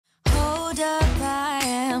Hold up, I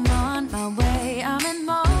am on my way, I'm in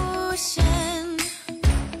motion.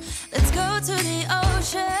 Let's go to the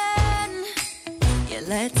ocean. Yeah,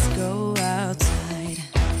 let's go outside.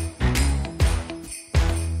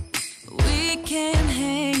 We can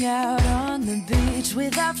hang out on the beach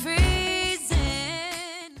without freezing.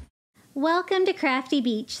 Welcome to Crafty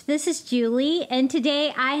Beach. This is Julie, and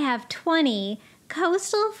today I have 20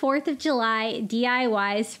 coastal 4th of July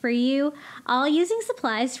DIYs for you, all using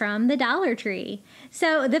supplies from the Dollar Tree.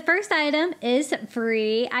 So the first item is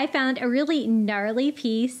free. I found a really gnarly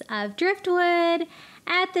piece of driftwood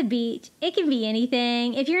at the beach. It can be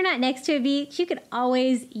anything. If you're not next to a beach, you could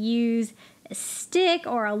always use a stick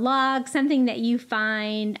or a log, something that you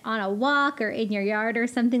find on a walk or in your yard or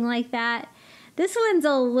something like that. This one's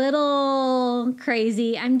a little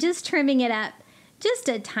crazy. I'm just trimming it up just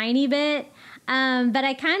a tiny bit. But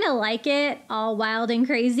I kind of like it all wild and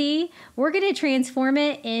crazy. We're going to transform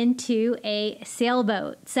it into a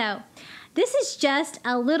sailboat. So this is just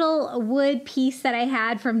a little wood piece that I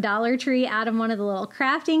had from Dollar Tree out of one of the little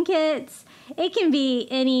crafting kits. It can be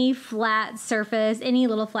any flat surface, any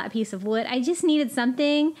little flat piece of wood. I just needed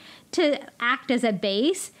something to act as a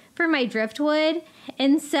base for my driftwood,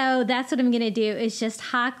 and so that's what I'm gonna do, is just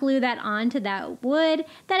hot glue that onto that wood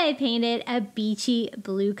that I painted a beachy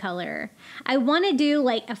blue color. I want to do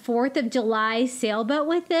like a 4th of July sailboat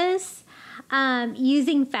with this,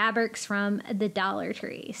 using fabrics from the Dollar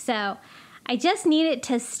Tree. So I just need it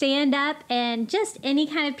to stand up, and just any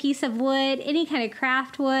kind of piece of wood, any kind of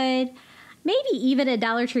craft wood, maybe even a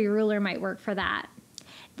Dollar Tree ruler might work for that.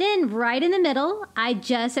 Then right in the middle, I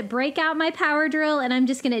just break out my power drill, and I'm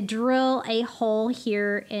just going to drill a hole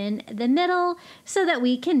here in the middle so that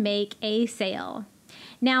we can make a sail.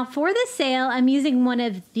 Now for the sail, I'm using one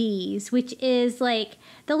of these, which is like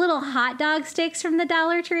the little hot dog sticks from the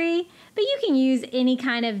Dollar Tree, but you can use any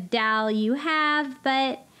kind of dowel you have,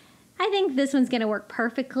 but I think this one's going to work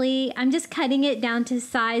perfectly. I'm just cutting it down to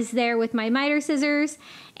size there with my miter scissors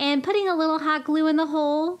and putting a little hot glue in the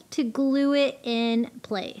hole to glue it in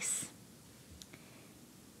place.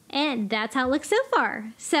 And that's how it looks so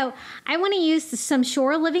far. So I want to use some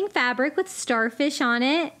shore living fabric with starfish on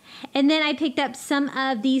it. And then I picked up some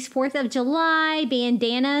of these 4th of July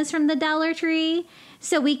bandanas from the Dollar Tree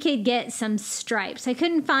so we could get some stripes. I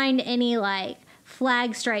couldn't find any like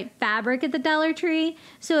flag stripe fabric at the Dollar Tree,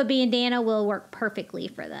 so a bandana will work perfectly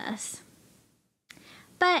for this.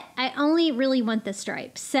 But I only really want the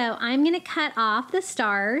stripes, so I'm going to cut off the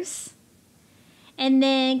stars and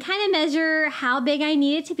then kind of measure how big I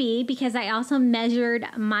need it to be, because I also measured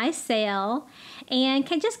my sail, and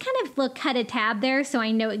can just kind of cut a tab there so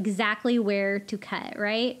I know exactly where to cut,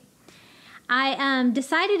 right? I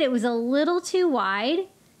decided it was a little too wide,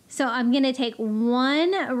 so I'm going to take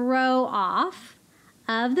one row off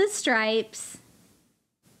of the stripes,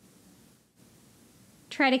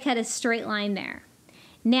 try to cut a straight line there.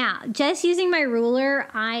 Now, just using my ruler,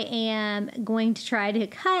 I am going to try to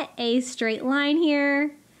cut a straight line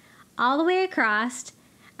here all the way across.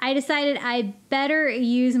 I decided I better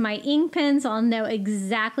use my ink pen so I'll know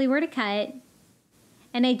exactly where to cut,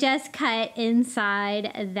 and I just cut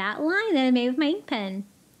inside that line that I made with my ink pen.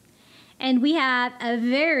 And we have a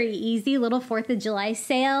very easy little 4th of July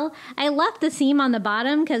sail. I left the seam on the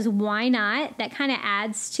bottom because why not? That kind of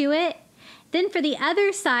adds to it. Then for the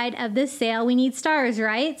other side of the sail, we need stars,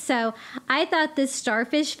 right? So I thought this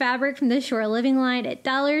starfish fabric from the Shore Living line at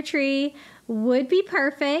Dollar Tree would be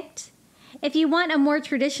perfect. If you want a more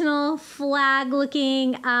traditional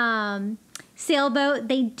flag-looking sailboat,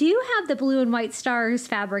 they do have the blue and white stars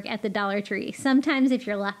fabric at the Dollar Tree, sometimes if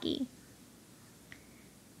you're lucky.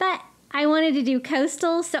 But I wanted to do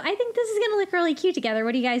coastal, so I think this is going to look really cute together.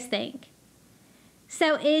 What do you guys think?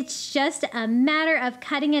 So it's just a matter of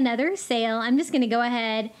cutting another sail. I'm just going to go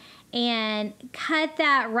ahead and cut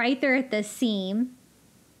that right there at the seam.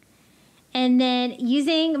 And then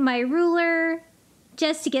using my ruler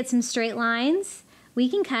just to get some straight lines, we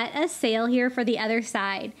can cut a sail here for the other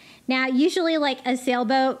side. Now, usually like a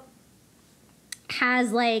sailboat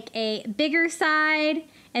has like a bigger side,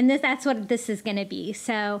 and that's what this is going to be.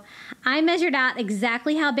 So I measured out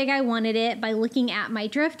exactly how big I wanted it by looking at my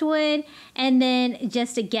driftwood, and then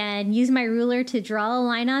just again use my ruler to draw a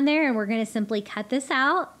line on there, and we're going to simply cut this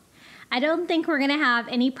out. I don't think we're going to have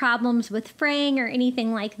any problems with fraying or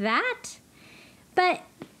anything like that, but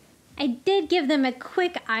I did give them a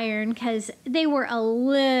quick iron because they were a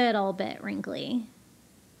little bit wrinkly.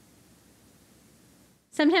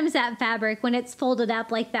 Sometimes that fabric, when it's folded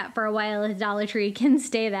up like that for a while at Dollar Tree, can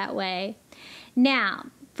stay that way. Now,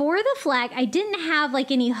 for the flag, I didn't have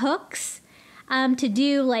like any hooks to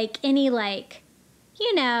do like any like,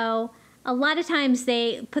 you know, a lot of times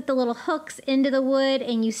they put the little hooks into the wood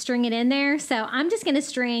and you string it in there. So I'm just going to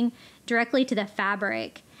string directly to the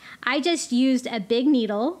fabric. I just used a big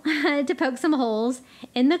needle to poke some holes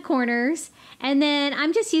in the corners. And then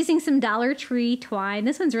I'm just using some Dollar Tree twine.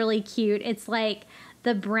 This one's really cute. It's like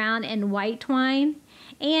the brown and white twine.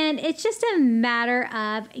 And it's just a matter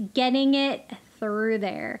of getting it through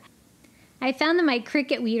there. I found that my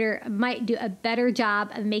Cricut weeder might do a better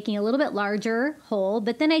job of making a little bit larger hole,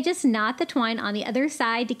 but then I just knot the twine on the other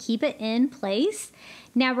side to keep it in place.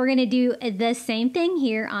 Now we're gonna do the same thing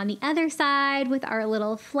here on the other side with our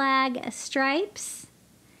little flag stripes.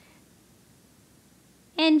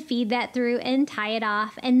 And feed that through and tie it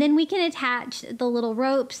off. And then we can attach the little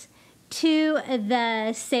ropes to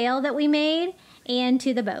the sail that we made and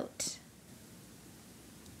to the boat.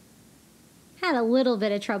 Had a little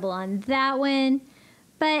bit of trouble on that one,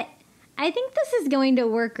 but I think this is going to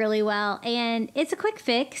work really well, and it's a quick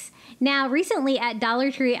fix. Now, recently at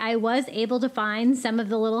Dollar Tree, I was able to find some of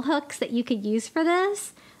the little hooks that you could use for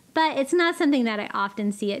this, but it's not something that I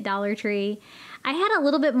often see at Dollar Tree. I had a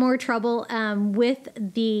little bit more trouble with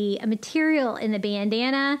the material in the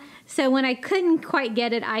bandana, so when I couldn't quite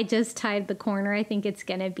get it, I just tied the corner. I think it's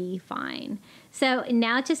gonna be fine. So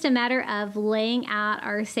now it's just a matter of laying out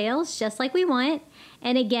our sails just like we want.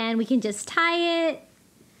 And again, we can just tie it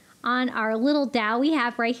on our little dowel we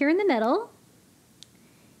have right here in the middle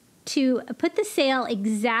to put the sail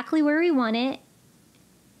exactly where we want it,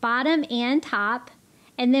 bottom and top.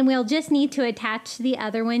 And then we'll just need to attach the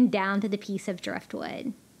other one down to the piece of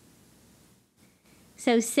driftwood.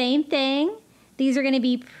 So same thing. These are going to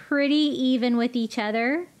be pretty even with each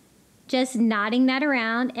other. Just knotting that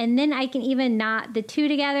around, and then I can even knot the two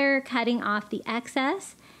together, cutting off the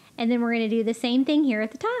excess, and then we're going to do the same thing here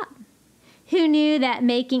at the top. Who knew that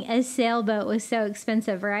making a sailboat was so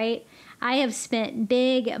expensive, right? I have spent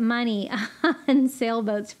big money on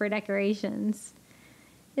sailboats for decorations.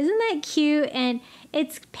 Isn't that cute? And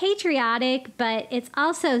it's patriotic, but it's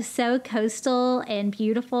also so coastal and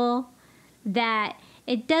beautiful that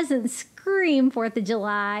it doesn't scream 4th of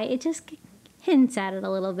July. It just hints at it a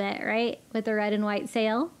little bit, right? With the red and white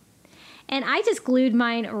sail. And I just glued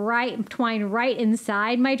mine twine right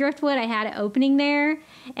inside my driftwood. I had an opening there.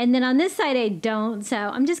 And then on this side I don't, so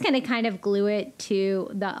I'm just gonna kind of glue it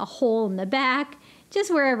to a hole in the back,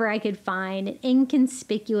 just wherever I could find an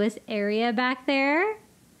inconspicuous area back there.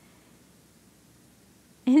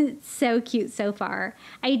 It's so cute so far.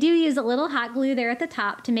 I do use a little hot glue there at the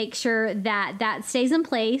top to make sure that that stays in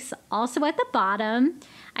place. Also at the bottom,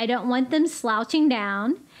 I don't want them slouching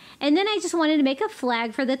down. And then I just wanted to make a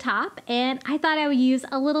flag for the top, and I thought I would use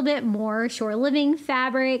a little bit more Shore Living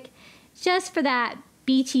fabric just for that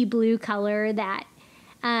beachy blue color that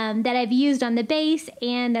I've used on the base,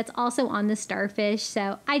 and that's also on the Starfish.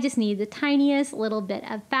 So I just need the tiniest little bit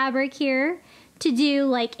of fabric here to do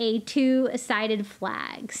like a two-sided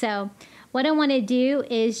flag. So what I want to do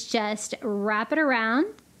is just wrap it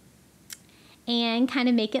around and kind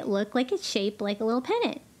of make it look like it's shaped like a little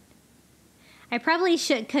pennant. I probably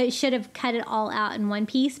should have cut it all out in one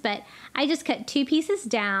piece, but I just cut two pieces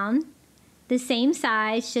down, the same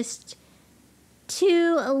size, just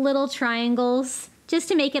two little triangles, just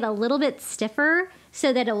to make it a little bit stiffer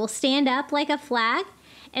so that it will stand up like a flag.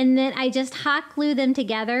 And then I just hot glue them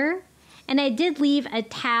together. And I did leave a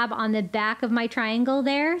tab on the back of my triangle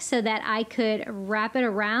there so that I could wrap it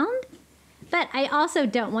around. But I also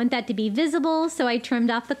don't want that to be visible, so I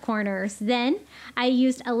trimmed off the corners. Then I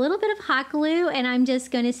used a little bit of hot glue, and I'm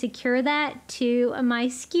just going to secure that to my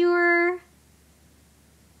skewer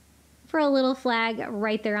for a little flag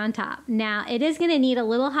right there on top. Now, it is going to need a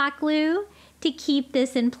little hot glue to keep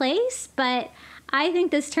this in place, but I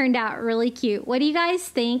think this turned out really cute. What do you guys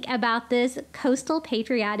think about this coastal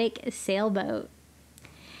patriotic sailboat?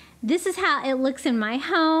 This is how it looks in my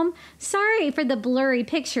home. Sorry for the blurry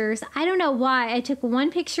pictures. I don't know why. I took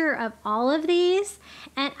one picture of all of these,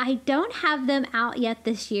 and I don't have them out yet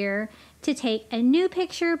this year to take a new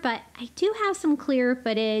picture, but I do have some clear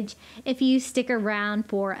footage if you stick around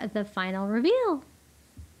for the final reveal.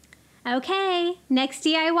 Okay, next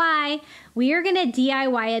DIY. We are gonna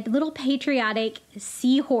DIY a little patriotic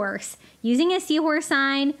seahorse using a seahorse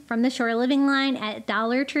sign from the Shore Living line at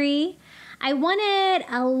Dollar Tree. I wanted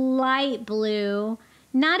a light blue,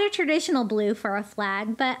 not a traditional blue for a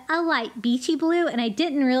flag, but a light beachy blue, and I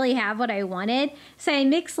didn't really have what I wanted. So I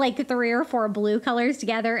mixed like 3 or 4 blue colors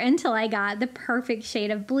together until I got the perfect shade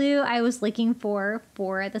of blue I was looking for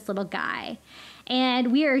this little guy.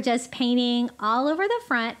 And we are just painting all over the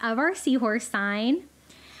front of our seahorse sign.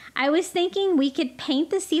 I was thinking we could paint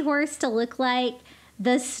the seahorse to look like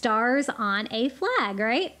the stars on a flag,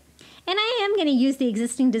 right? And I am going to use the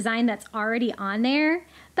existing design that's already on there,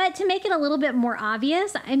 but to make it a little bit more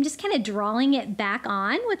obvious, I'm just kind of drawing it back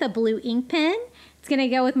on with a blue ink pen. It's going to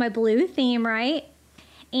go with my blue theme, right?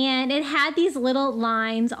 And it had these little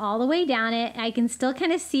lines all the way down it. I can still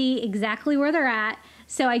kind of see exactly where they're at,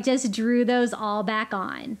 so I just drew those all back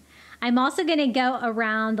on. I'm also going to go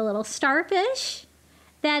around the little starfish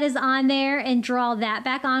that is on there and draw that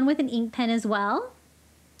back on with an ink pen as well.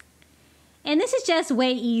 And this is just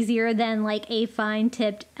way easier than like a fine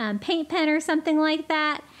tipped paint pen or something like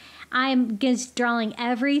that. I'm just drawing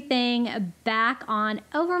everything back on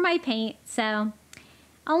over my paint. So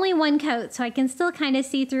only one coat, so I can still kind of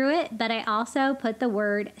see through it, but I also put the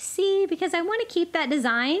word sea because I want to keep that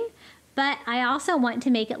design, but I also want to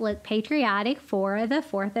make it look patriotic for the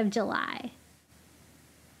 4th of July.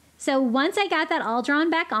 So once I got that all drawn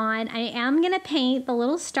back on, I am going to paint the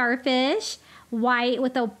little starfish white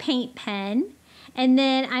with a paint pen. And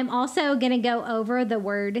then I'm also going to go over the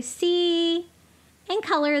word sea and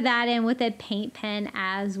color that in with a paint pen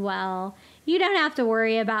as well. You don't have to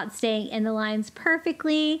worry about staying in the lines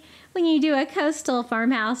perfectly when you do a coastal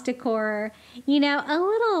farmhouse decor. You know, a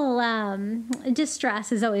little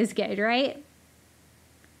distress is always good, right?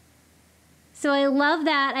 So I love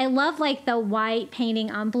that. I love like the white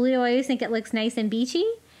painting on blue. I always think it looks nice and beachy.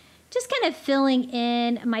 Just kind of filling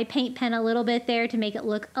in my paint pen a little bit there to make it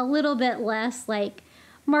look a little bit less like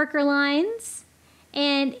marker lines.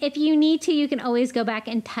 And if you need to, you can always go back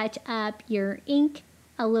and touch up your ink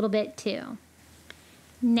a little bit too.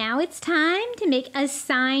 Now it's time to make a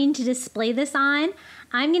sign to display this on.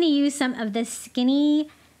 I'm going to use some of the skinny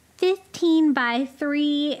 15 by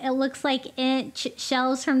 3, it looks like inch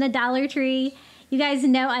shells from the Dollar Tree. You guys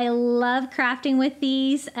know I love crafting with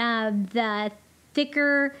these. These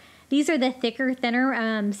are the thicker,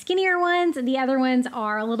 thinner, skinnier ones. The other ones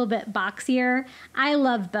are a little bit boxier. I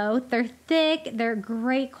love both. They're thick, they're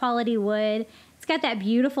great quality wood. It's got that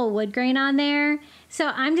beautiful wood grain on there. So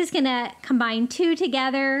I'm just gonna combine 2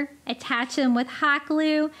 together, attach them with hot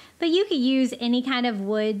glue, but you could use any kind of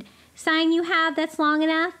wood sign you have that's long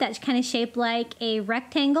enough, that's kind of shaped like a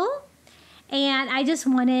rectangle. And I just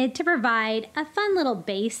wanted to provide a fun little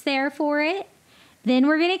base there for it. Then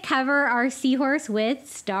we're going to cover our seahorse with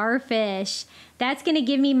starfish. That's going to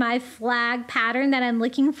give me my flag pattern that I'm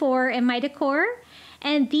looking for in my decor.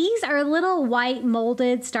 And these are little white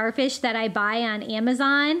molded starfish that I buy on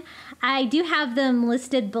Amazon. I do have them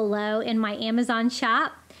listed below in my Amazon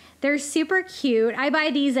shop. They're super cute. I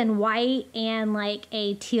buy these in white and like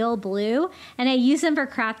a teal blue, and I use them for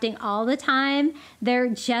crafting all the time. They're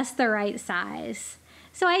just the right size.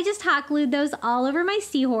 So I just hot glued those all over my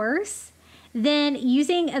seahorse. Then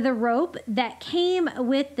using the rope that came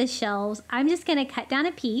with the shelves, I'm just going to cut down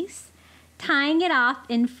a piece, tying it off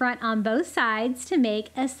in front on both sides to make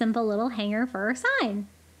a simple little hanger for our sign.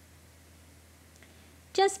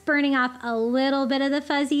 Just burning off a little bit of the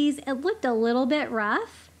fuzzies. It looked a little bit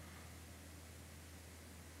rough,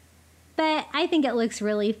 but I think it looks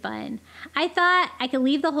really fun. I thought I could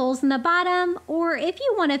leave the holes in the bottom, or if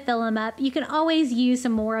you want to fill them up, you can always use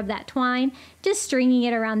some more of that twine, just stringing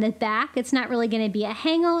it around the back. It's not really going to be a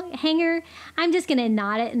hanger. I'm just going to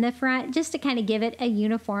knot it in the front just to kind of give it a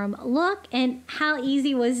uniform look. And how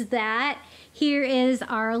easy was that? Here is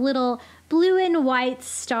our little blue and white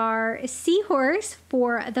star seahorse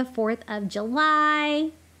for the 4th of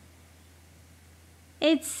July.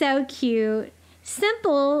 It's so cute.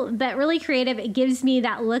 Simple, but really creative. It gives me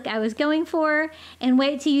that look I was going for. And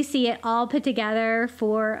wait till you see it all put together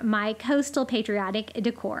for my coastal patriotic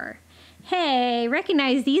decor. Hey,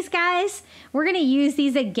 recognize these guys? We're going to use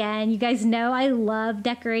these again. You guys know I love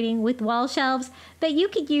decorating with wall shelves, but you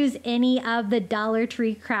could use any of the Dollar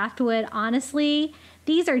Tree craft wood, honestly.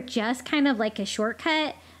 These are just kind of like a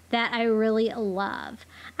shortcut that I really love.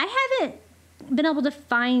 I haven't been able to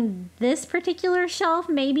find this particular shelf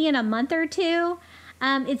maybe in a month or two.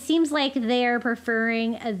 It seems like they're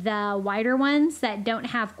preferring the wider ones that don't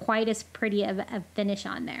have quite as pretty of a finish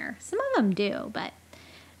on there. Some of them do, but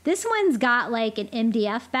this one's got like an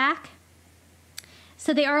MDF back,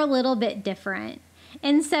 so they are a little bit different.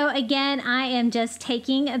 And so again, I am just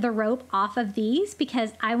taking the rope off of these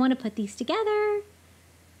because I want to put these together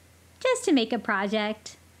just to make a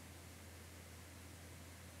project.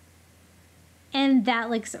 And that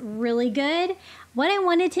looks really good. What I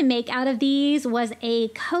wanted to make out of these was a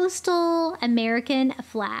coastal American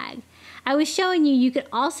flag. I was showing you could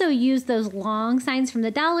also use those long signs from the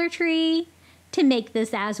Dollar Tree to make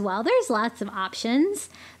this as well. There's lots of options,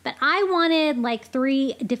 but I wanted like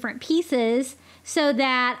 3 different pieces so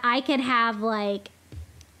that I could have like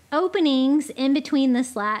openings in between the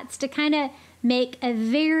slats to kind of make a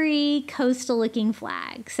very coastal looking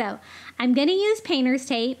flag. So I'm going to use painter's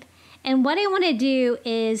tape, and what I want to do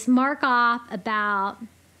is mark off about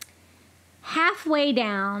halfway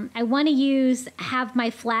down. I want to have my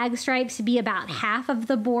flag stripes be about half of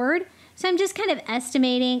the board. So I'm just kind of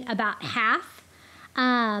estimating about half,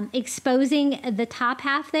 exposing the top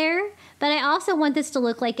half there. But I also want this to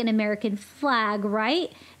look like an American flag,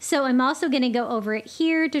 right? So I'm also going to go over it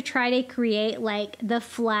here to try to create like the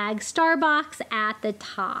flag star box at the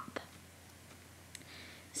top.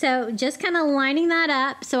 So just kind of lining that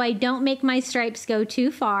up so I don't make my stripes go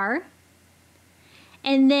too far.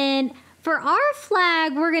 And then for our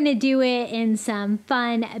flag, we're going to do it in some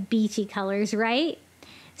fun beachy colors, right?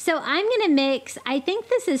 So I'm going to mix, I think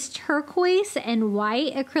this is turquoise and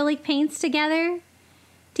white acrylic paints together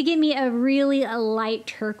to give me a really light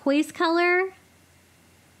turquoise color.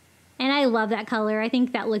 And I love that color. I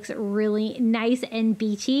think that looks really nice and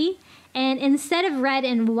beachy. And instead of red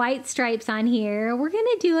and white stripes on here, we're going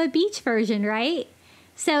to do a beach version, right?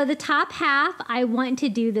 So the top half, I want to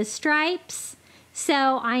do the stripes.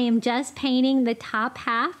 So I am just painting the top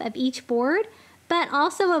half of each board, but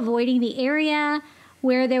also avoiding the area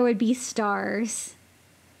where there would be stars.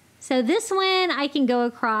 So this one, I can go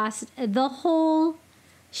across the whole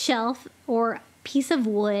shelf or piece of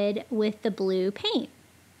wood with the blue paint.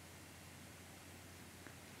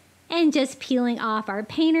 And just peeling off our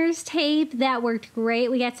painter's tape. That worked great.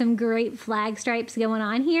 We got some great flag stripes going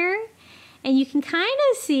on here. And you can kind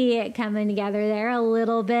of see it coming together there a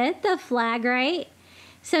little bit, the flag, right?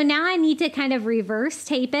 So now I need to kind of reverse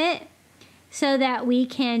tape it so that we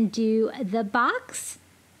can do the box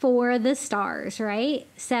for the stars, right?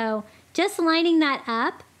 So just lining that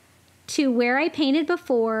up to where I painted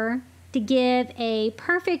before to give a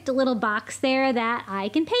perfect little box there that I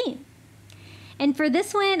can paint. And for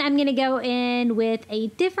this one, I'm gonna go in with a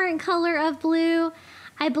different color of blue.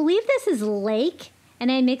 I believe this is lake,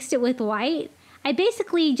 and I mixed it with white. I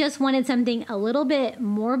basically just wanted something a little bit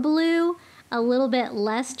more blue, a little bit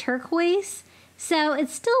less turquoise. So it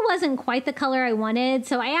still wasn't quite the color I wanted,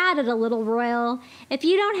 so I added a little royal. If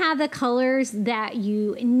you don't have the colors that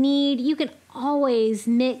you need, you can always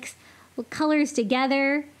mix colors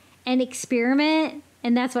together and experiment,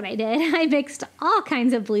 and that's what I did. I mixed all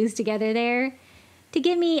kinds of blues together there to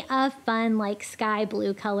give me a fun like sky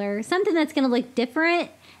blue color, something that's gonna look different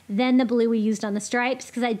than the blue we used on the stripes,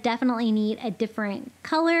 because I definitely need a different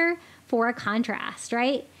color for a contrast,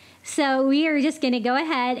 right? So we are just gonna go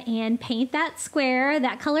ahead and paint that square,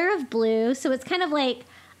 that color of blue, so it's kind of like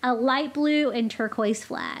a light blue and turquoise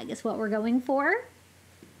flag is what we're going for.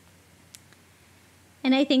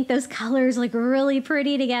 And I think those colors look really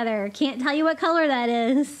pretty together. Can't tell you what color that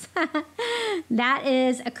is. That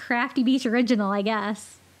is a Crafty Beach original, I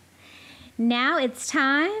guess. Now it's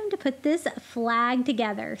time to put this flag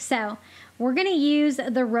together. So we're gonna use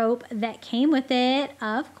the rope that came with it,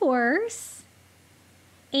 of course.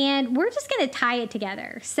 And we're just gonna tie it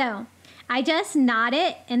together. So I just knot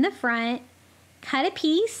it in the front, cut a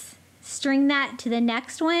piece, string that to the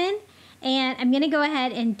next one, and I'm gonna go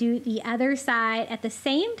ahead and do the other side at the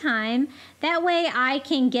same time. That way I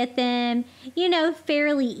can get them, you know,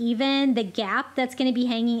 fairly even, the gap that's gonna be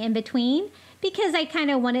hanging in between, because I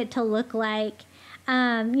kind of want it to look like,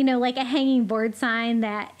 you know, like a hanging board sign,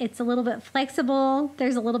 that it's a little bit flexible.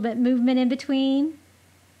 There's a little bit movement in between.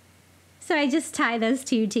 So I just tie those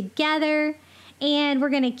two together, and we're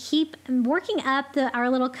gonna keep working up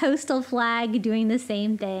our little coastal flag doing the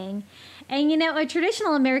same thing. And you know, a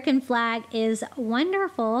traditional American flag is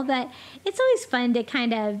wonderful, but it's always fun to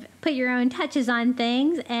kind of put your own touches on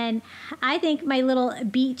things. And I think my little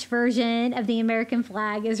beach version of the American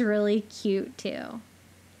flag is really cute too.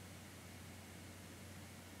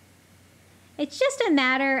 It's just a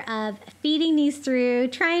matter of feeding these through,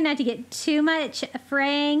 trying not to get too much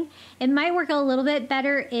fraying. It might work a little bit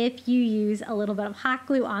better if you use a little bit of hot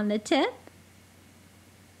glue on the tip.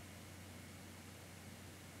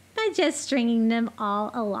 But just stringing them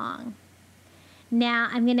all along. Now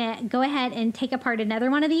I'm gonna go ahead and take apart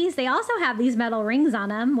another one of these. They also have these metal rings on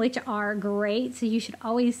them, which are great, so you should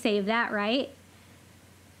always save that, right?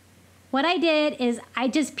 What I did is I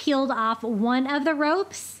just peeled off one of the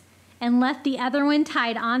ropes and left the other one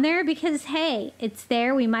tied on there because, hey, it's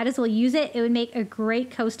there, we might as well use it. It would make a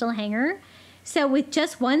great coastal hanger. So with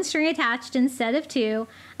just one string attached instead of two,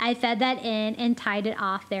 I fed that in and tied it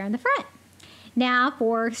off there in the front. Now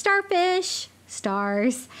for starfish,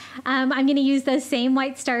 stars, I'm going to use those same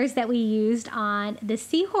white stars that we used on the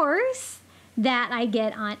seahorse that I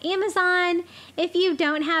get on Amazon. If you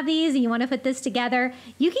don't have these and you want to put this together,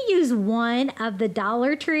 you can use one of the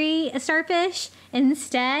Dollar Tree starfish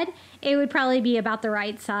instead, it would probably be about the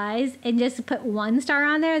right size, and just put one star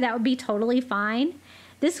on there, that would be totally fine.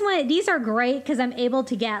 These are great because I'm able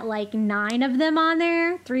to get like 9 of them on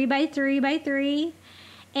there, 3 by 3 by 3.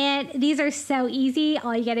 And these are so easy.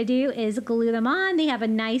 All you gotta do is glue them on. They have a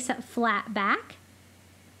nice flat back.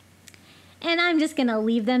 And I'm just gonna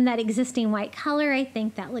leave them that existing white color. I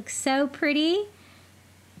think that looks so pretty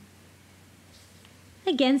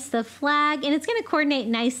against the flag. And it's gonna coordinate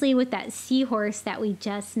nicely with that seahorse that we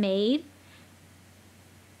just made.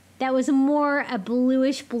 That was more a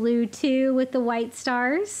bluish blue too with the white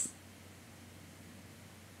stars.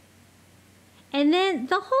 And then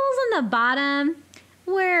the holes on the bottom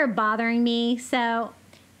were bothering me, so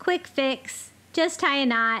quick fix, just tie a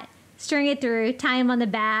knot, string it through, tie them on the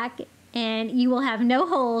back, and you will have no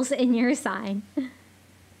holes in your sign.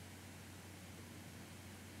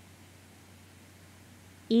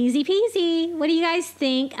 Easy peasy. What do you guys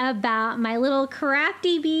think about my little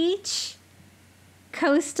Crafty Beach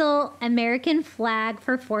coastal American flag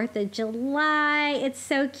for 4th of July? It's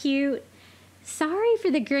so cute. Sorry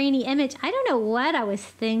for the grainy image. I don't know what I was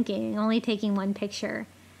thinking, only taking one picture.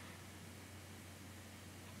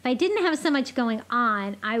 If I didn't have so much going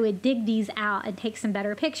on, I would dig these out and take some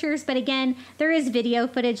better pictures. But again, there is video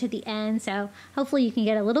footage at the end, so hopefully you can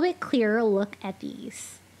get a little bit clearer look at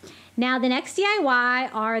these. Now the next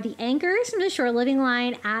DIY are the anchors from the Shore Living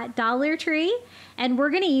line at Dollar Tree. And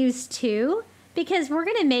we're gonna use 2 because we're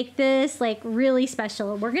gonna make this like really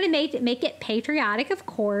special. We're gonna make it patriotic, of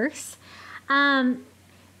course.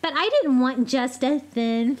 But I didn't want just a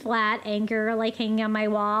thin, flat anchor like hanging on my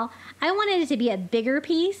wall. I wanted it to be a bigger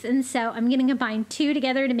piece, and so I'm going to combine 2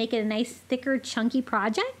 together to make it a nice, thicker, chunky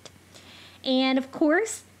project. And of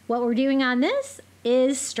course, what we're doing on this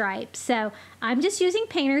is stripes. So I'm just using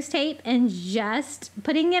painter's tape and just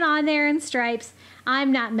putting it on there in stripes.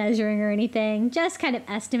 I'm not measuring or anything, just kind of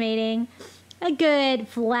estimating a good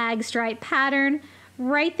flag stripe pattern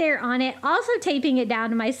right there on it. Also taping it down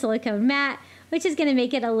to my silicone mat, which is going to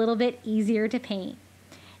make it a little bit easier to paint.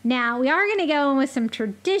 Now we are going to go in with some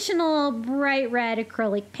traditional bright red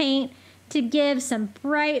acrylic paint to give some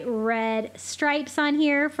bright red stripes on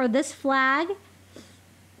here for this flag.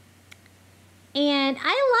 And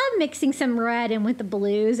I love mixing some red in with the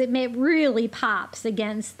blues. It really pops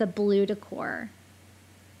against the blue decor.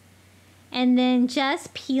 And then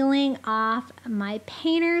just peeling off my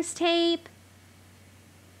painter's tape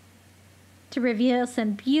to reveal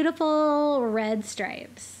some beautiful red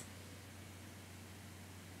stripes.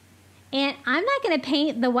 And I'm not going to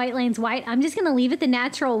paint the white lanes white. I'm just going to leave it the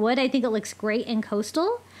natural wood. I think it looks great in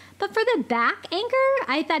coastal. But for the back anchor,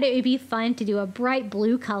 I thought it would be fun to do a bright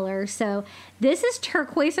blue color. So this is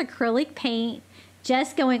turquoise acrylic paint,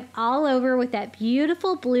 just going all over with that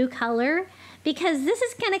beautiful blue color, because this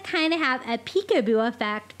is going to kind of have a peekaboo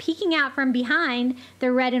effect peeking out from behind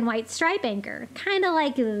the red and white stripe anchor. Kind of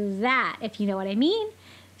like that, if you know what I mean.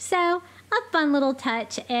 So a fun little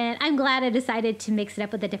touch, and I'm glad I decided to mix it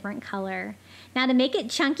up with a different color. Now to make it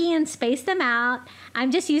chunky and space them out,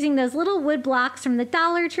 I'm just using those little wood blocks from the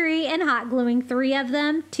Dollar Tree and hot gluing 3 of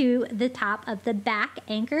them to the top of the back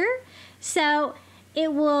anchor. So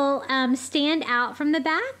it will stand out from the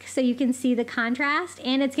back so you can see the contrast,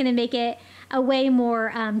 and it's going to make it a way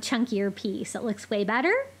more chunkier piece. It looks way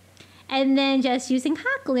better. And then just using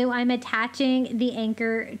hot glue, I'm attaching the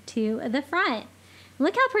anchor to the front.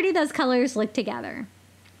 Look how pretty those colors look together.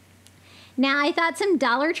 Now I thought some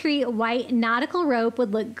Dollar Tree white nautical rope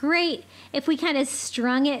would look great if we kind of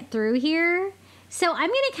strung it through here. So I'm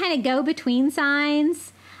going to kind of go between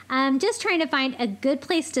signs, just trying to find a good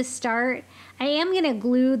place to start. I am going to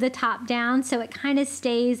glue the top down so it kind of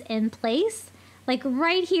stays in place, like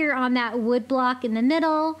right here on that wood block in the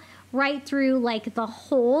middle, right through like the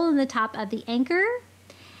hole in the top of the anchor.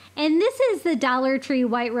 And this is the Dollar Tree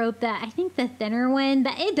white rope, that I think the thinner one,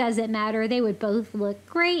 but it doesn't matter. They would both look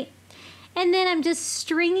great. And then I'm just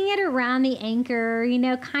stringing it around the anchor, you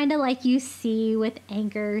know, kind of like you see with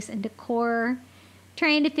anchors and decor,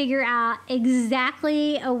 trying to figure out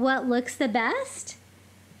exactly what looks the best.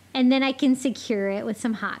 And then I can secure it with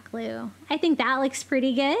some hot glue. I think that looks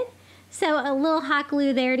pretty good. So a little hot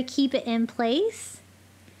glue there to keep it in place.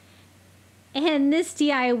 And this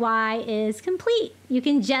DIY is complete. You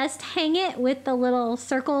can just hang it with the little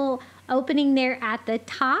circle opening there at the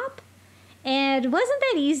top. And wasn't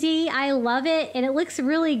that easy? I love it, and it looks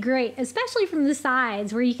really great, especially from the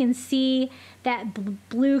sides where you can see that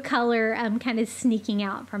blue color kind of sneaking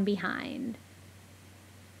out from behind.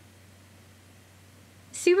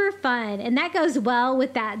 Super fun, and that goes well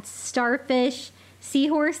with that starfish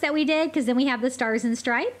seahorse that we did, because then we have the stars and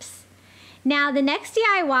stripes. Now the next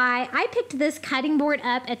DIY, I picked this cutting board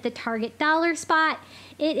up at the Target dollar spot.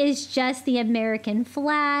 It is just the American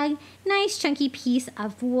flag, nice chunky piece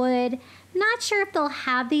of wood. Not sure if they'll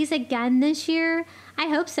have these again this year. I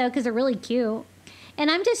hope so because they're really cute. And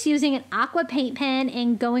I'm just using an aqua paint pen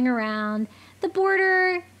and going around the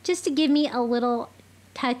border just to give me a little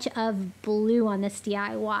touch of blue on this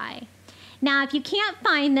DIY. Now, if you can't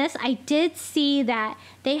find this, I did see that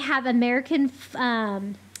they have American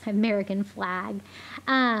flag,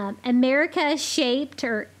 America shaped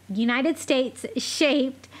or United States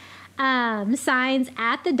shaped signs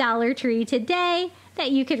at the Dollar Tree today that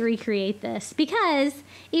you could recreate this, because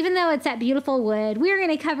even though it's that beautiful wood, we're going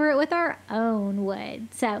to cover it with our own wood.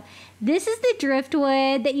 So this is the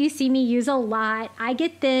driftwood that you see me use a lot. I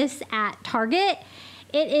get this at Target.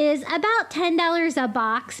 It is about $10 a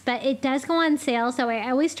box, but it does go on sale, so I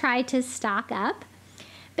always try to stock up.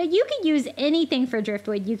 But you could use anything for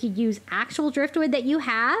driftwood. You could use actual driftwood that you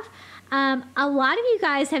have. A lot of you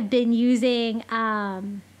guys have been using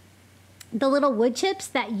the little wood chips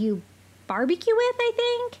that you barbecue with, I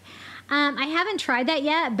think. I haven't tried that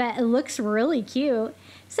yet, but it looks really cute.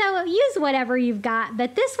 So use whatever you've got,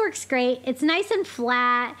 but this works great. It's nice and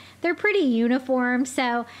flat. They're pretty uniform,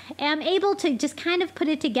 so I'm able to just kind of put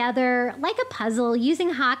it together like a puzzle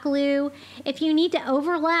using hot glue. If you need to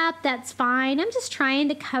overlap, that's fine. I'm just trying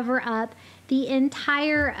to cover up the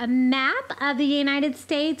entire map of the United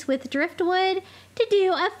States with driftwood to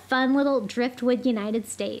do a fun little driftwood United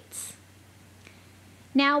States.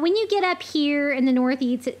 Now, when you get up here in the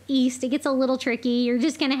northeast, it gets a little tricky. You're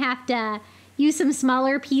just going to have to use some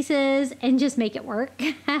smaller pieces and just make it work.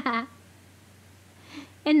 And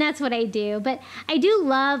that's what I do. But I do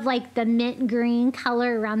love like the mint green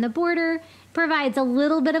color around the border. It provides a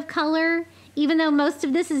little bit of color, even though most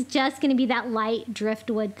of this is just going to be that light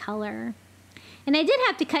driftwood color. And I did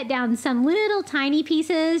have to cut down some little tiny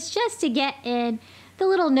pieces just to get in the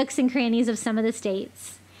little nooks and crannies of some of the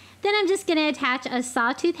states. Then I'm just going to attach a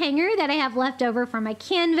sawtooth hanger that I have left over from my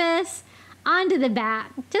canvas onto the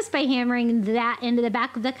back, just by hammering that into the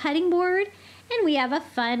back of the cutting board. And we have a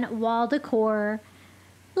fun wall decor,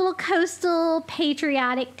 little coastal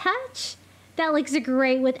patriotic touch that looks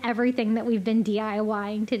great with everything that we've been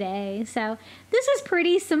DIYing today. So this is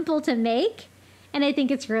pretty simple to make, and I think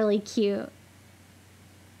it's really cute.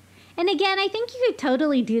 And again, I think you could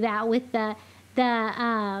totally do that with the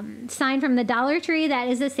sign from the Dollar Tree. That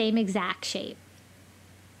is the same exact shape.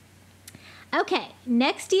 Okay,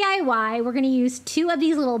 next DIY, we're going to use 2 of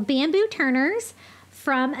these little bamboo turners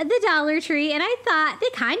from the Dollar Tree, and I thought they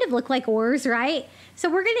kind of look like oars, right? So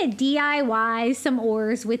we're going to DIY some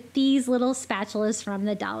oars with these little spatulas from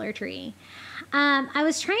the Dollar Tree. I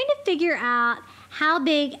was trying to figure out how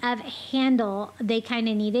big of a handle they kind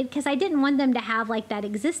of needed, because I didn't want them to have like that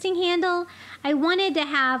existing handle. I wanted to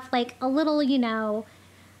have like a little, you know,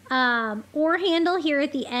 oar handle here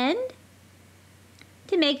at the end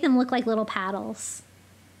to make them look like little paddles.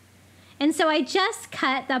 And so I just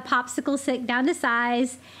cut the popsicle stick down to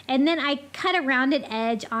size, and then I cut a rounded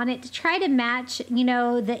edge on it to try to match, you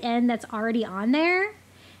know, the end that's already on there.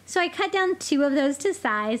 So I cut down 2 of those to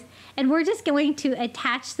size, and we're just going to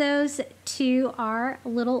attach those to our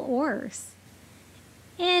little oars.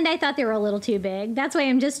 And I thought they were a little too big. That's why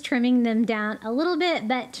I'm just trimming them down a little bit,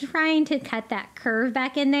 but trying to cut that curve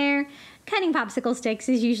back in there. Cutting popsicle sticks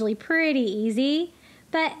is usually pretty easy,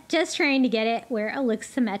 but just trying to get it where it looks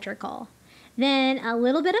symmetrical. Then a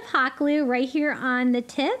little bit of hot glue right here on the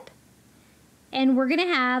tip, and we're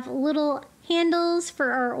gonna have little handles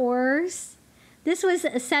for our oars. This was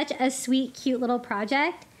such a sweet, cute little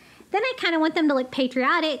project. Then I kind of want them to look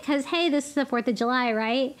patriotic because, hey, this is the 4th of July,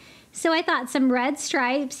 right? So I thought some red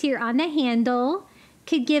stripes here on the handle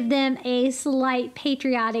could give them a slight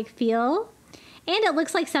patriotic feel. And it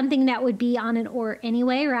looks like something that would be on an oar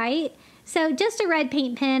anyway, right? So just a red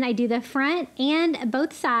paint pen, I do the front and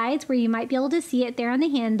both sides where you might be able to see it there on the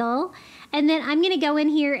handle. And then I'm going to go in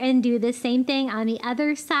here and do the same thing on the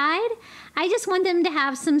other side. I just want them to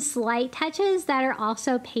have some slight touches that are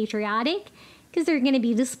also patriotic, because they're going to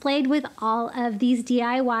be displayed with all of these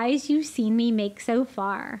DIYs you've seen me make so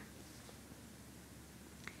far.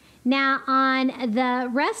 Now on the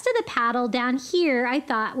rest of the paddle down here, I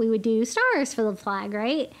thought we would do stars for the flag,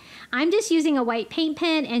 right? I'm just using a white paint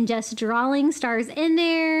pen and just drawing stars in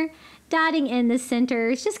there, dotting in the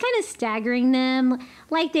centers, just kind of staggering them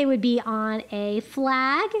like they would be on a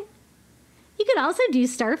flag. You could also do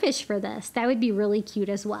starfish for this. That would be really cute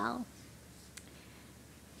as well.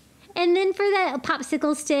 And then for the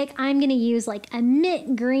popsicle stick, I'm going to use like a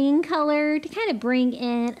mint green color to kind of bring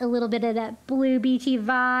in a little bit of that blue beachy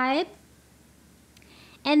vibe.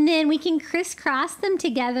 And then we can crisscross them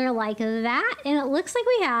together like that. And it looks like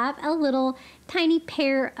we have a little tiny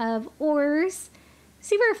pair of oars.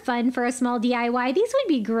 Super fun for a small DIY. These would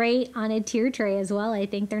be great on a tier tray as well, I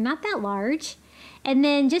think. They're not that large. And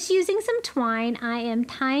then just using some twine, I am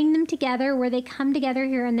tying them together where they come together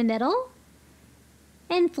here in the middle.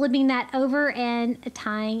 And flipping that over and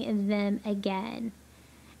tying them again.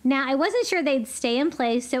 Now, I wasn't sure they'd stay in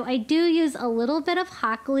place, so I do use a little bit of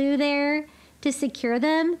hot glue there to secure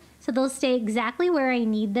them, so they'll stay exactly where I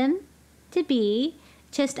need them to be.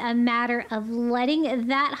 Just a matter of letting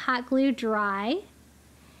that hot glue dry.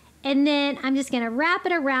 And then I'm just gonna wrap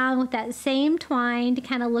it around with that same twine to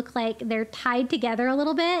kind of look like they're tied together a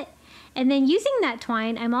little bit. And then using that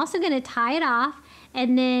twine, I'm also gonna tie it off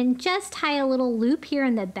and then just tie a little loop here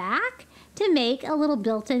in the back to make a little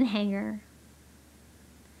built-in hanger.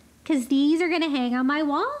 Because these are gonna hang on my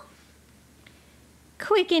wall.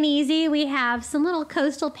 Quick and easy, we have some little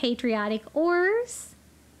coastal patriotic oars.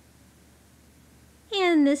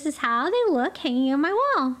 And this is how they look hanging on my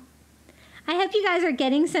wall. I hope you guys are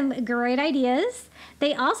getting some great ideas.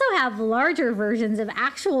 They also have larger versions of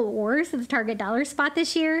actual oars at the Target dollar spot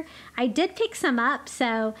this year. I did pick some up,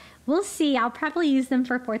 so we'll see. I'll probably use them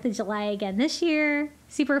for 4th of July again this year.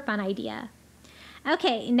 Super fun idea.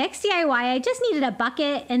 Okay, next DIY, I just needed a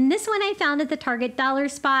bucket, and this one I found at the Target dollar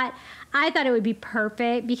spot. I thought it would be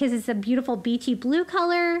perfect because it's a beautiful beachy blue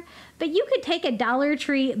color, but you could take a Dollar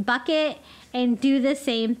Tree bucket and do the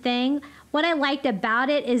same thing. What I liked about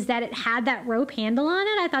it is that it had that rope handle on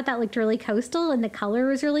it. I thought that looked really coastal, and the color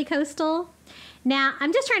was really coastal. Now,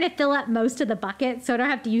 I'm just trying to fill up most of the bucket so I don't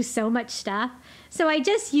have to use so much stuff. So I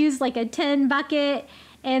just used like a tin bucket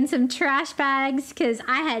and some trash bags because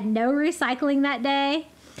I had no recycling that day.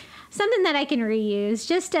 Something that I can reuse,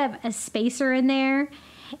 just a spacer in there.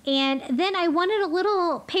 And then I wanted a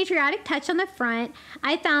little patriotic touch on the front.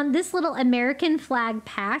 I found this little American flag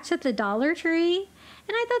patch at the Dollar Tree.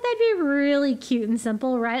 And I thought that'd be really cute and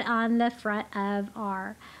simple right on the front of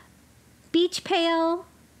our beach pail.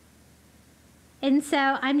 And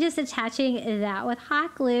so I'm just attaching that with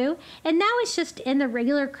hot glue. And now it's just in the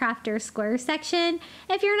regular crafter square section.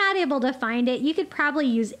 If you're not able to find it, you could probably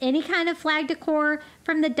use any kind of flag decor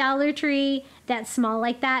from the Dollar Tree that's small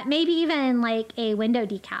like that. Maybe even like a window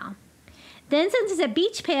decal. Then since it's a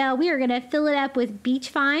beach pail, we are going to fill it up with beach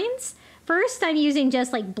finds. First, I'm using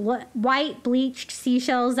just like white bleached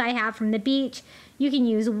seashells I have from the beach. You can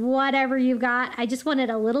use whatever you've got. I just wanted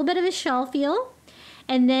a little bit of a shell feel.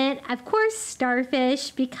 And then, of course,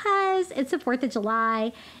 starfish because it's the 4th of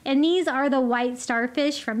July. And these are the white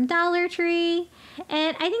starfish from Dollar Tree.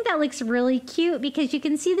 And I think that looks really cute because you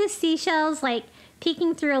can see the seashells like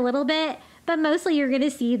peeking through a little bit. But mostly you're going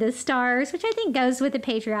to see the stars, which I think goes with the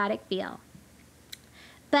patriotic feel.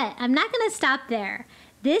 But I'm not going to stop there.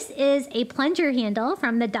 This is a plunger handle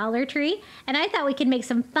from the Dollar Tree. And I thought we could make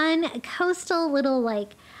some fun coastal little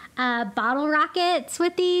like bottle rockets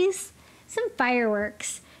with these. Some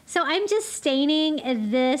fireworks. So I'm just staining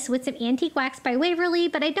this with some antique wax by Waverly,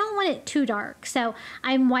 but I don't want it too dark. So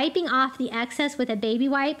I'm wiping off the excess with a baby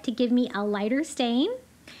wipe to give me a lighter stain.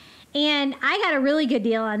 And I got a really good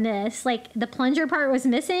deal on this. Like the plunger part was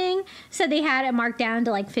missing, so they had it marked down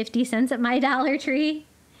to like 50 cents at my Dollar Tree.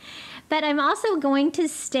 But I'm also going to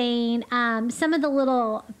stain some of the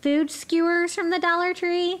little food skewers from the Dollar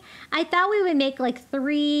Tree. I thought we would make like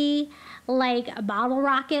 3 like bottle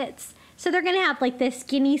rockets. So they're going to have like this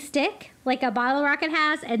skinny stick, like a bottle rocket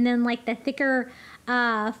has, and then like the thicker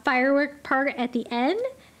firework part at the end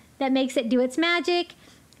that makes it do its magic.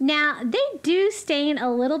 Now, they do stain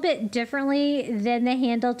a little bit differently than the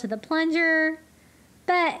handle to the plunger,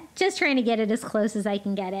 but just trying to get it as close as I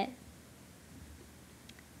can get it.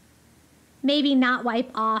 Maybe not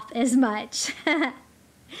wipe off as much.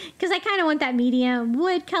 Because I kind of want that medium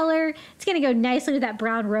wood color. It's going to go nicely with that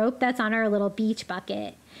brown rope that's on our little beach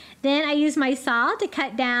bucket. Then I use my saw to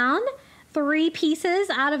cut down 3 pieces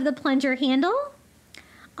out of the plunger handle.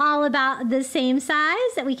 All about the same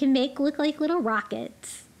size that we can make look like little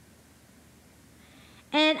rockets.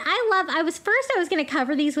 And I was going to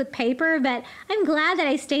cover these with paper, but I'm glad that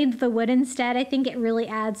I stained the wood instead. I think it really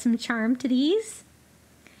adds some charm to these.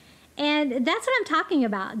 And that's what I'm talking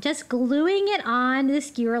about. Just gluing it on the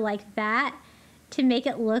skewer like that to make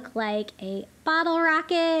it look like a bottle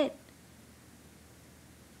rocket.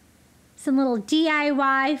 Some little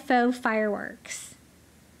DIY faux fireworks.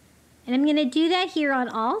 And I'm going to do that here on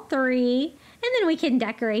all 3. And then we can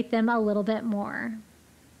decorate them a little bit more.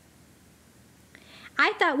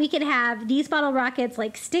 I thought we could have these bottle rockets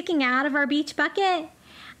like sticking out of our beach bucket.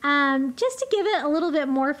 Just to give it a little bit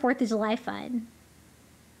more 4th of July fun.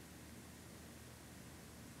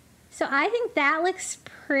 So I think that looks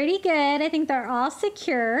pretty good. I think they're all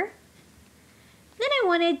secure. Then I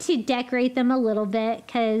wanted to decorate them a little bit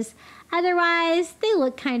because otherwise they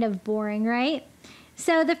look kind of boring, right?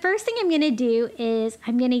 So the first thing I'm going to do is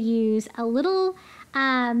I'm going to use a little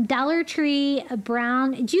Dollar Tree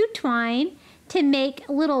brown jute twine to make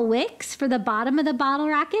little wicks for the bottom of the bottle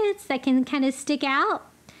rockets that can kind of stick out.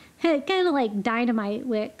 Kind of like dynamite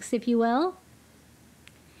wicks, if you will.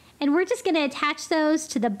 And we're just going to attach those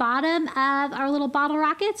to the bottom of our little bottle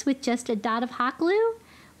rockets with just a dot of hot glue.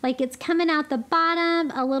 Like it's coming out the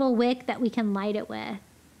bottom, a little wick that we can light it with.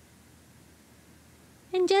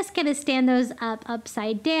 And just going to stand those up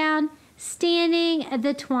upside down, standing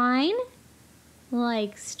the twine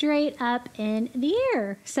like straight up in the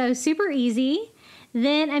air. So super easy.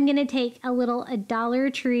 Then I'm going to take a little Dollar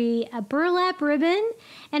Tree burlap ribbon,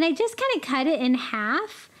 and I just kind of cut it in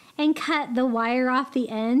half and cut the wire off the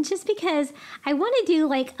end just because I want to do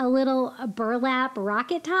like a little burlap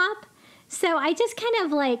rocket top. So I just kind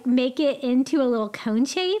of like make it into a little cone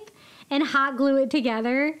shape and hot glue it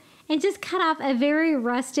together and just cut off a very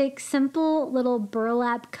rustic, simple little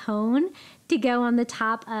burlap cone to go on the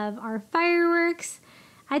top of our fireworks.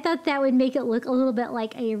 I thought that would make it look a little bit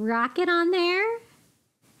like a rocket on there.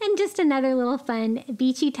 And just another little fun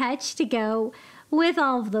beachy touch to go with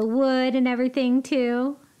all of the wood and everything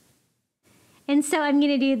too. And so I'm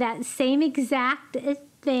going to do that same exact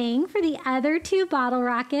thing for the other two bottle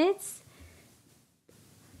rockets.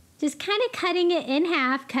 Just kind of cutting it in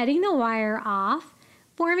half, cutting the wire off,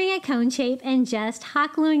 forming a cone shape, and just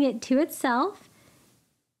hot gluing it to itself.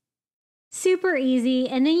 Super easy.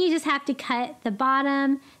 And then you just have to cut the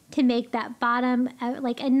bottom to make that bottom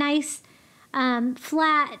like a nice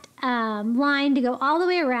flat line to go all the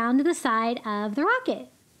way around to the side of the rocket.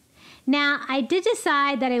 Now, I did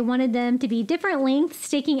decide that I wanted them to be different lengths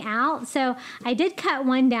sticking out, so I did cut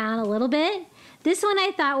one down a little bit. This one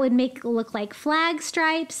I thought would make it look like flag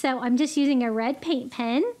stripes, so I'm just using a red paint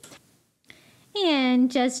pen and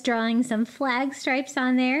just drawing some flag stripes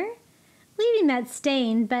on there, leaving that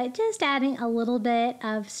stained, but just adding a little bit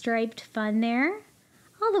of striped fun there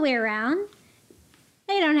all the way around.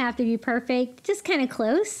 They don't have to be perfect, just kind of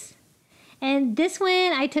close. And this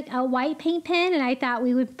one, I took a white paint pen and I thought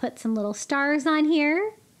we would put some little stars on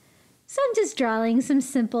here. So I'm just drawing some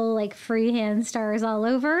simple like freehand stars all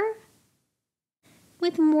over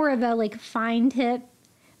with more of a like fine tip.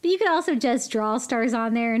 But you could also just draw stars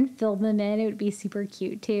on there and fill them in. It would be super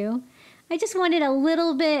cute too. I just wanted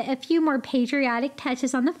a few more patriotic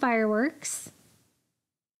touches on the fireworks.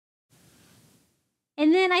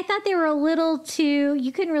 And then I thought they were a little too,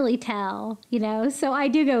 you couldn't really tell, you know, so I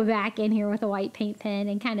do go back in here with a white paint pen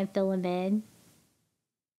and kind of fill them in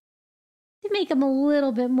to make them a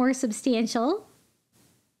little bit more substantial.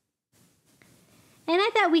 And I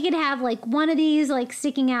thought we could have like one of these like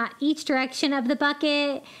sticking out each direction of the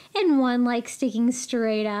bucket and one like sticking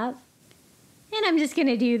straight up. And I'm just going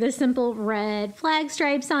to do the simple red flag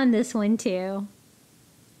stripes on this one too.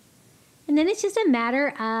 And then it's just a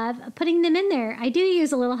matter of putting them in there. I do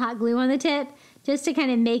use a little hot glue on the tip just to kind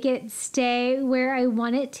of make it stay where I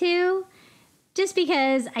want it to. Just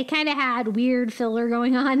because I kind of had weird filler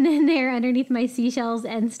going on in there underneath my seashells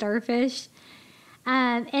and starfish.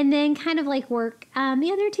 And then kind of like work the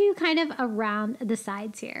other two kind of around the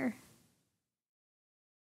sides here.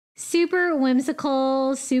 Super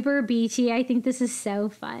whimsical, super beachy. I think this is so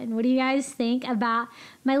fun. What do you guys think about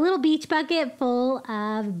my little beach bucket full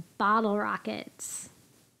of bottle rockets?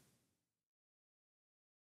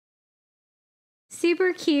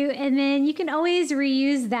 Super cute. And then you can always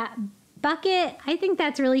reuse that bucket. I think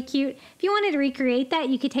that's really cute. If you wanted to recreate that,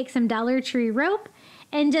 you could take some Dollar Tree rope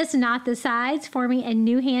and just knot the sides, forming a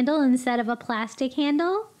new handle instead of a plastic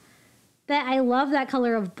handle. But I love that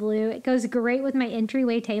color of blue. It goes great with my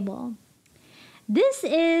entryway table. This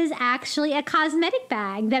is actually a cosmetic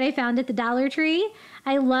bag that I found at the Dollar Tree.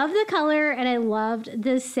 I love the color and I loved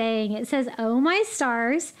this saying. It says, "Oh my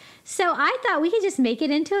stars." So I thought we could just make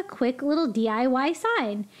it into a quick little DIY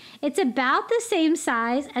sign. It's about the same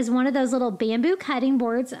size as one of those little bamboo cutting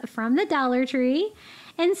boards from the Dollar Tree.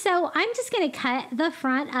 And so I'm just going to cut the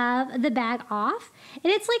front of the bag off.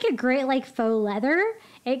 And it's like a great like faux leather.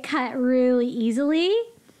 It cut really easily.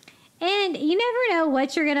 And you never know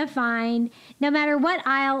what you're going to find. No matter what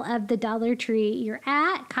aisle of the Dollar Tree you're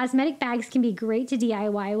at, cosmetic bags can be great to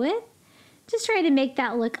DIY with. Just try to make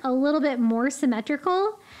that look a little bit more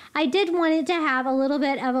symmetrical. I did want it to have a little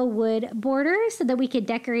bit of a wood border so that we could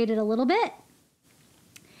decorate it a little bit.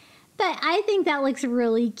 But I think that looks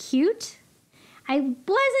really cute. I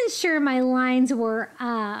wasn't sure my lines were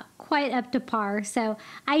quite up to par, so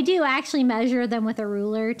I do actually measure them with a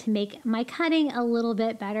ruler to make my cutting a little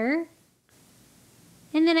bit better.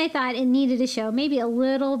 And then I thought it needed to show maybe a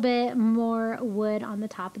little bit more wood on the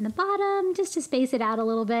top and the bottom, just to space it out a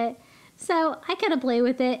little bit. So I kind of play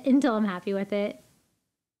with it until I'm happy with it.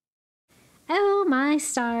 Oh my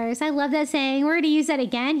stars, I love that saying. We're going to use that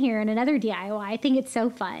again here in another DIY. I think it's so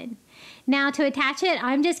fun. Now to attach it,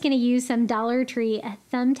 I'm just going to use some Dollar Tree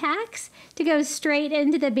thumbtacks to go straight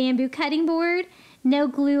into the bamboo cutting board. No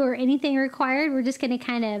glue or anything required. We're just going to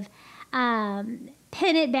kind of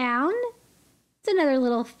pin it down. It's another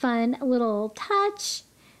little fun little touch.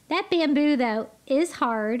 That bamboo, though, is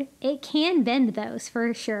hard. It can bend those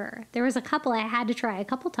for sure. There was a couple I had to try a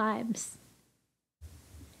couple times.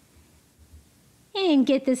 And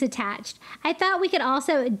get this attached. I thought we could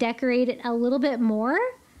also decorate it a little bit more.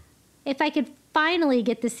 If I could finally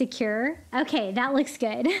get this secure. Okay, that looks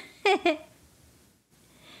good.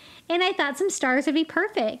 And I thought some stars would be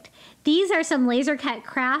perfect. These are some laser cut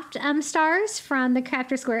craft stars from the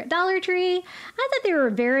Crafter Square at Dollar Tree. I thought they were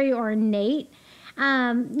very ornate.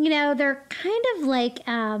 You know, they're kind of like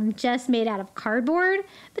just made out of cardboard,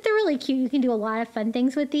 but they're really cute. You can do a lot of fun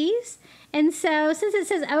things with these. And so since it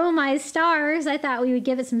says, oh my stars, I thought we would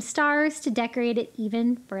give it some stars to decorate it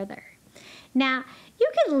even further. Now, you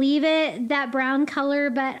could leave it that brown color,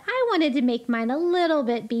 but I wanted to make mine a little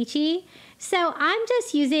bit beachy. So I'm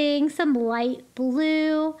just using some light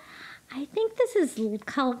blue. I think this is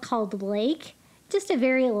called Lake. Just a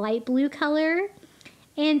very light blue color.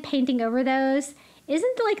 And painting over those.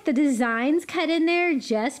 Isn't like the designs cut in there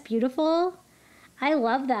just beautiful? I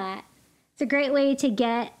love that. It's a great way to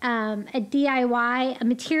get a DIY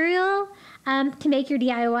material to make your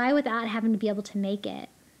DIY without having to be able to make it.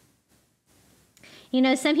 You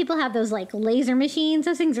know, some people have those like laser machines.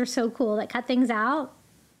 Those things are so cool that cut things out.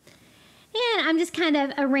 And I'm just kind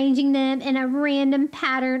of arranging them in a random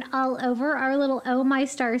pattern all over our little Oh My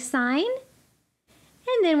Star sign.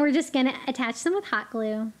 And then we're just going to attach them with hot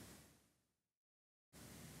glue.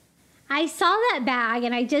 I saw that bag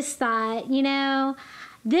and I just thought, you know,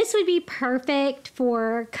 this would be perfect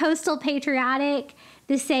for Coastal Patriotic.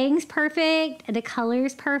 The saying's perfect, the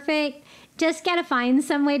color's perfect. Just gotta find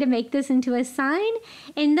some way to make this into a sign.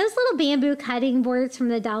 And those little bamboo cutting boards from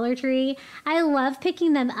the Dollar Tree, I love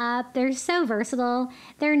picking them up. They're so versatile.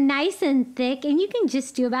 They're nice and thick, and you can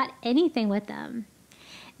just do about anything with them.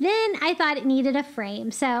 Then I thought it needed a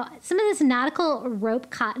frame. So some of this nautical rope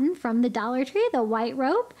cotton from the Dollar Tree, the white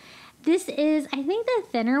rope. This is, I think, the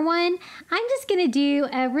thinner one. I'm just going to do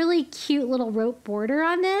a really cute little rope border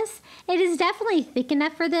on this. It is definitely thick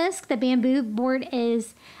enough for this. The bamboo board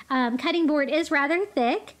is, cutting board is rather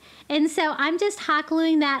thick. And so I'm just hot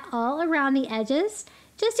gluing that all around the edges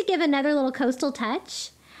just to give another little coastal touch.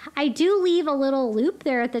 I do leave a little loop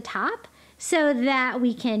there at the top so that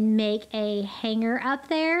we can make a hanger up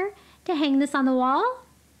there to hang this on the wall.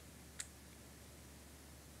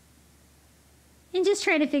 And just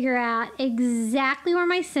trying to figure out exactly where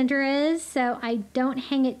my center is so I don't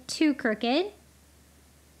hang it too crooked.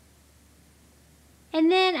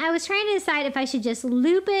 And then I was trying to decide if I should just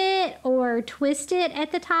loop it or twist it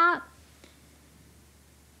at the top.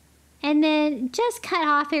 And then just cut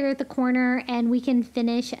off here at the corner and we can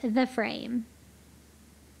finish the frame.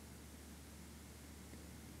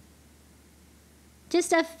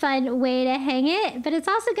 Just a fun way to hang it, but it's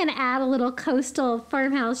also going to add a little coastal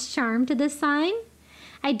farmhouse charm to this sign.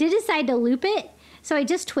 I did decide to loop it, so I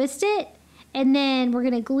just twist it, and then we're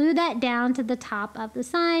going to glue that down to the top of the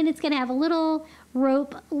sign. It's going to have a little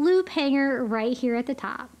rope loop hanger right here at the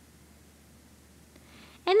top.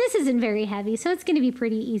 And this isn't very heavy, so it's going to be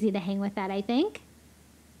pretty easy to hang with that, I think.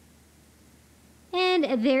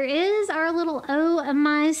 And there is our little Oh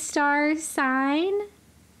My Star sign.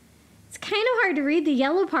 It's kind of hard to read the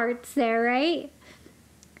yellow parts there, right?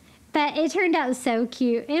 But it turned out so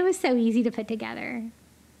cute. It was so easy to put together.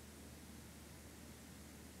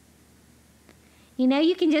 You know,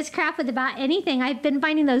 you can just craft with about anything. I've been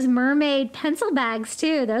finding those mermaid pencil bags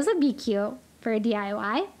too. Those would be cute for a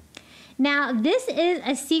DIY. Now, this is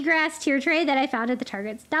a seagrass tier tray that I found at the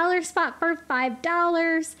Target's dollar spot for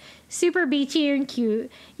 $5. Super beachy and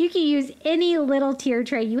cute. You can use any little tier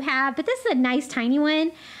tray you have, but this is a nice tiny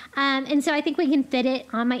one. And so I think we can fit it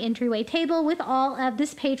on my entryway table with all of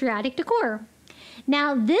this patriotic decor.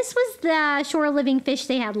 Now, this was the shore living fish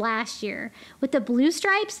they had last year with the blue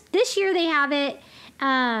stripes. This year they have it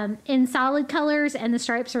in solid colors, and the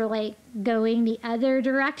stripes are like going the other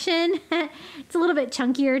direction. It's a little bit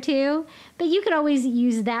chunkier too, but you could always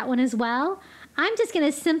use that one as well. I'm just going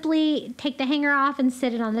to simply take the hanger off and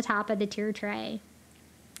sit it on the top of the tier tray.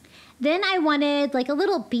 Then I wanted like a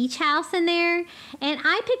little beach house in there, and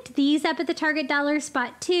I picked these up at the Target dollar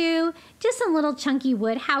spot too. Just some little chunky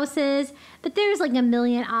wood houses, but there's like a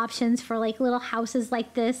million options for like little houses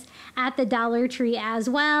like this at the Dollar Tree as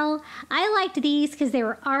well. I liked these because they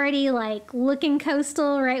were already like looking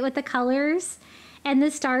coastal, right, with the colors and the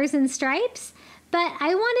stars and stripes. But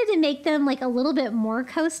I wanted to make them like a little bit more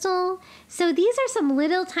coastal. So these are some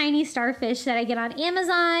little tiny starfish that I get on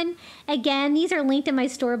Amazon. Again, these are linked in my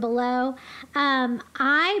store below.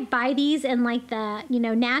 I buy these in like the,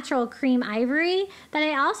 natural cream ivory, but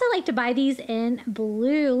I also like to buy these in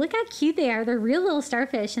blue. Look how cute they are. They're real little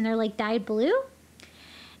starfish and they're like dyed blue.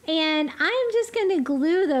 And I'm just going to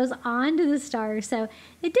glue those onto the stars. So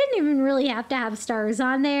it didn't even really have to have stars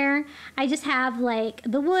on there. I just have like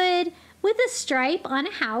the wood with a stripe on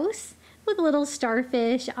a house with little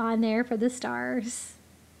starfish on there for the stars.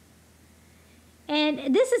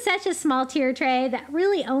 And this is such a small tier tray that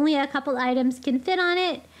really only a couple items can fit on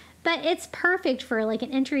it, but it's perfect for like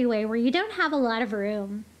an entryway where you don't have a lot of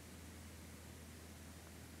room.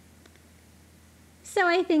 So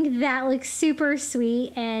I think that looks super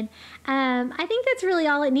sweet, and I think that's really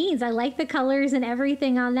all it needs. I like the colors and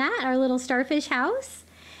everything on that, our little starfish house.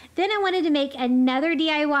 Then I wanted to make another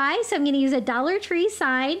DIY, so I'm going to use a Dollar Tree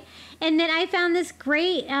sign. And then I found this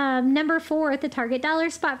great number 4 at the Target dollar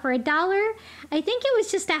spot for $1. I think it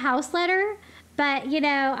was just a house letter, but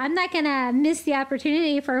I'm not going to miss the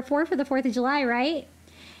opportunity for a 4 for the 4th of July, right?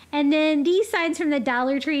 And then these signs from the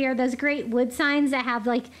Dollar Tree are those great wood signs that have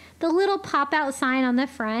like the little pop-out sign on the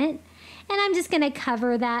front. And I'm just going to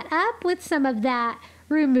cover that up with some of that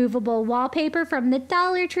removable wallpaper from the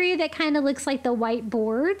Dollar Tree that kind of looks like the white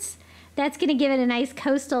boards. That's going to give it a nice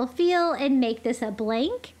coastal feel and make this a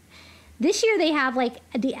blank. This year they have like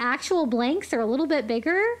the actual blanks are a little bit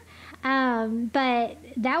bigger, but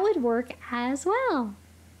that would work as well.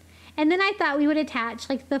 And then I thought we would attach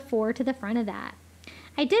like the 4 to the front of that.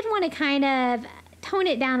 I did want to kind of tone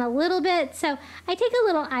it down a little bit, so I take a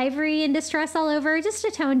little ivory and distress all over just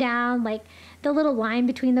to tone down like the little line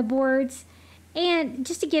between the boards, and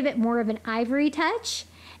just to give it more of an ivory touch.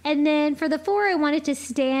 And then for the 4, I wanted to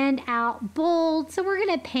stand out bold, so we're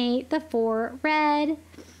going to paint the 4 red.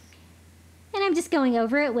 And I'm just going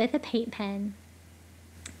over it with a paint pen.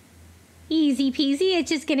 Easy peasy. It's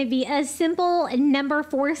just going to be a simple number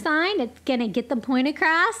 4 sign. It's going to get the point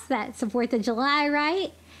across. That's the 4th of July,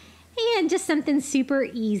 right? And just something super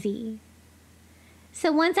easy.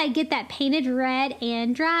 So once I get that painted red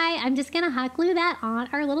and dry, I'm just going to hot glue that on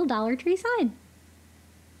our little Dollar Tree sign.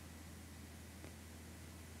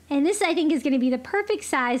 And this, I think, is going to be the perfect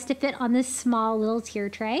size to fit on this small little tier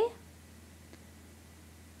tray.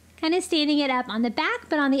 Kind of standing it up on the back,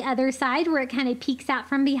 but on the other side where it kind of peeks out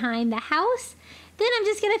from behind the house. Then I'm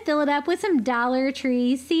just going to fill it up with some Dollar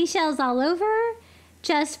Tree seashells all over,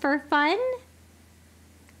 just for fun.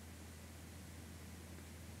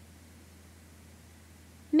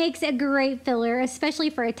 Makes a great filler, especially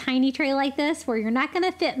for a tiny tray like this where you're not going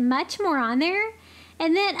to fit much more on there.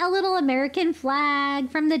 And then a little American flag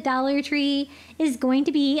from the Dollar Tree is going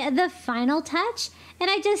to be the final touch. And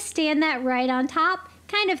I just stand that right on top,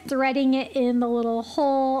 kind of threading it in the little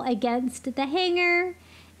hole against the hanger.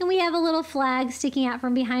 And we have a little flag sticking out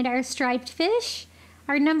from behind our striped fish,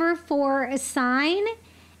 our number 4 sign,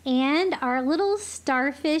 and our little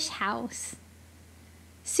starfish house.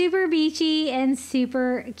 Super beachy and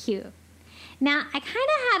super cute. Now, I kind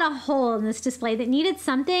of had a hole in this display that needed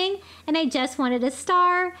something, and I just wanted a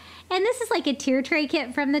star. And this is like a tier tray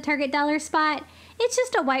kit from the Target dollar spot. It's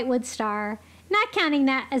just a whitewood star. Not counting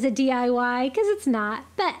that as a DIY, because it's not,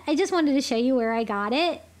 but I just wanted to show you where I got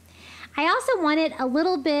it. I also wanted a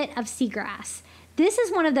little bit of seagrass. This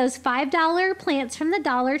is one of those $5 plants from the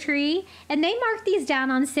Dollar Tree, and they mark these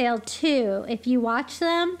down on sale too. If you watch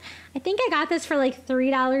them, I think I got this for like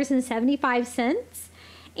 $3.75.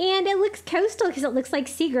 And it looks coastal because it looks like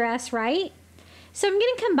seagrass, right? So I'm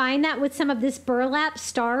going to combine that with some of this burlap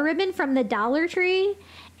star ribbon from the Dollar Tree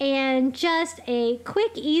and just a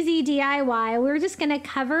quick, easy DIY. We're just going to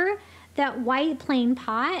cover that white plain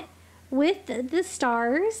pot with the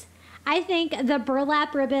stars. I think the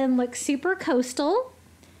burlap ribbon looks super coastal,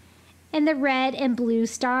 and the red and blue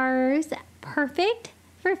stars, perfect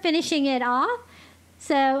for finishing it off.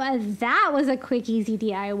 So that was a quick, easy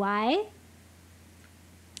DIY.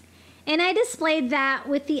 And I displayed that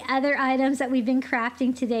with the other items that we've been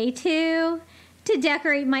crafting today too, to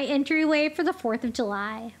decorate my entryway for the 4th of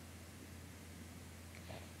July.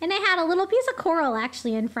 And I had a little piece of coral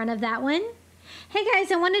actually in front of that one. Hey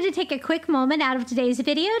guys, I wanted to take a quick moment out of today's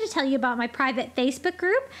video to tell you about my private Facebook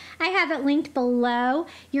group. I have it linked below.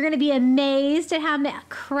 You're going to be amazed at how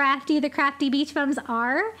crafty the Crafty Beach Bums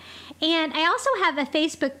are. And I also have a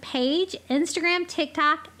Facebook page, Instagram,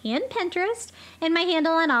 TikTok, and Pinterest. And my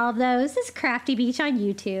handle on all of those is Crafty Beach on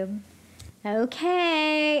YouTube.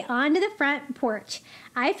 Okay, on to the front porch.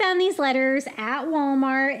 I found these letters at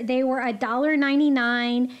Walmart. They were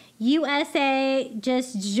 $1.99 USA,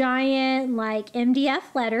 just giant like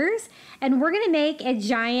MDF letters. And we're gonna make a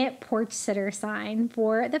giant porch sitter sign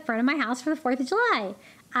for the front of my house for the 4th of July.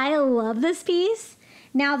 I love this piece.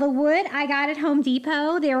 Now the wood I got at Home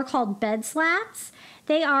Depot, they were called bed slats.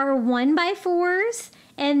 They are 1x4s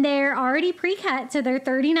and they're already pre-cut, so they're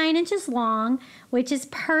 39 inches long, which is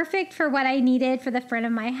perfect for what I needed for the front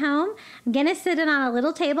of my home. I'm gonna sit it on a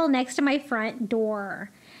little table next to my front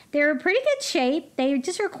door. They're in pretty good shape. They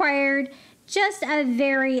just required just a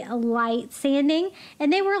very light sanding,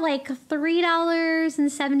 and they were like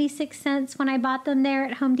 $3.76 when I bought them there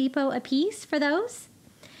at Home Depot a piece for those.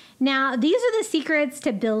 Now, these are the secrets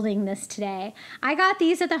to building this today. I got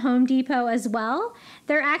these at the Home Depot as well.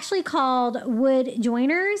 They're actually called wood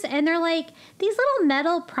joiners, and they're like these little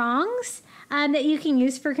metal prongs that you can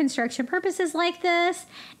use for construction purposes like this.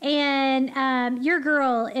 And your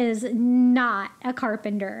girl is not a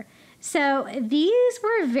carpenter. So these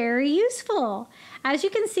were very useful. As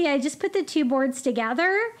you can see, I just put the two boards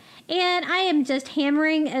together, and I am just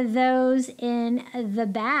hammering those in the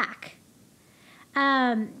back.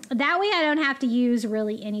 That way I don't have to use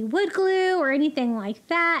really any wood glue or anything like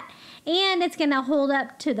that, and it's gonna hold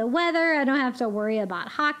up to the weather. I don't have to worry about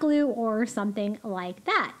hot glue or something like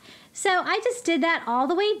that. So I just did that all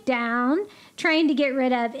the way down, trying to get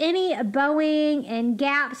rid of any bowing and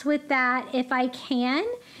gaps with that if I can,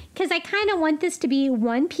 because I kind of want this to be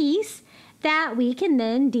one piece that we can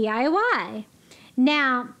then DIY.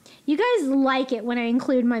 Now, you guys like it when I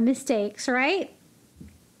include my mistakes, right?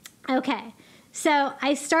 Okay. So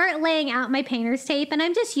I start laying out my painter's tape, and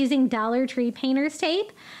I'm just using Dollar Tree painter's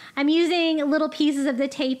tape. I'm using little pieces of the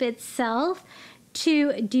tape itself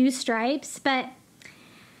to do stripes, but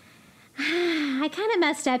I kind of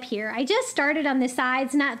messed up here. I just started on the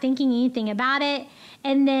sides, not thinking anything about it,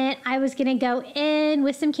 and then I was going to go in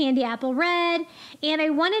with some candy apple red, and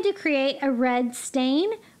I wanted to create a red stain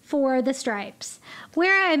for the stripes.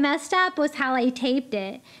 Where I messed up was how I taped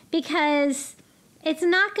it, because it's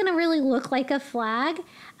not going to really look like a flag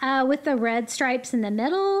with the red stripes in the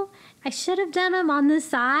middle. I should have done them on the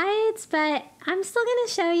sides, but I'm still going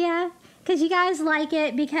to show you because you guys like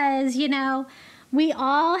it, because, you know, we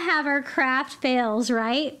all have our craft fails,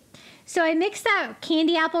 right? So I mixed that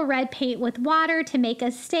candy apple red paint with water to make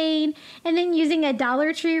a stain, and then using a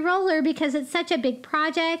Dollar Tree roller, because it's such a big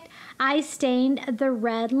project, I stained the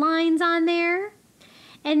red lines on there.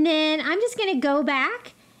 And then I'm just going to go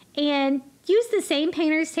back and use the same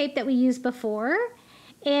painter's tape that we used before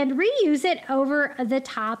and reuse it over the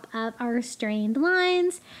top of our strained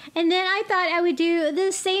lines. And then I thought I would do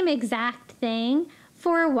the same exact thing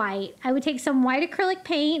for white. I would take some white acrylic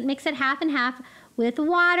paint, mix it half and half with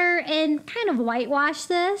water, and kind of whitewash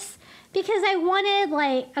this, because I wanted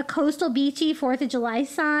like a coastal beachy 4th of July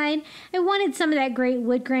sign. I wanted some of that great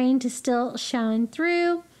wood grain to still shine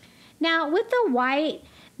through. Now with the white,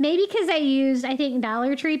 maybe because I used, I think,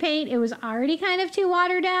 Dollar Tree paint, it was already kind of too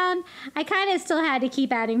watered down. I kind of still had to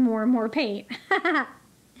keep adding more and more paint.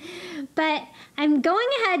 But I'm going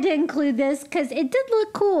ahead to include this because it did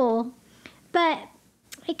look cool, but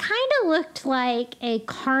it kind of looked like a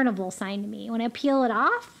carnival sign to me when I peel it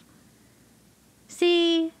off.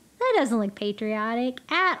 See, that doesn't look patriotic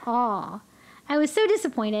at all. I was so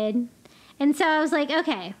disappointed. And so I was like,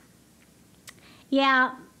 okay,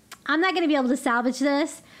 yeah, I'm not going to be able to salvage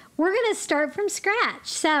this. We're going to start from scratch.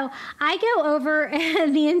 So I go over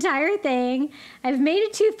the entire thing. I've made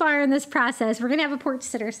it too far in this process. We're going to have a porch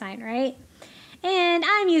sitter sign, right? And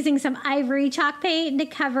I'm using some ivory chalk paint to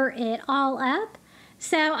cover it all up.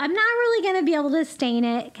 So I'm not really going to be able to stain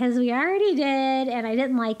it because we already did and I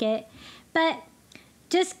didn't like it. But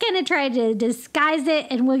just going to try to disguise it,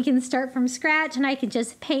 and we can start from scratch, and I can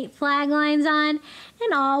just paint flag lines on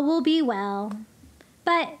and all will be well.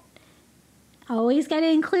 But always got to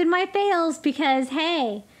include my fails, because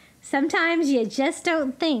hey, sometimes you just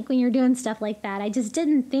don't think when you're doing stuff like that. I just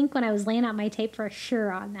didn't think when I was laying out my tape for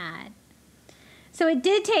sure on that. So it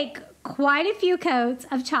did take quite a few coats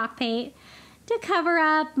of chalk paint to cover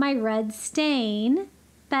up my red stain,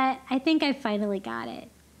 but I think I finally got it.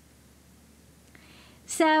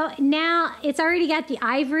 So now it's already got the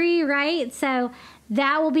ivory, right? So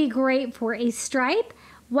that will be great for a stripe.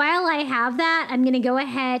 While I have that, I'm going to go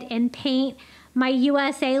ahead and paint my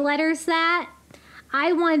USA letters that,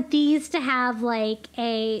 I want these to have like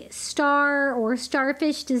a star or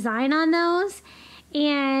starfish design on those.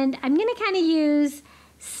 And I'm going to kind of use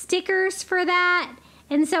stickers for that.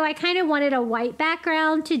 And so I kind of wanted a white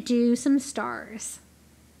background to do some stars.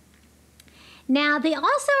 Now they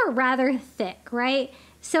also are rather thick, right?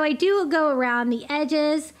 So I do go around the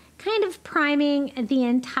edges, kind of priming the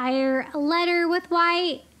entire letter with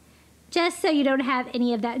white, just so you don't have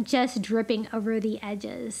any of that just dripping over the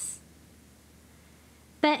edges.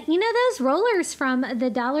 But you know, those rollers from the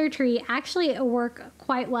Dollar Tree actually work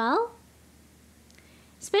quite well,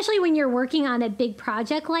 especially when you're working on a big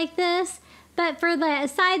project like this. But for the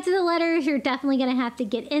sides of the letters, you're definitely going to have to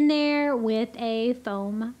get in there with a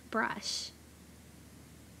foam brush.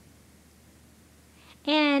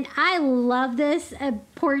 And I love this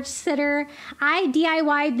porch sitter. I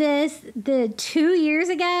DIY'd this 2 years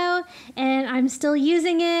ago, and I'm still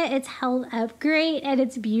using it. It's held up great, and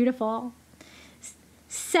it's beautiful.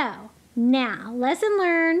 So, now, lesson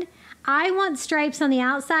learned. I want stripes on the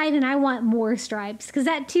outside, and I want more stripes, because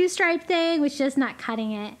that 2-stripe thing was just not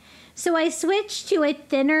cutting it. So I switched to a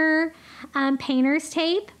thinner painter's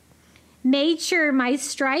tape, made sure my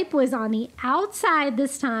stripe was on the outside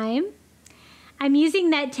this time. I'm using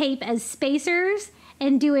that tape as spacers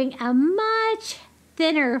and doing a much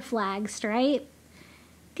thinner flag stripe,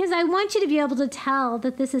 because I want you to be able to tell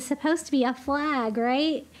that this is supposed to be a flag,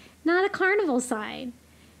 right? Not a carnival sign.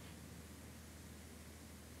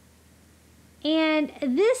 And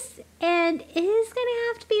this end is going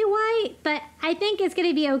to have to be white, but I think it's going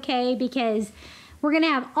to be okay because we're going to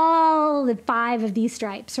have all the 5 of these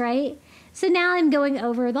stripes, right? So now I'm going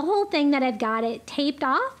over the whole thing that I've got it taped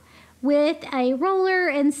off with a roller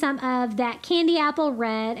and some of that candy apple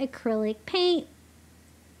red acrylic paint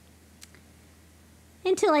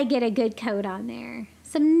until I get a good coat on there.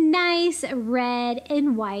 Some nice red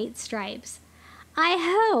and white stripes.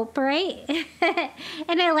 I hope, right?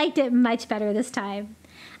 And I liked it much better this time.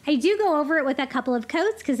 I do go over it with a couple of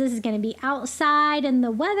coats because this is going to be outside in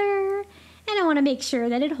the weather, and I want to make sure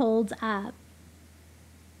that it holds up.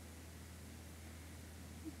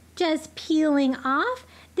 Just peeling off.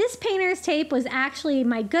 This painter's tape was actually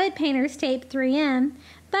my good painter's tape 3M,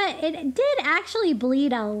 but it did actually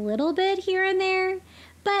bleed a little bit here and there.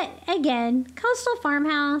 But again, coastal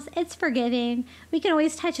farmhouse, it's forgiving. We can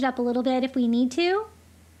always touch it up a little bit if we need to.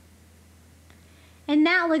 And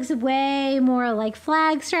that looks way more like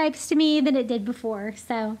flag stripes to me than it did before.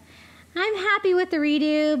 So I'm happy with the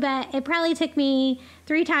redo, but it probably took me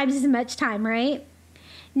 3 times as much time, right?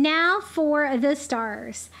 Now for the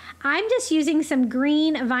stars. I'm just using some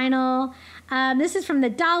green vinyl. This is from the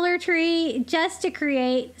Dollar Tree, just to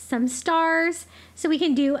create some stars so we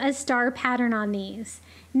can do a star pattern on these.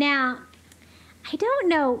 Now, I don't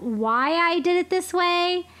know why I did it this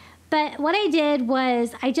way, but what I did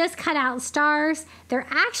was I just cut out stars. They're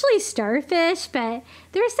actually starfish, but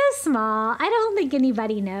they're so small. I don't think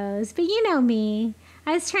anybody knows, but you know me.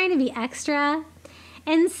 I was trying to be extra.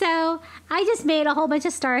 And so I just made a whole bunch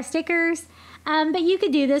of star stickers, but you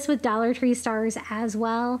could do this with Dollar Tree stars as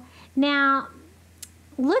well. Now,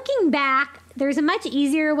 looking back, there's a much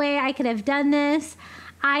easier way I could have done this.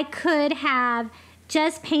 I could have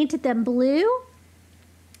just painted them blue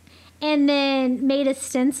and then made a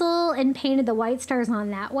stencil and painted the white stars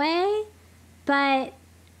on that way. But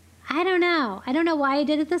I don't know. I don't know why I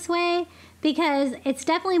did it this way, because it's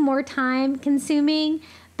definitely more time consuming.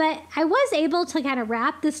 But I was able to kind of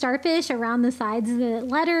wrap the starfish around the sides of the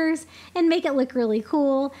letters and make it look really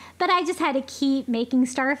cool. But I just had to keep making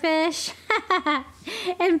starfish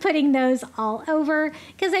and putting those all over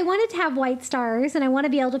because I wanted to have white stars and I want to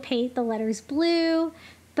be able to paint the letters blue.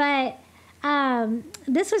 But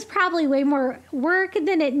this was probably way more work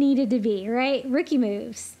than it needed to be, right? Rookie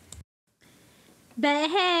moves. But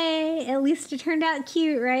hey, at least it turned out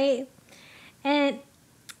cute, right? And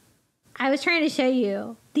I was trying to show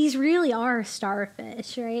you, these really are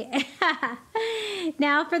starfish, right?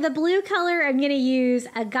 Now for the blue color, I'm going to use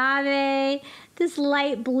agave, this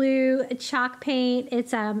light blue chalk paint.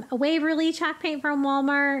 It's a Waverly chalk paint from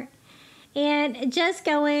Walmart. And just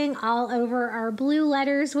going all over our blue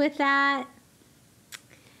letters with that.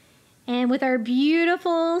 And with our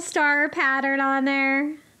beautiful star pattern on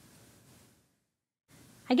there.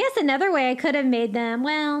 I guess another way I could have made them,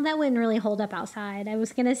 well, that wouldn't really hold up outside. I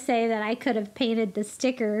was going to say that I could have painted the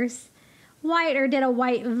stickers white or did a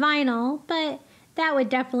white vinyl, but that would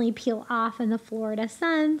definitely peel off in the Florida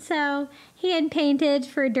sun. So hand painted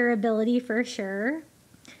for durability for sure.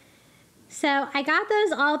 So I got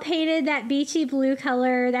those all painted that beachy blue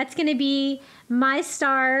color. That's going to be my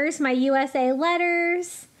stars, my USA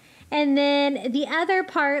letters. And then the other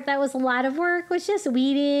part that was a lot of work was just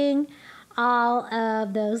weeding all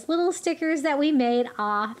of those little stickers that we made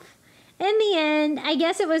off. In the end, I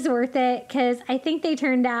guess it was worth it because I think they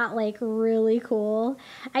turned out like really cool.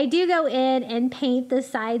 I do go in and paint the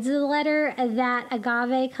sides of the letter that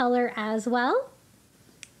agave color as well.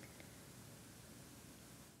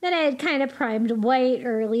 That I had kind of primed white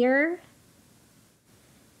earlier.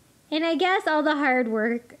 And I guess all the hard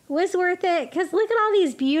work was worth it because look at all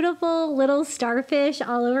these beautiful little starfish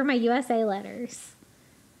all over my USA letters.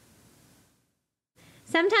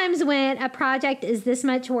 Sometimes when a project is this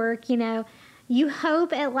much work, you know, you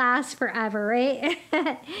hope it lasts forever, right?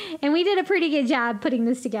 And we did a pretty good job putting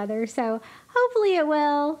this together, so hopefully it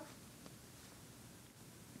will.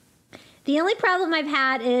 The only problem I've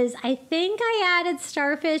had is I think I added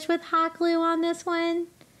starfish with hot glue on this one.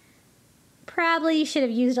 Probably should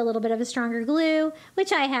have used a little bit of a stronger glue,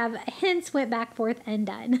 which I have, hence went back forth and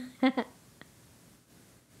done.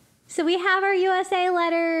 So we have our USA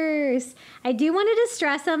letters. I do want to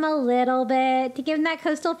distress them a little bit to give them that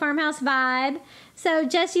coastal farmhouse vibe. So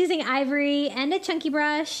just using ivory and a chunky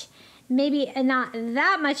brush, maybe not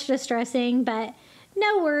that much distressing, but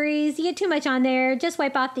no worries. You get too much on there, just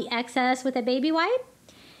wipe off the excess with a baby wipe.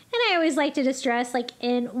 And I always like to distress like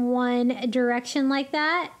in one direction like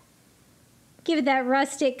that. Give it that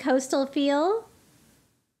rustic coastal feel.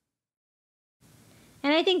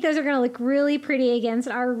 And I think those are going to look really pretty against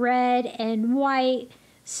our red and white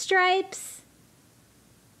stripes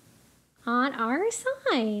on our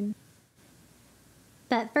sign.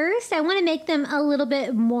 But first, I want to make them a little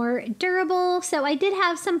bit more durable. So I did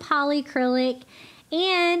have some polyacrylic,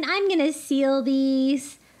 and I'm going to seal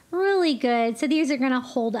these really good. So these are going to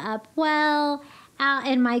hold up well out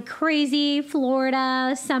in my crazy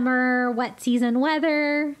Florida summer wet season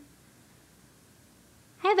weather.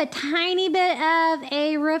 I have a tiny bit of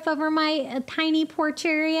a roof over my tiny porch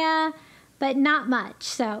area, but not much.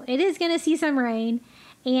 So it is going to see some rain.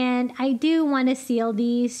 And I do want to seal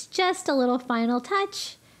these just a little final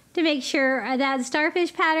touch to make sure that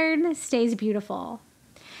starfish pattern stays beautiful.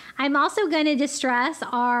 I'm also going to distress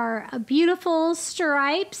our beautiful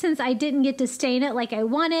stripe since I didn't get to stain it like I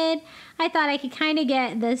wanted. I thought I could kind of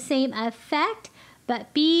get the same effect.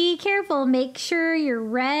 But be careful, make sure your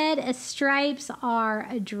red stripes are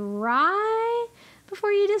dry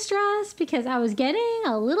before you distress because I was getting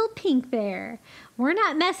a little pink there. We're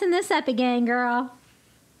not messing this up again, girl.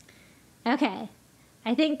 Okay,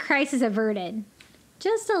 I think crisis averted.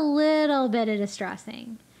 Just a little bit of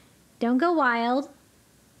distressing. Don't go wild.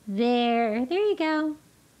 There you go.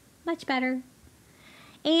 Much better.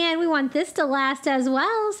 And we want this to last as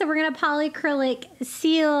well, so we're going to polyacrylic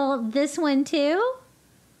seal this one too.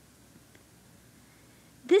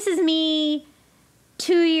 This is me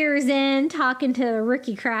 2 years in talking to a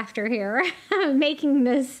rookie crafter here, making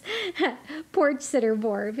this porch sitter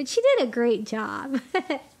board, but she did a great job.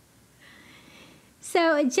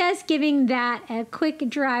 So just giving that a quick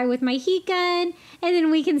dry with my heat gun, and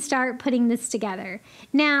then we can start putting this together.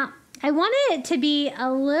 Now, I wanted it to be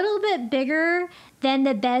a little bit bigger than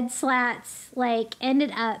the bed slats like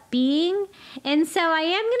ended up being. And so I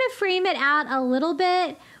am going to frame it out a little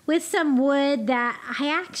bit with some wood that I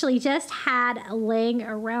actually just had laying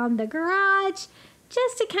around the garage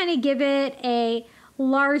just to kind of give it a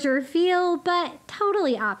larger feel, but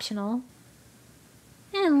totally optional.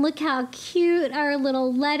 And look how cute our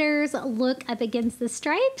little letters look up against the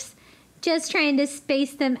stripes. Just trying to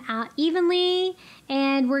space them out evenly.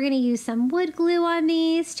 And we're going to use some wood glue on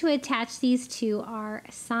these to attach these to our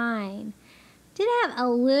sign. Did have a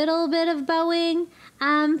little bit of bowing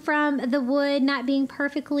from the wood not being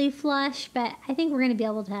perfectly flush, but I think we're going to be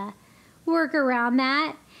able to work around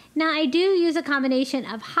that. Now I do use a combination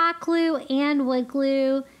of hot glue and wood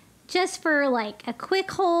glue just for like a quick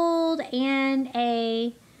hold and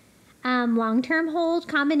a long-term hold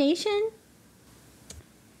combination.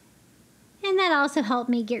 And that also helped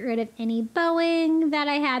me get rid of any bowing that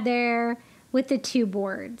I had there with the two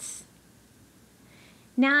boards.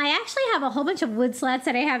 Now I actually have a whole bunch of wood slats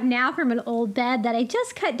that I have now from an old bed that I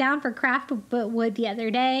just cut down for craft wood the other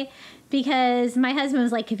day because my husband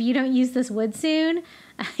was like, if you don't use this wood soon,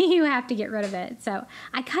 you have to get rid of it. So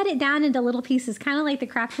I cut it down into little pieces, kind of like the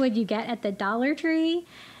craft wood you get at the Dollar Tree.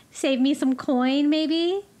 Save me some coin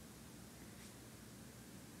maybe.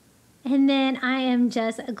 And then I am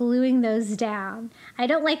just gluing those down. I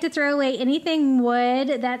don't like to throw away anything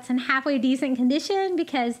wood that's in halfway decent condition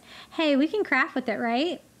because, hey, we can craft with it,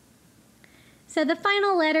 right? So the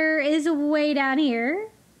final letter is way down here.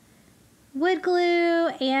 Wood glue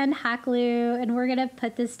and hot glue, and we're gonna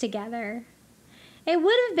put this together. It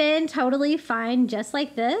would have been totally fine just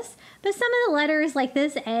like this, but some of the letters like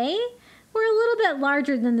this A were a little bit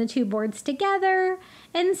larger than the two boards together,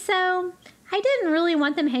 and so I didn't really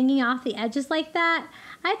want them hanging off the edges like that.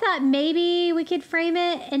 I thought maybe we could frame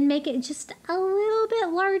it and make it just a little bit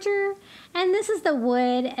larger. And this is the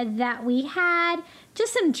wood that we had,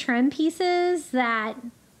 just some trim pieces that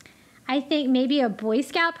I think maybe a Boy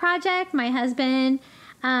Scout project. My husband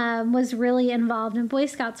was really involved in Boy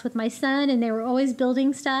Scouts with my son, and they were always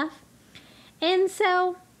building stuff. And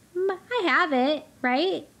so I have it,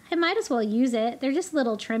 right? I might as well use it. They're just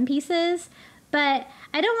little trim pieces, but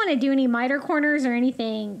I don't want to do any miter corners or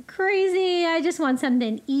anything crazy. I just want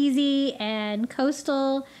something easy and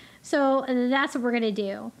coastal. So that's what we're going to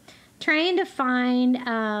do. Trying to find,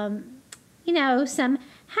 you know, some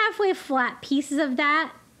halfway flat pieces of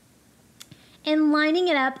that and lining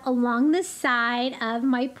it up along the side of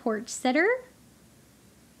my porch sitter.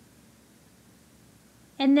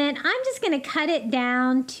 And then I'm just going to cut it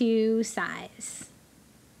down to size.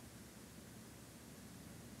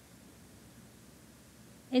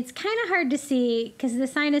 It's kind of hard to see because the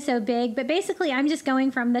sign is so big, but basically I'm just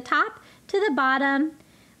going from the top to the bottom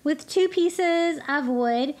with two pieces of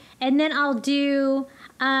wood, and then I'll do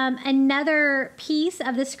another piece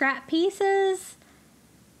of the scrap pieces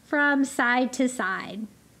from side to side.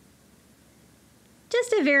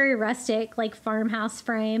 Just a very rustic, like farmhouse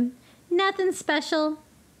frame. Nothing special.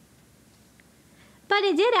 But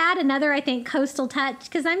it did add another, I think, coastal touch,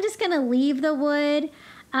 because I'm just going to leave the wood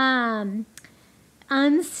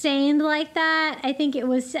unstained like that. I think it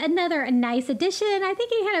was a nice addition. I think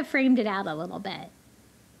it kind of framed it out a little bit.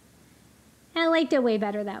 I liked it way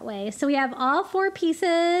better that way. So we have all four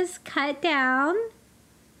pieces cut down.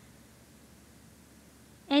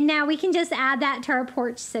 And now we can just add that to our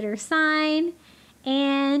porch sitter sign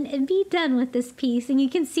and be done with this piece. And you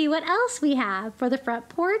can see what else we have for the front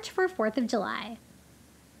porch for 4th of July.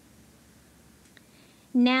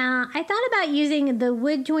 Now, I thought about using the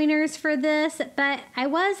wood joiners for this, but I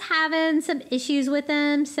was having some issues with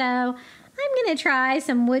them, so I'm going to try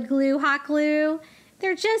some wood glue, hot glue.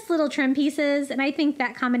 They're just little trim pieces, and I think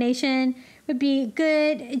that combination would be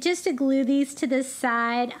good just to glue these to the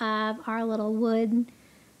side of our little wood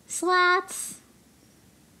slats.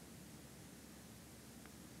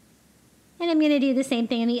 And I'm going to do the same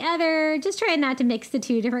thing in the other, just trying not to mix the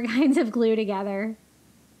two different kinds of glue together.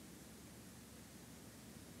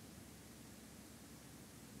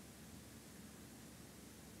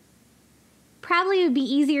 Probably would be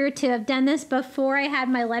easier to have done this before I had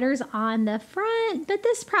my letters on the front, but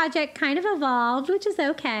this project kind of evolved, which is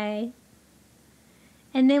okay.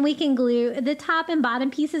 And then we can glue the top and bottom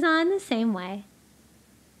pieces on the same way.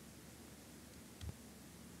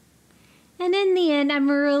 And in the end, I'm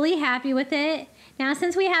really happy with it. Now,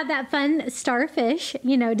 since we have that fun starfish,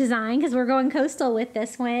 design, because we're going coastal with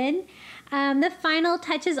this one, the final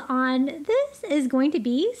touches on this is going to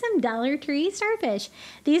be some Dollar Tree starfish.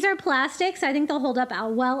 These are plastic, so I think they'll hold up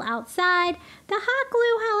well outside. The hot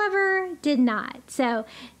glue, however, did not. So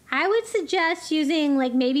I would suggest using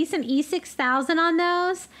like maybe some E6000 on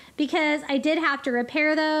those, because I did have to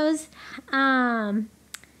repair those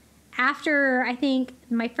after, I think,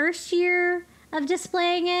 my first year of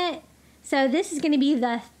displaying it. So this is going to be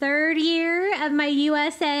the 3rd year of my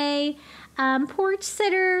USA porch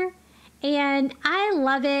sitter. And I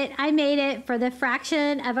love it. I made it for the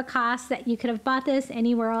fraction of a cost that you could have bought this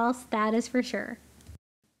anywhere else, that is for sure.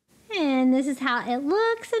 And this is how it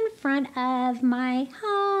looks in front of my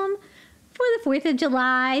home for the 4th of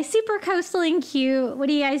July. Super coastal and cute. What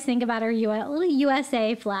do you guys think about our little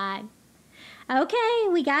USA flag? Okay,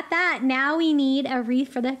 we got that. Now we need a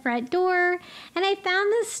wreath for the front door. And I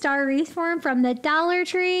found this star wreath form from the Dollar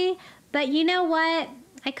Tree. But you know what?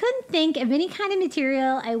 I couldn't think of any kind of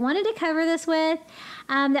material I wanted to cover this with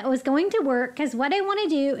that was going to work, because what I want to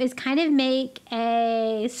do is kind of make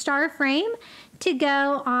a star frame to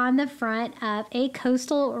go on the front of a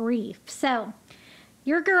coastal reef. So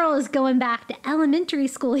your girl is going back to elementary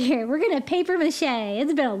school here. We're going to paper mache.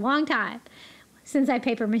 It's been a long time since I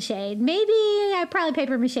paper mache'd. Maybe I probably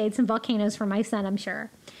paper mache'd some volcanoes for my son, I'm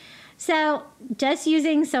sure. So just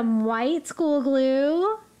using some white school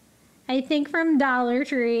glue, I think from Dollar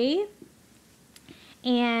Tree,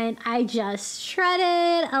 and I just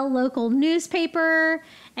shredded a local newspaper,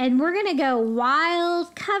 and we're gonna go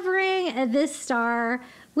wild covering this star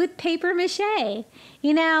with paper mache.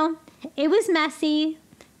 It was messy,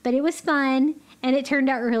 but it was fun, and it turned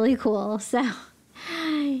out really cool. So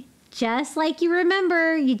just like you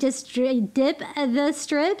remember, you just dip the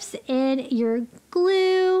strips in your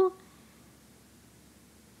glue,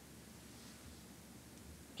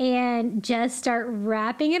 and just start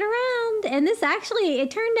wrapping it around. And this actually, it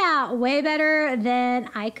turned out way better than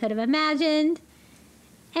I could have imagined.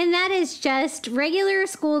 And that is just regular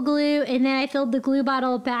school glue, and then I filled the glue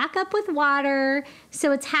bottle back up with water.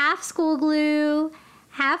 So it's half school glue,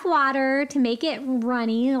 half water to make it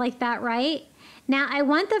runny like that, right? Now I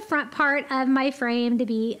want the front part of my frame to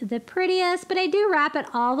be the prettiest, but I do wrap it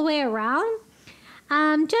all the way around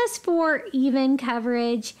just for even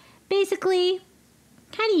coverage. Basically,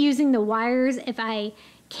 kind of using the wires if I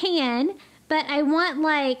can, but I want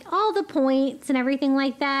like all the points and everything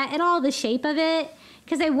like that and all the shape of it,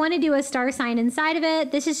 because I want to do a star sign inside of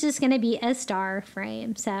it. This is just going to be a star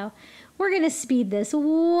frame. So we're going to speed this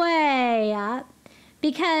way up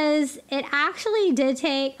because it actually did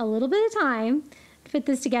take a little bit of time to put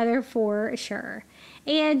this together for sure.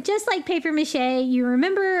 And just like paper mache, you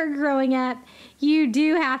remember growing up, you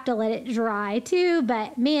do have to let it dry too,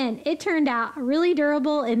 but man, it turned out really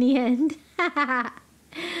durable in the end.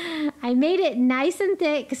 I made it nice and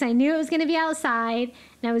thick because I knew it was going to be outside,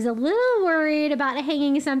 and I was a little worried about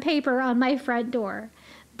hanging some paper on my front door,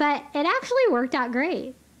 but it actually worked out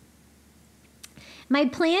great. My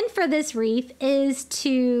plan for this wreath is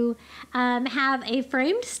to have a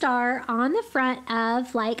framed star on the front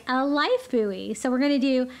of like a life buoy. So we're going to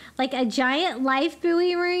do like a giant life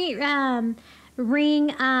buoy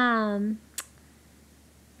ring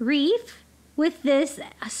reef with this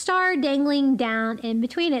star dangling down in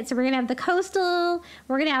between it. So we're going to have the coastal,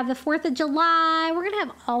 we're going to have the 4th of July, we're going to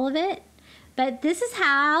have all of it. But this is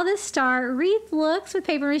how the star wreath looks with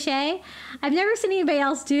paper mache. I've never seen anybody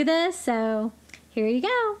else do this, so here you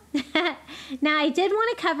go. Now I did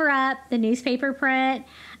want to cover up the newspaper print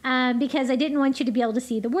because I didn't want you to be able to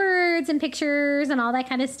see the words and pictures and all that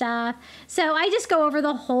kind of stuff. So I just go over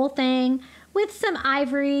the whole thing with some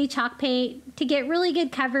ivory chalk paint to get really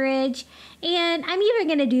good coverage. And I'm even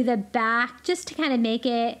going to do the back just to kind of make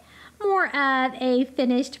it more of a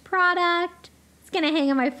finished product. It's going to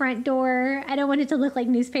hang on my front door. I don't want it to look like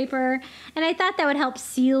newspaper. And I thought that would help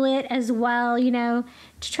seal it as well, you know,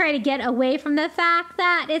 to try to get away from the fact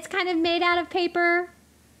that it's kind of made out of paper.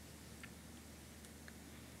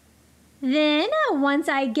 Then once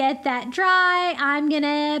I get that dry, I'm going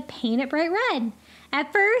to paint it bright red.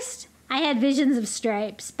 At first, I had visions of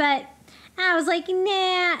stripes, but I was like,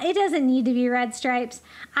 nah, it doesn't need to be red stripes.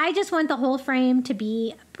 I just want the whole frame to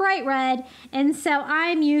be bright red. And so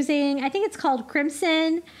I'm using, I think it's called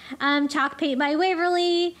Crimson chalk paint by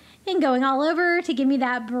Waverly, and going all over to give me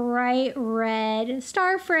that bright red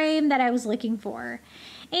star frame that I was looking for.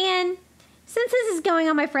 And since this is going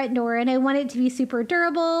on my front door and I want it to be super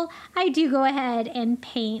durable, I do go ahead and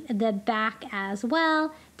paint the back as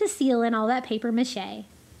well to seal in all that paper mache.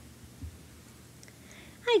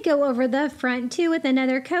 I go over the front too with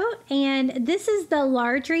another coat, and this is the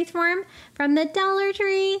large wreath form from the Dollar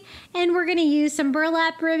Tree, and we're going to use some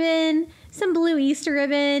burlap ribbon, some blue Easter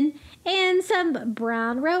ribbon, and some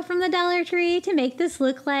brown rope from the Dollar Tree to make this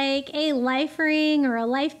look like a life ring or a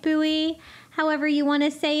life buoy, however you want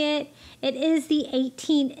to say it. It is the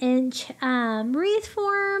 18-inch wreath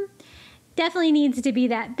form. Definitely needs to be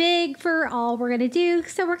that big for all we're going to do.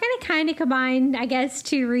 So we're going to kind of combine, I guess,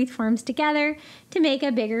 two wreath forms together to make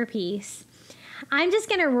a bigger piece. I'm just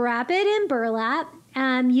going to wrap it in burlap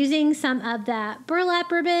using some of that burlap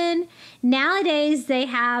ribbon. Nowadays, they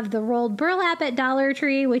have the rolled burlap at Dollar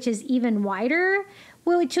Tree, which is even wider,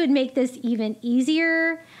 which would make this even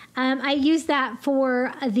easier. I use that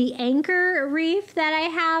for the anchor reef that I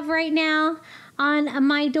have right now on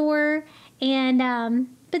my door, and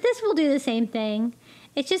but this will do the same thing.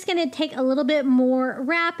 It's just going to take a little bit more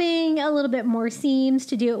wrapping, a little bit more seams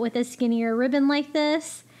to do it with a skinnier ribbon like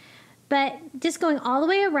this. But just going all the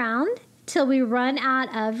way around till we run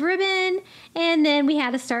out of ribbon, and then we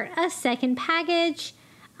had to start a second package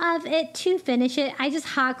of it to finish it. I just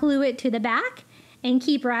hot glue it to the back and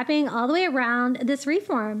keep wrapping all the way around this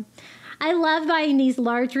reform. I love buying these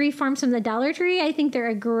large reforms from the Dollar Tree. I think they're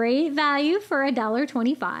a great value for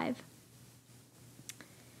 $1.25.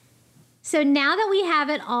 So now that we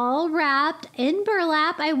have it all wrapped in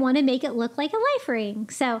burlap, I want to make it look like a life ring.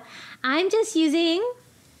 So I'm just using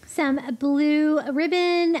some blue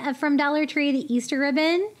ribbon from Dollar Tree, the Easter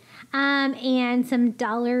ribbon, and some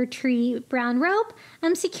Dollar Tree brown rope.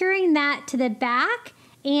 I'm securing that to the back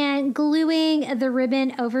and gluing the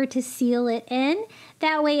ribbon over to seal it in.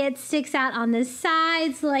 That way it sticks out on the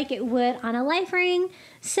sides like it would on a life ring.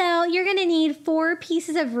 So you're going to need 4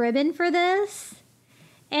 pieces of ribbon for this.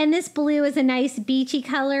 And this blue is a nice beachy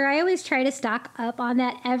color. I always try to stock up on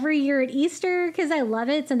that every year at Easter because I love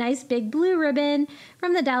it. It's a nice big blue ribbon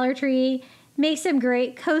from the Dollar Tree. Makes some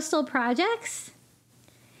great coastal projects.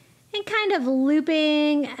 and kind of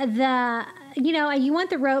looping the, you want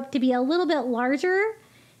the rope to be a little bit larger,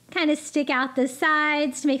 kind of stick out the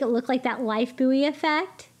sides to make it look like that life buoy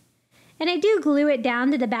effect. And I do glue it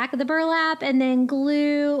down to the back of the burlap and then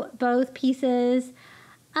glue both pieces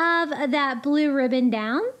of that blue ribbon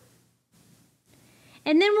down.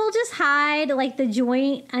 And then we'll just hide like the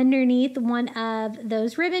joint underneath one of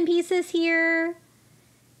those ribbon pieces here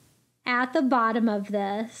at the bottom of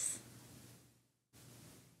this.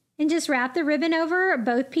 And just wrap the ribbon over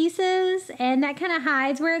both pieces, and that kind of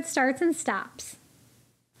hides where it starts and stops.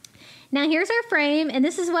 Now here's our frame, and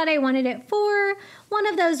this is what I wanted it for. One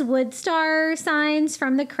of those wood star signs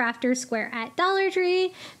from the Crafter Square at Dollar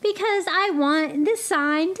Tree, because I want this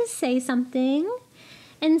sign to say something.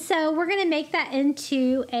 And so we're gonna make that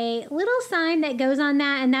into a little sign that goes on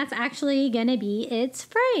that, and that's actually gonna be its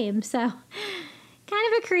frame. So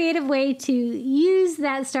kind of a creative way to use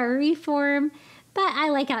that star reform, but I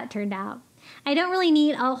like how it turned out. I don't really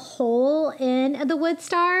need a hole in the wood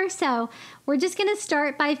star, so we're just going to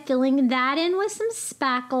start by filling that in with some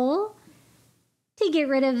spackle to get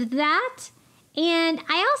rid of that. And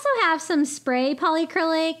I also have some spray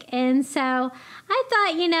polyacrylic, and so I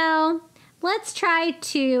thought, let's try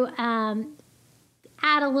to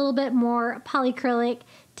add a little bit more polyacrylic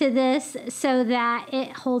to this so that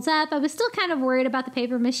it holds up. I was still kind of worried about the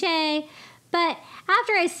paper mache, but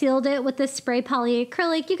after I sealed it with the spray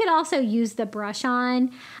polyacrylic, you could also use the brush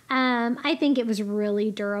on. I think it was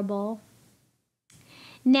really durable.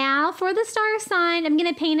 Now for the star sign, I'm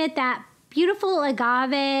going to paint it that beautiful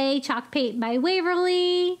agave chalk paint by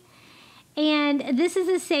Waverly. And this is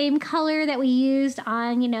the same color that we used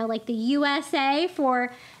on, like the USA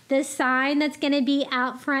for the sign that's going to be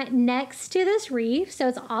out front next to this reef. So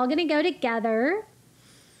it's all going to go together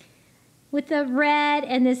with the red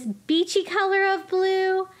and this beachy color of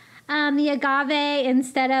blue. The agave,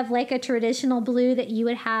 instead of like a traditional blue that you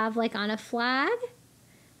would have like on a flag,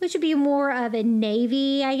 which would be more of a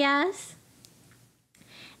navy, I guess.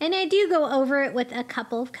 And I do go over it with a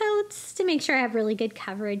couple of coats to make sure I have really good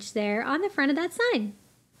coverage there on the front of that sign.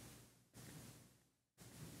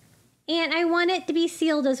 And I want it to be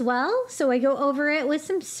sealed as well, so I go over it with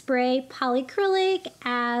some spray polyacrylic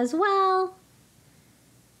as well,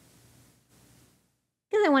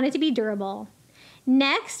 because I want it to be durable.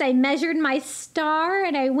 Next, I measured my star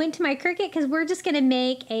and I went to my Cricut because we're just going to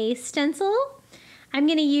make a stencil. I'm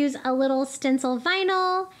going to use a little stencil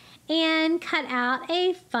vinyl and cut out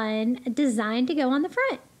a fun design to go on the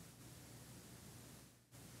front.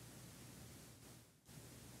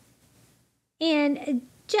 And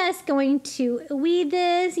just going to weed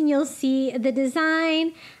this and you'll see the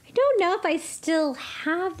design. I don't know if I still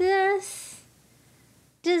have this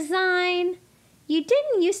design. You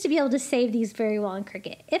didn't used to be able to save these very well in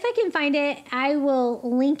Cricut. If I can find it, I will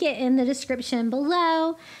link it in the description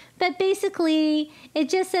below. But basically, it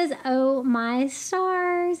just says, "Oh, my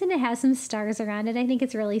stars," and it has some stars around it. I think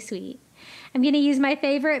it's really sweet. I'm going to use my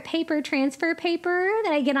favorite paper transfer paper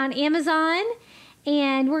that I get on Amazon.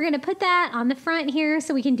 And we're going to put that on the front here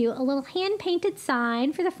so we can do a little hand-painted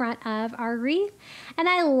sign for the front of our wreath. And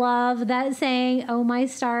I love that saying, "Oh, my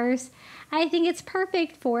stars." I think it's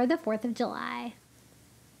perfect for the 4th of July.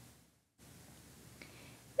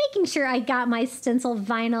 Making sure I got my stencil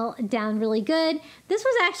vinyl down really good. This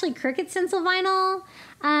was actually Cricut stencil vinyl.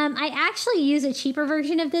 I actually use a cheaper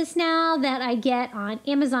version of this now that I get on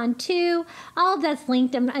Amazon too. All of that's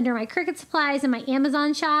linked under my Cricut supplies in my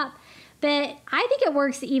Amazon shop. But I think it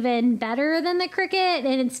works even better than the Cricut,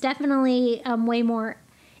 and it's definitely way more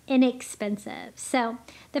inexpensive. So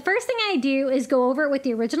the first thing I do is go over it with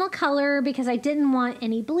the original color because I didn't want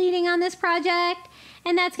any bleeding on this project,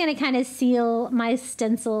 and that's going to kind of seal my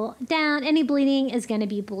stencil down. Any bleeding is going to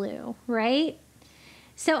be blue, right?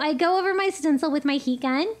 So I go over my stencil with my heat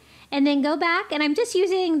gun and then go back, and I'm just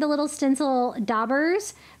using the little stencil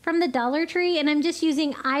daubers from the Dollar Tree, and I'm just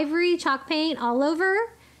using ivory chalk paint all over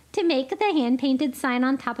to make the hand-painted sign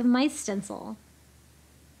on top of my stencil.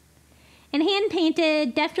 And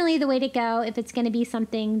hand-painted, definitely the way to go if it's going to be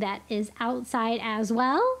something that is outside as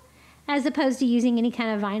well, as opposed to using any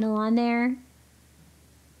kind of vinyl on there.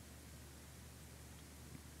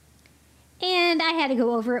 And I had to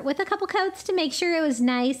go over it with a couple coats to make sure it was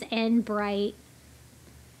nice and bright.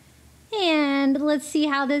 And let's see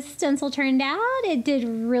how this stencil turned out. It did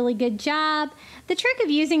a really good job. The trick of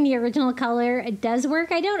using the original color, it does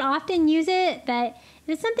work. I don't often use it, but if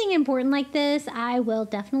it's something important like this, I will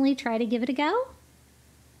definitely try to give it a go.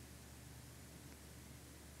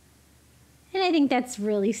 And I think that's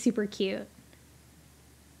really super cute.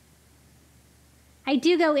 I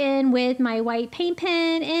do go in with my white paint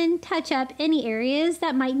pen and touch up any areas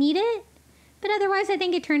that might need it, but otherwise I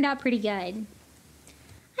think it turned out pretty good.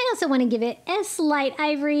 I also want to give it a slight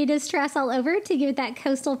ivory distress all over to give it that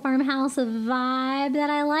coastal farmhouse vibe that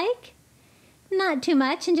I like. Not too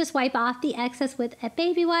much, and just wipe off the excess with a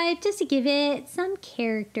baby wipe just to give it some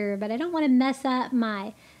character, but I don't want to mess up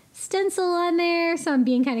my stencil on there, so I'm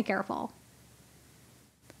being kind of careful.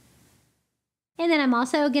 And then I'm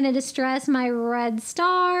also going to distress my red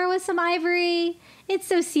star with some ivory. It's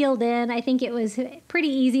so sealed in, I think it was pretty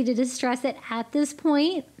easy to distress it at this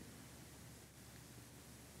point.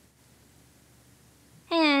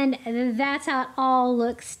 And that's how it all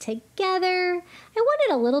looks together. I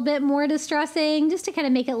wanted a little bit more distressing just to kind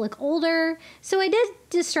of make it look older. So I did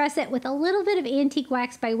distress it with a little bit of antique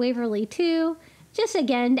wax by Waverly too. Just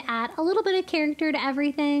again to add a little bit of character to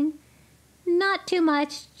everything. Not too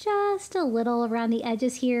much, just a little around the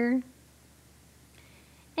edges here.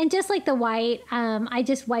 And just like the white, I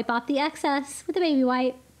just wipe off the excess with a baby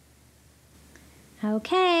wipe.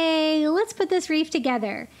 Okay, let's put this reef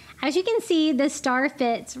together. As you can see, the star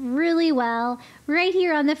fits really well right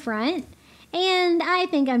here on the front. And I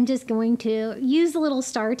think I'm just going to use the little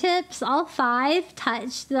star tips, all 5,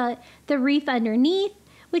 touch the reef underneath,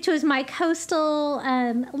 which was my coastal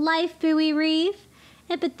life buoy reef.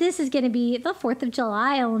 But this is going to be the 4th of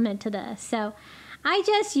July element to this. So I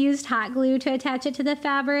just used hot glue to attach it to the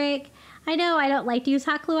fabric. I know I don't like to use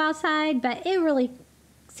hot glue outside, but it really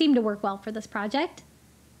seemed to work well for this project.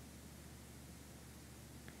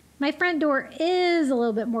 My front door is a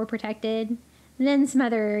little bit more protected than some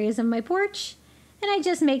other areas of my porch, and I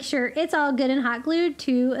just make sure it's all good and hot glued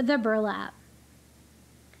to the burlap.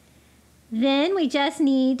 Then we just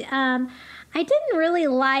need, I didn't really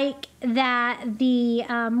like that the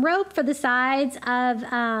rope for the sides of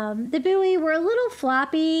the buoy were a little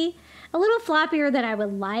floppy, a little floppier than I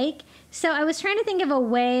would like. So I was trying to think of a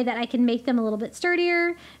way that I can make them a little bit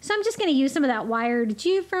sturdier. So I'm just going to use some of that wired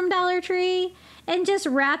jute from Dollar Tree and just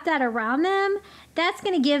wrap that around them. That's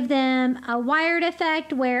going to give them a wired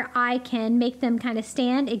effect where I can make them kind of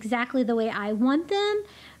stand exactly the way I want them.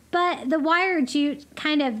 But the wired jute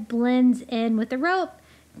kind of blends in with the rope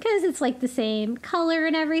because it's like the same color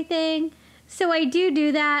and everything. So I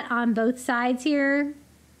do that on both sides here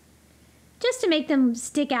just to make them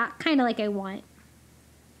stick out kind of like I want.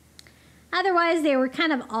 Otherwise, they were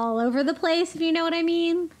kind of all over the place, if you know what I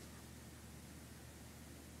mean.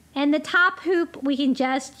 And the top hoop we can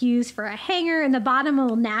just use for a hanger, and the bottom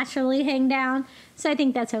will naturally hang down, so I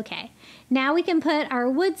think that's okay. Now we can put our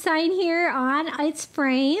wood sign here on its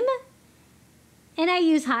frame, and I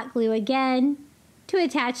use hot glue again to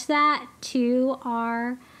attach that to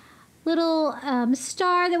our little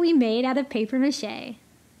star that we made out of paper mache.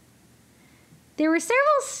 There were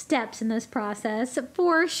several steps in this process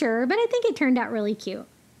for sure, but I think it turned out really cute.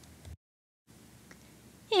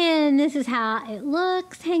 And this is how it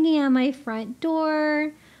looks hanging on my front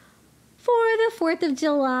door for the 4th of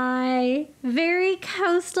July. Very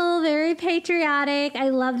coastal, very patriotic. I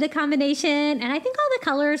love the combination, and I think all the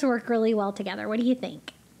colors work really well together. What do you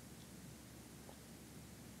think?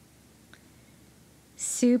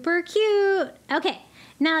 Super cute. Okay.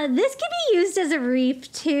 Now this can be used as a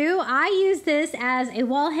reef too. I use this as a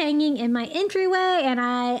wall hanging in my entryway and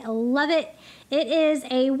I love it. It is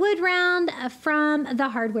a wood round from the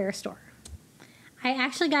hardware store. I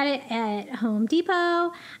actually got it at Home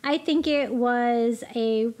Depot. I think it was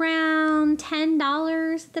around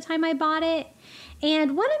 $10 at the time I bought it.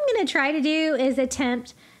 And what I'm going to try to do is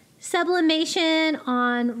attempt sublimation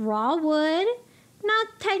on raw wood. Not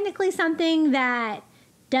technically something that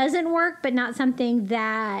doesn't work, but not something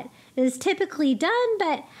that is typically done, but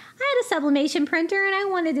I had a sublimation printer and I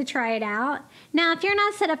wanted to try it out. Now, if you're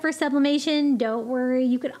not set up for sublimation, don't worry.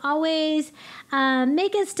 You could always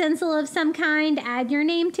make a stencil of some kind, add your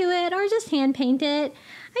name to it, or just hand paint it.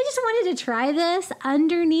 I just wanted to try this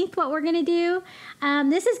underneath what we're gonna do.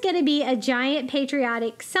 This is gonna be a giant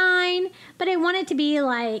patriotic sign, but I want it to be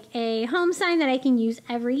like a home sign that I can use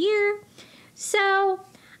every year. So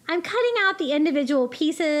I'm cutting out the individual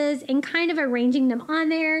pieces and kind of arranging them on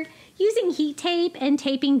there using heat tape and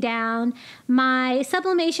taping down my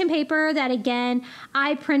sublimation paper that again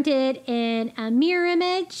I printed in a mirror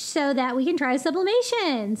image so that we can try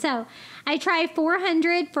sublimation. So I try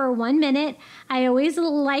 400 for 1 minute. I always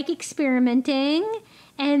like experimenting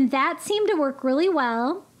and that seemed to work really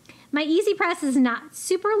well. My easy press is not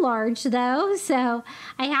super large though, so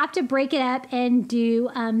I have to break it up and do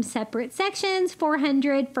separate sections,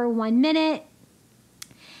 400 for 1 minute.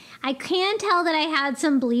 I can tell that I had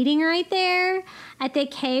some bleeding right there at the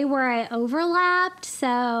K where I overlapped,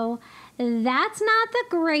 so That's not the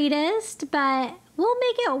greatest, but we'll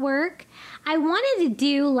make it work. I wanted to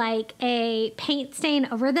do like a paint stain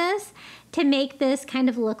over this to make this kind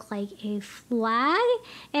of look like a flag,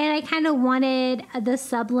 and I kind of wanted the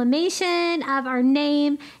sublimation of our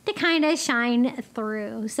name to kind of shine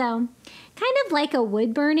through. So kind of like a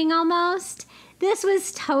wood burning almost. This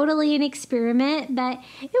was totally an experiment, but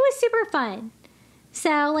it was super fun.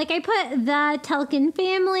 So like I put the Telkin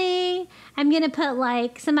family. I'm gonna put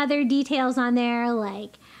like some other details on there,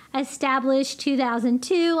 like established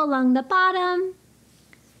 2002 along the bottom.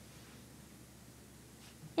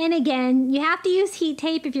 And again, you have to use heat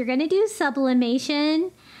tape if you're going to do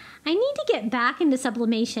sublimation. I need to get back into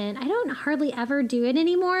sublimation. I don't hardly ever do it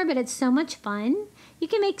anymore, but it's so much fun. You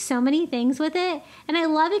can make so many things with it. And I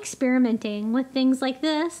love experimenting with things like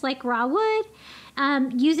this, like raw wood.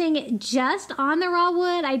 Using it just on the raw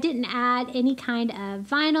wood. I didn't add any kind of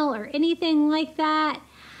vinyl or anything like that.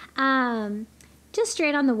 Just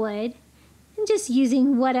straight on the wood. And just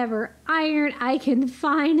using whatever iron I can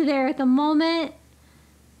find there at the moment.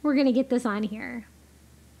 We're going to get this on here.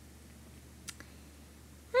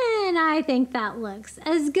 And I think that looks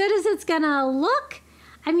as good as it's going to look.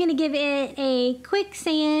 I'm going to give it a quick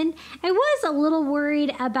sand. I was a little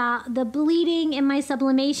worried about the bleeding in my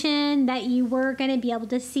sublimation, that you were going to be able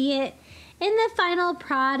to see it in the final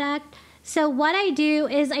product. So what I do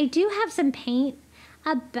is I do have some paint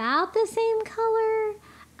about the same color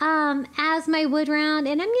as my wood round.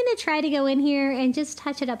 And I'm going to try to go in here and just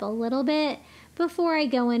touch it up a little bit before I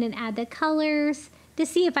go in and add the colors to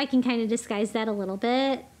see if I can kind of disguise that a little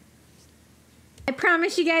bit. I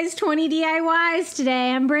promise you guys 20 DIYs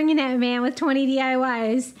today. I'm bringing it, man, with 20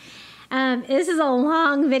 DIYs. This is a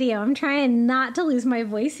long video. I'm trying not to lose my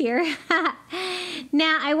voice here.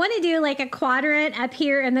 Now, I want to do like a quadrant up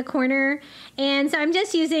here in the corner. And so I'm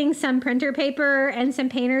just using some printer paper and some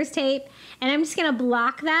painter's tape. And I'm just going to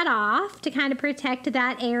block that off to kind of protect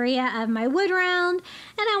that area of my wood round.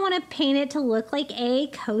 And I want to paint it to look like a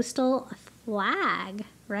coastal flag,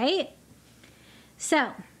 right?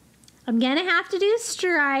 So I'm going to have to do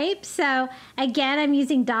stripes. So again, I'm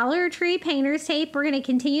using Dollar Tree painter's tape. We're going to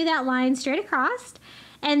continue that line straight across.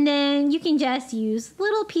 And then you can just use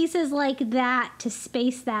little pieces like that to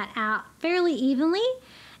space that out fairly evenly.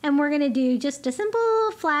 And we're going to do just a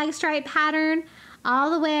simple flag stripe pattern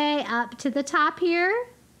all the way up to the top here.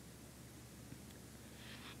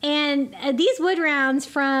 And these wood rounds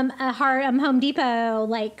from Home Depot,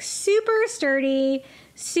 like super sturdy,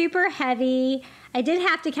 super heavy. I did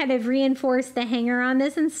have to kind of reinforce the hanger on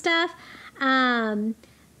this and stuff.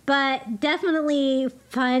 But definitely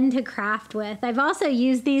fun to craft with. I've also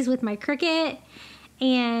used these with my Cricut,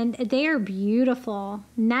 and they are beautiful,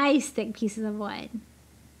 nice thick pieces of wood.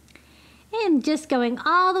 And just going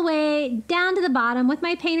all the way down to the bottom with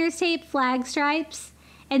my painter's tape flag stripes,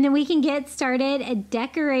 and then we can get started at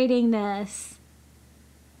decorating this.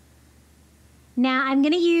 Now I'm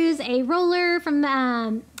going to use a roller from the,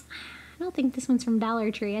 I don't think this one's from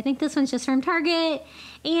Dollar Tree. I think this one's just from Target.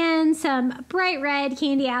 And some bright red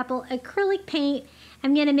candy apple acrylic paint.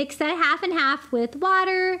 I'm going to mix that half and half with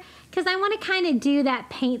water because I want to kind of do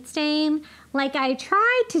that paint stain like I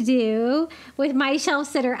tried to do with my shelf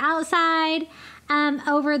sitter outside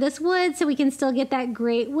over this wood, so we can still get that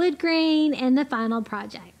great wood grain in the final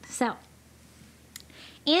project. So,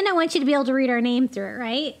 and I want you to be able to read our name through it,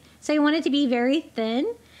 right? So you want it to be very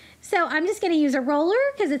thin. So I'm just going to use a roller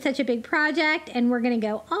because it's such a big project, and we're going to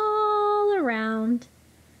go all around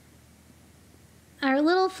our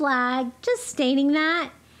little flag, just staining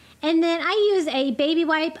that. And then I use a baby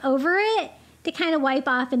wipe over it to kind of wipe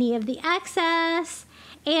off any of the excess.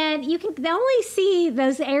 And you can only see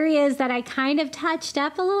those areas that I kind of touched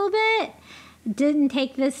up a little bit. Didn't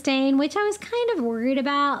take the stain, which I was kind of worried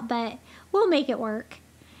about, but we'll make it work.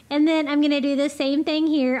 And then I'm going to do the same thing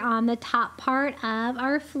here on the top part of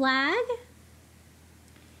our flag.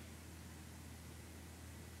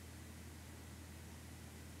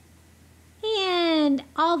 And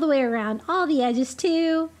all the way around all the edges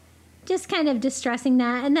too. Just kind of distressing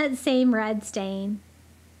that and that same red stain.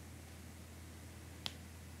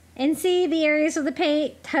 And see, the areas of the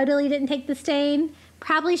paint totally didn't take the stain.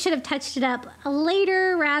 Probably should have touched it up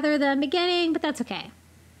later rather than beginning, but that's okay.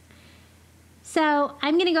 So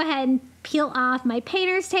I'm going to go ahead and peel off my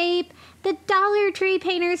painter's tape. The Dollar Tree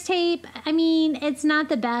painter's tape, I mean, it's not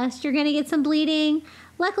the best. You're going to get some bleeding.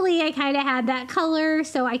 Luckily, I kind of had that color,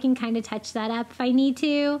 so I can kind of touch that up if I need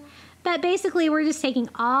to. But basically, we're just taking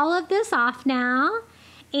all of this off now.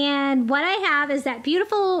 And what I have is that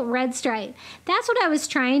beautiful red stripe. That's what I was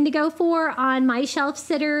trying to go for on my shelf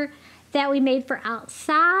sitter that we made for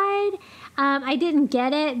outside. I didn't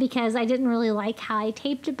get it because I didn't really like how I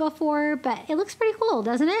taped it before, but it looks pretty cool,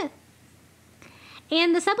 doesn't it?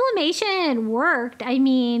 And the sublimation worked. I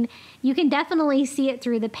mean, you can definitely see it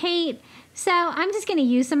through the paint. So I'm just going to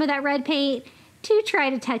use some of that red paint to try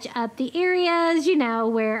to touch up the areas, you know,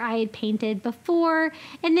 where I had painted before.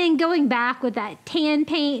 And then going back with that tan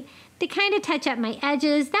paint to kind of touch up my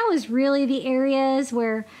edges. That was really the areas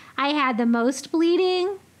where I had the most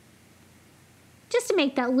bleeding. Just to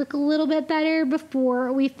make that look a little bit better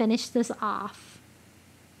before we finish this off.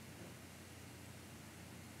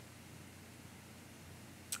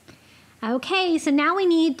 Okay, so now we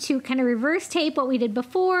need to kind of reverse tape what we did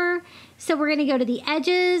before. So we're going to go to the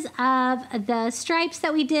edges of the stripes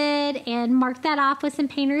that we did and mark that off with some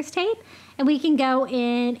painter's tape. And we can go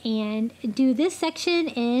in and do this section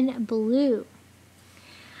in blue.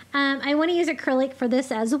 I want to use acrylic for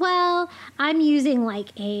this as well. I'm using like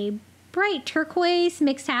a bright turquoise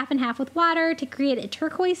mixed half and half with water to create a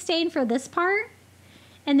turquoise stain for this part.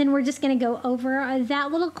 And then we're just going to go over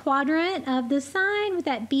that little quadrant of the sign with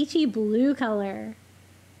that beachy blue color.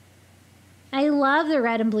 I love the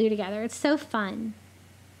red and blue together. It's so fun.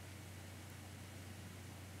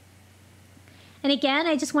 And again,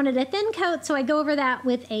 I just wanted a thin coat, so I go over that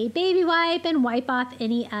with a baby wipe and wipe off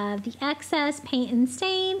any of the excess paint and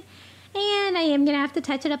stain. And I am going to have to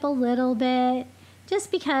touch it up a little bit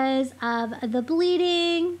just because of the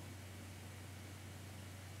bleeding.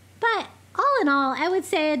 But all in all, I would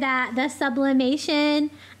say that the sublimation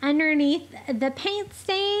underneath the paint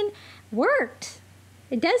stain worked.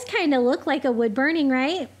 It does kind of look like a wood burning,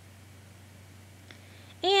 right?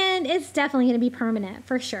 And it's definitely going to be permanent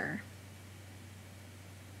for sure.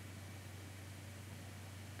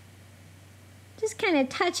 Just kind of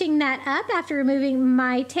touching that up after removing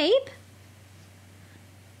my tape.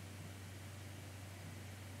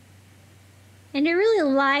 And I really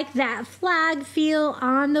like that flag feel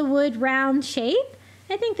on the wood round shape.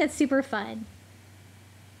 I think that's super fun.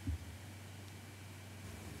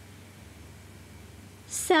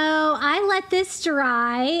 So I let this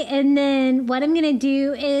dry, and then what I'm going to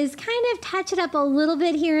do is kind of touch it up a little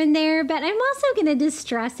bit here and there, but I'm also going to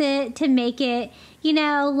distress it to make it, you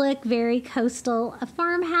know, look very coastal, a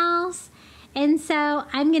farmhouse. And so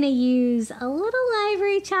I'm going to use a little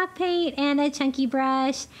ivory chalk paint and a chunky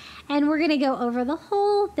brush, and we're going to go over the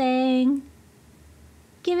whole thing,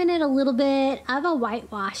 giving it a little bit of a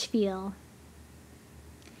whitewash feel.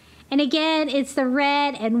 And again, it's the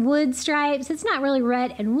red and wood stripes. It's not really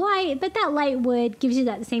red and white, but that light wood gives you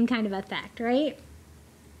that same kind of effect, right?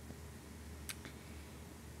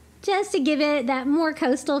 Just to give it that more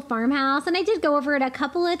coastal farmhouse. And I did go over it a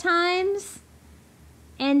couple of times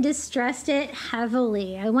and distressed it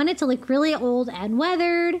heavily. I want it to look really old and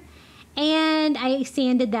weathered, and I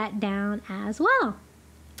sanded that down as well.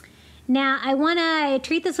 Now I want to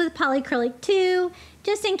treat this with polyacrylic too,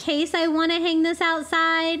 just in case I want to hang this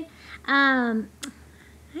outside. I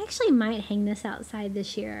actually might hang this outside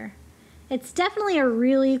this year. It's definitely a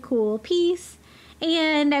really cool piece,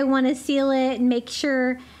 and I want to seal it and make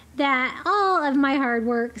sure that all of my hard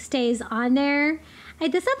work stays on there.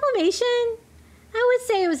 The sublimation, I would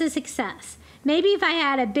say it was a success. Maybe if I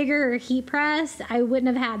had a bigger heat press, I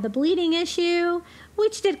wouldn't have had the bleeding issue,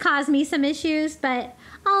 which did cause me some issues, but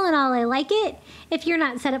all in all, I like it. If you're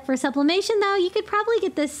not set up for sublimation, though, you could probably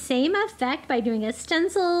get the same effect by doing a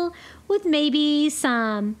stencil with maybe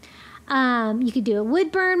some, you could do a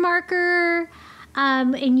wood burn marker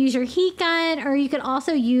and use your heat gun, or you could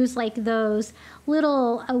also use like those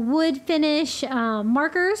little wood finish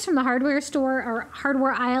markers from the hardware store or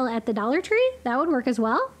hardware aisle at the Dollar Tree. That would work as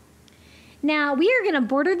well. Now we are going to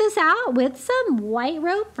border this out with some white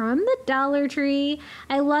rope from the Dollar Tree.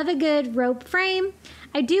 I love a good rope frame.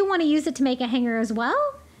 I do want to use it to make a hanger as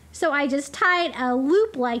well. So I just tied a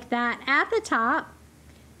loop like that at the top.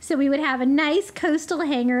 So we would have a nice coastal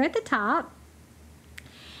hanger at the top.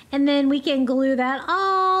 And then we can glue that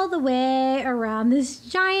all the way around this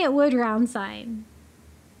giant wood round sign.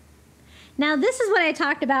 Now this is what I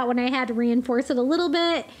talked about when I had to reinforce it a little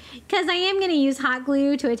bit, because I am going to use hot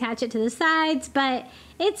glue to attach it to the sides, but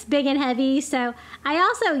it's big and heavy, so I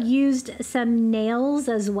also used some nails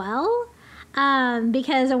as well,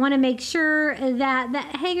 because I want to make sure that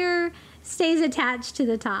that hanger stays attached to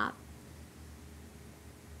the top.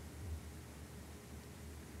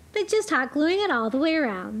 But just hot gluing it all the way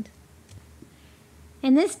around.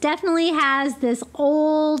 And this definitely has this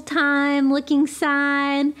old time looking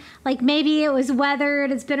sign, like maybe it was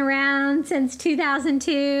weathered, it's been around since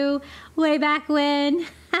 2002, way back when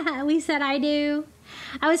we said I do.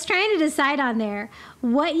 I was trying to decide on there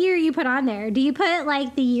what year you put on there. Do you put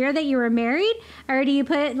like the year that you were married, or do you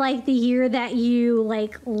put like the year that you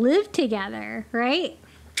like lived together, right?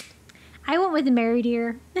 I went with the married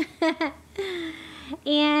year.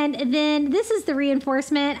 And then this is the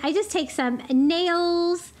reinforcement. I just take some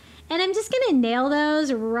nails and I'm just gonna nail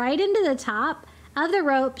those right into the top of the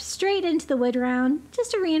rope, straight into the wood round,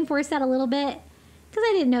 just to reinforce that a little bit, because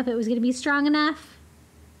I didn't know if it was gonna be strong enough.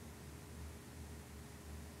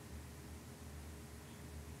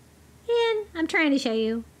 And I'm trying to show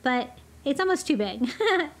you, but it's almost too big.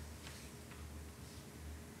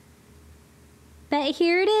 But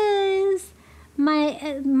here it is.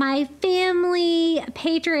 My family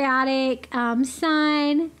patriotic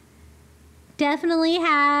sign definitely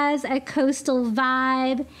has a coastal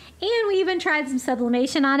vibe, and we even tried some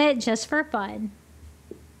sublimation on it just for fun.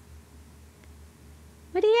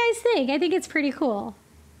 What do you guys think? I think it's pretty cool.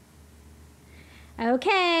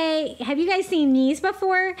 Okay, have you guys seen these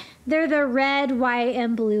before? They're the red, white,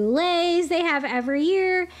 and blue leis they have every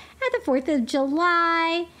year at the 4th of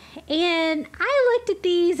July. And I looked at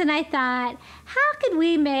these and I thought, how could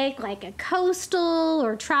we make like a coastal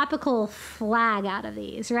or tropical flag out of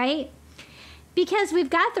these, right? Because we've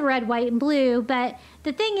got the red, white, and blue, but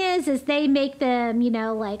the thing is they make them, you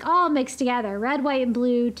know, like all mixed together, red, white, and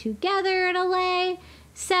blue together in a lei.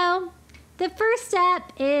 So the first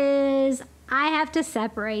step is I have to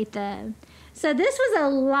separate them. So this was a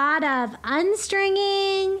lot of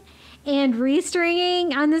unstringing and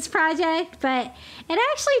restringing on this project, but it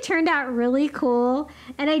actually turned out really cool.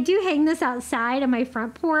 And I do hang this outside on my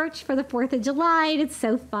front porch for the 4th of July, and it's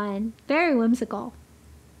so fun. Very whimsical.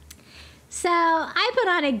 So I put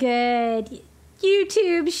on a good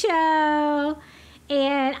YouTube show,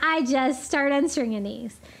 and I just start unstringing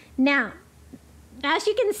these. Now, as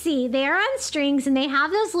you can see, they are on strings and they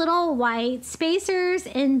have those little white spacers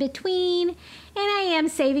in between, and I am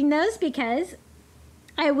saving those because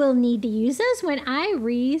I will need to use those when I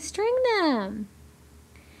restring them.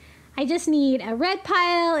 I just need a red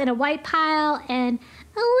pile and a white pile and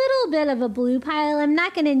a little bit of a blue pile. I'm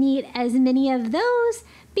not going to need as many of those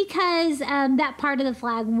because that part of the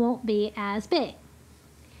flag won't be as big.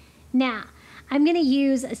 Now, I'm going to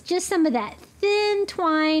use just some of that thin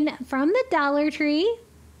twine from the Dollar Tree.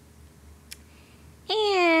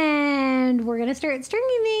 And we're going to start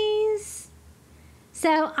stringing these.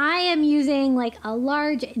 So I am using like a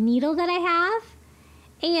large needle that I have.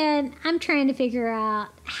 And I'm trying to figure out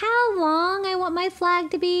how long I want my flag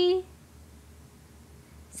to be.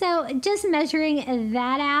 So just measuring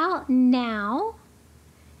that out now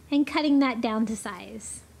and cutting that down to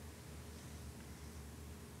size.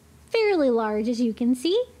 Fairly large, as you can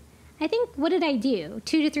see. I think, what did I do?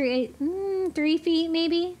 2 to 3 feet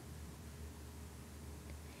maybe?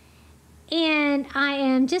 And I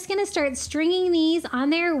am just going to start stringing these on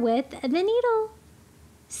there with the needle.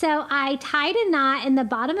 So I tied a knot in the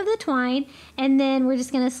bottom of the twine, and then we're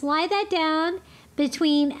just going to slide that down.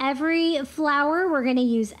 Between every flower, we're going to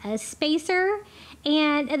use a spacer.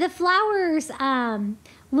 And the flowers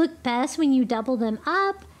look best when you double them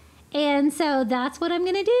up. And so that's what I'm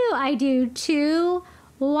going to do. I do 2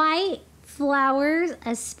 white flowers,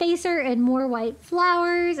 a spacer, and more white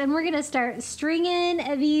flowers. And we're going to start stringing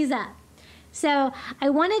these up. So I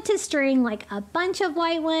wanted to string like a bunch of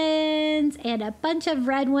white ones and a bunch of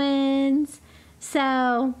red ones.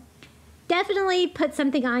 So definitely put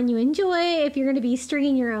something on you enjoy if you're going to be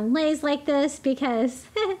stringing your own leis like this, because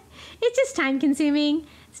it's just time consuming.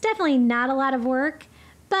 It's definitely not a lot of work,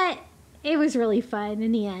 but it was really fun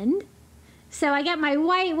in the end. So I got my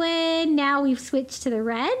white one. Now we've switched to the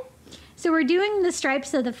red. So we're doing the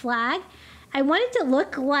stripes of the flag. I want it to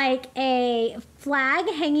look like a flag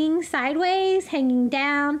hanging sideways, hanging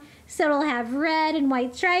down. So it'll have red and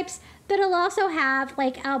white stripes, but it'll also have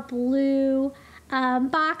like a blue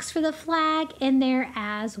box for the flag in there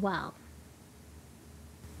as well.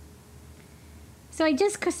 So I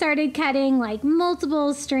just started cutting like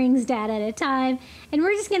multiple strings down at a time, and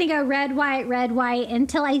we're just going to go red, white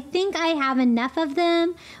until I think I have enough of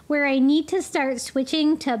them where I need to start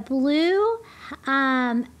switching to blue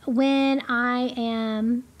when I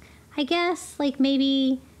am, I guess, like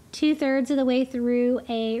maybe 2/3 of the way through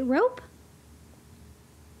a rope.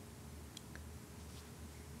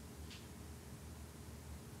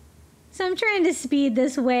 So I'm trying to speed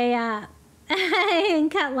this way up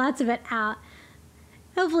and cut lots of it out.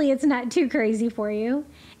 Hopefully it's not too crazy for you.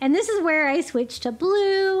 And this is where I switch to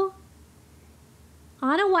blue.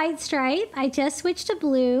 On a white stripe, I just switched to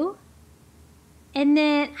blue. And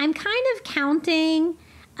then I'm kind of counting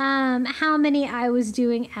how many I was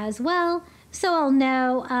doing as well. So I'll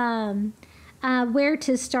know where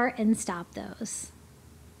to start and stop those.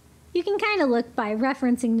 You can kind of look by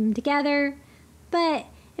referencing them together, but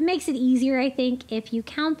it makes it easier, I think, if you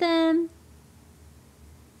count them.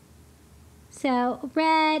 So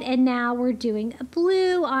red, and now we're doing a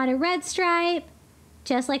blue on a red stripe,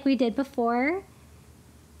 just like we did before.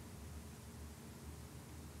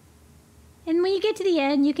 And when you get to the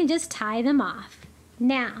end, you can just tie them off.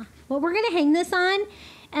 Now, what we're gonna hang this on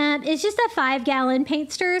is just a 5-gallon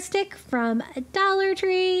paint stir stick from Dollar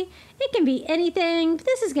Tree. It can be anything, but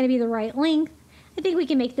this is gonna be the right length. I think we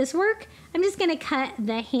can make this work. I'm just gonna cut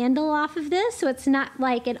the handle off of this so it's not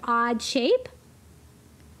like an odd shape.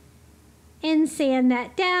 And sand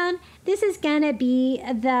that down. This is gonna be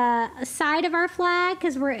the side of our flag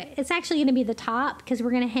because it's actually gonna be the top because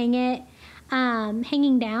we're gonna hang it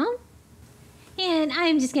hanging down. And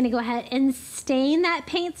I'm just gonna go ahead and stain that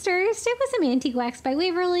paint stir stick with some Antique Wax by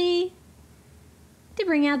Waverly to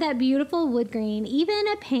bring out that beautiful wood green. Even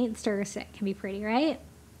a paint stir stick can be pretty, right?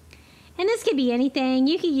 And this could be anything.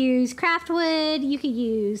 You could use craft wood, you could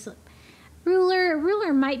use ruler. A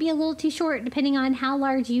ruler might be a little too short depending on how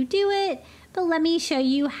large you do it, but let me show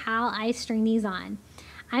you how I string these on.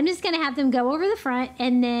 I'm just gonna have them go over the front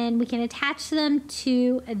and then we can attach them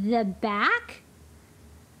to the back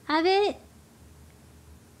of it.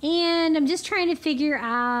 And I'm just trying to figure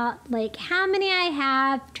out like how many I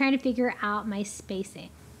have, trying to figure out my spacing.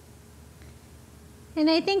 And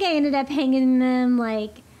I think I ended up hanging them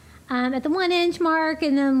like at the 1 inch mark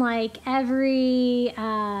and then like every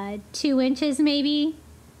 2 inches maybe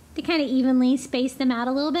to kind of evenly space them out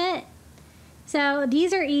a little bit. So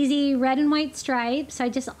these are easy red and white stripes. So I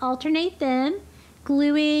just alternate them,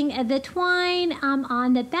 gluing the twine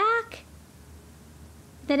on the back.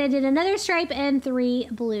 Then I did another stripe and 3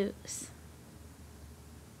 blues.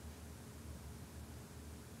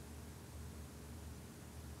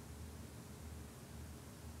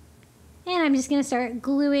 And I'm just going to start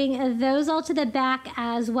gluing those all to the back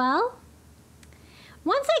as well.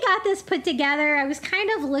 Once I got this put together, I was kind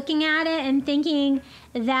of looking at it and thinking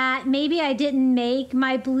that maybe I didn't make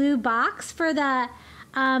my blue box for the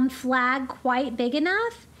flag quite big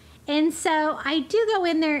enough. And so I do go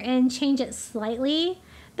in there and change it slightly,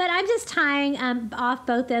 but I'm just tying off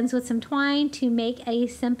both ends with some twine to make a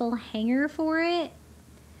simple hanger for it.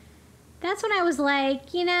 That's when I was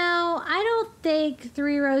like, you know, I don't think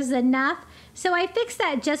 3 rows is enough. So I fixed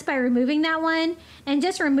that just by removing that one and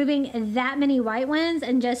just removing that many white ones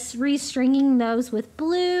and just restringing those with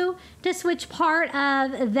blue to switch part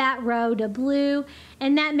of that row to blue.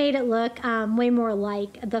 And that made it look way more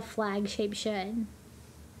like the flag shape should.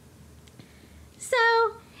 So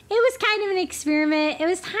it was kind of an experiment. It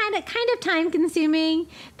was kind of time consuming,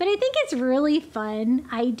 but I think it's really fun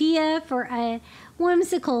idea for a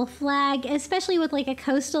whimsical flag, especially with like a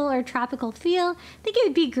coastal or tropical feel. I think it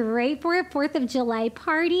would be great for a 4th of July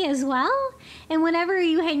party as well. And whenever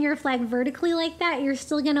you hang your flag vertically like that, you're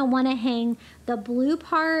still gonna wanna hang the blue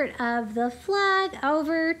part of the flag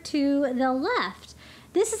over to the left.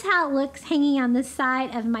 This is how it looks hanging on the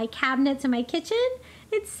side of my cabinets in my kitchen.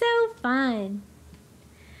 It's so fun.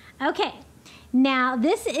 Okay, now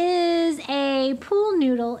this is a pool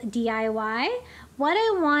noodle DIY. What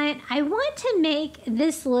I want to make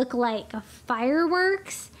this look like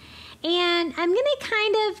fireworks, and I'm gonna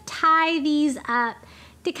kind of tie these up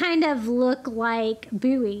to kind of look like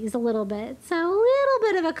buoys a little bit. So a little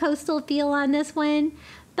bit of a coastal feel on this one,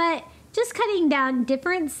 but just cutting down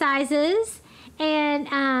different sizes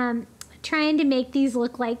and trying to make these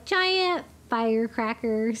look like giant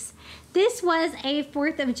firecrackers. This was a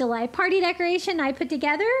 4th of July party decoration I put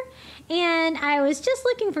together, and I was just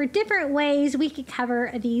looking for different ways we could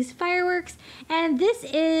cover these fireworks. And this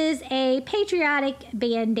is a Patriotic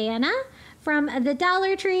bandana from the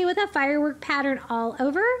Dollar Tree with a firework pattern all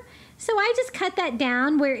over. So I just cut that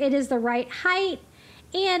down where it is the right height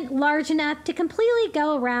and large enough to completely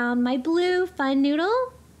go around my blue fun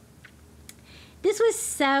noodle. This was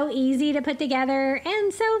so easy to put together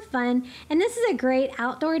and so fun. And this is a great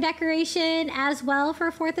outdoor decoration as well for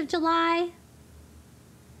 4th of July.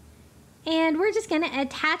 And we're just gonna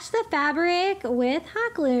attach the fabric with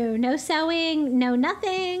hot glue. No sewing, no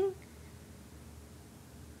nothing.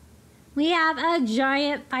 We have a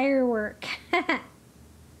giant firework.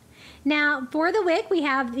 Now for the wick, we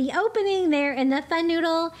have the opening there in the fun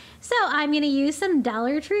noodle. So I'm gonna use some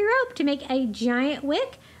Dollar Tree rope to make a giant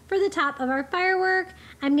wick for the top of our firework.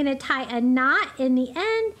 I'm gonna tie a knot in the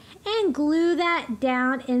end and glue that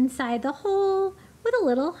down inside the hole with a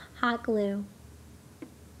little hot glue.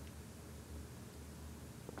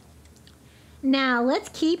 Now let's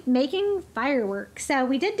keep making fireworks. So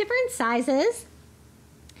we did different sizes.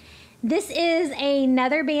 This is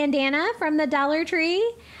another bandana from the Dollar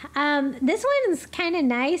Tree. This one's kind of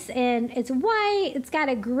nice and it's white. It's got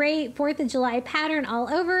a great 4th of July pattern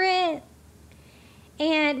all over it.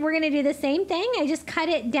 And we're going to do the same thing. I just cut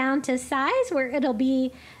it down to size where it'll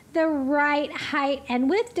be the right height and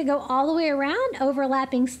width to go all the way around,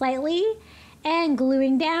 overlapping slightly and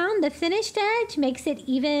gluing down. The finished edge makes it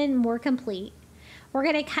even more complete. We're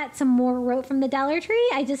going to cut some more rope from the Dollar Tree.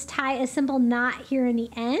 I just tie a simple knot here in the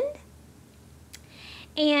end.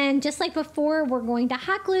 And just like before, we're going to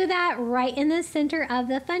hot glue that right in the center of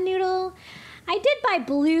the fun noodle. I did buy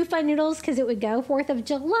blue fun noodles because it would go 4th of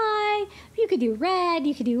July. You could do red,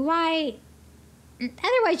 you could do white.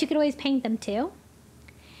 Otherwise, you could always paint them too.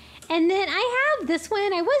 And then I have this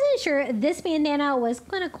one. I wasn't sure this bandana was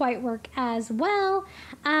going to quite work as well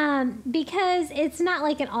because it's not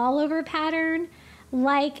like an all over pattern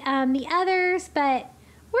like the others, but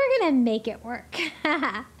we're going to make it work.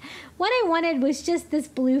 What I wanted was just this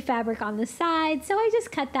blue fabric on the side, so I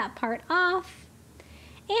just cut that part off.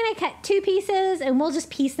 And I cut 2 pieces, and we'll just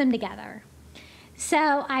piece them together.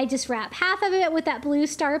 So I just wrap half of it with that blue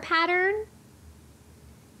star pattern.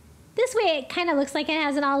 This way it kind of looks like it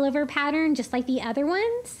has an all over pattern, just like the other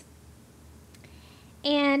ones.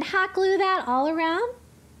 And hot glue that all around.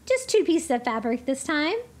 Just 2 pieces of fabric this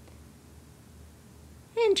time.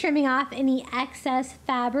 And trimming off any excess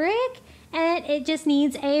fabric. And it just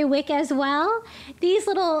needs a wick as well. These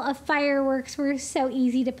little fireworks were so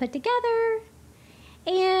easy to put together.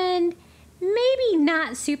 And maybe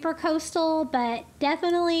not super coastal, but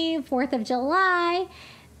definitely 4th of July.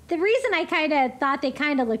 The reason I kind of thought they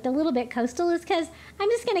kind of looked a little bit coastal is because I'm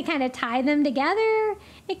just going to kind of tie them together.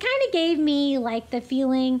 It kind of gave me like the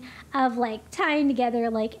feeling of like tying together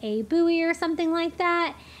like a buoy or something like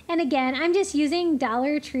that. And again, I'm just using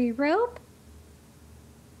Dollar Tree rope.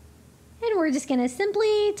 And we're just going to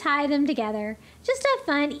simply tie them together. Just a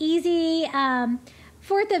fun, easy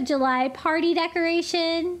 4th of July party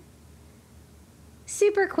decoration.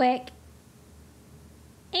 Super quick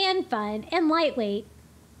and fun and lightweight.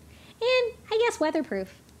 And I guess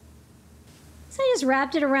weatherproof. So I just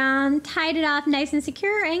wrapped it around, tied it off nice and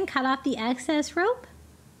secure, and cut off the excess rope.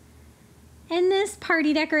 And this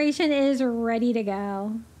party decoration is ready to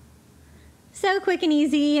go. So quick and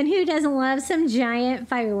easy, and who doesn't love some giant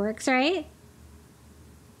fireworks, right?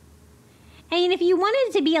 And if you wanted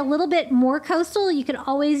it to be a little bit more coastal, you could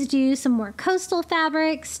always do some more coastal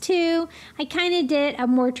fabrics too. I kind of did a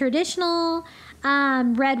more traditional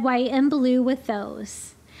red, white, and blue with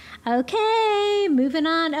those. Okay, moving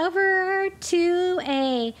on over to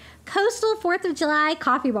a coastal 4th of July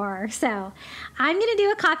coffee bar. So I'm going to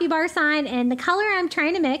do a coffee bar sign, and the color I'm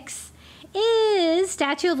trying to mix is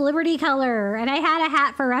Statue of Liberty color, and I had a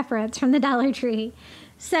hat for reference from the Dollar Tree.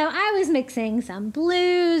 So I was mixing some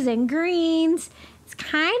blues and greens. It's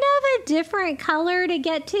kind of a different color to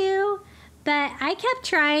get to, but I kept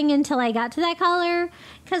trying until I got to that color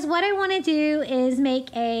because what I want to do is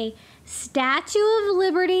make a Statue of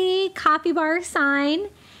Liberty coffee bar sign.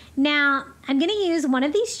 Now, I'm going to use one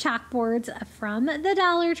of these chalkboards from the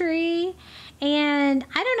Dollar Tree. And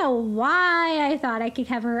I don't know why I thought I could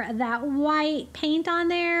cover that white paint on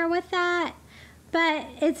there with that. But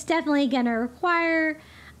it's definitely going to require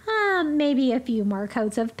maybe a few more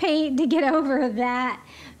coats of paint to get over that.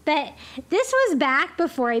 But this was back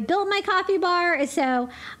before I built my coffee bar. So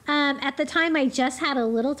at the time I just had a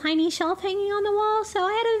little tiny shelf hanging on the wall. So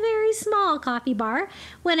I had a very small coffee bar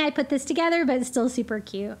when I put this together, but it's still super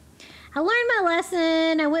cute. I learned my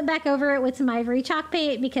lesson. I went back over it with some ivory chalk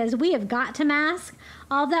paint because we have got to mask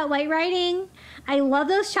all that white writing. I love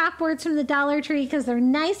those chalkboards from the Dollar Tree because they're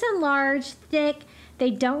nice and large, thick. They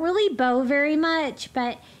don't really bow very much,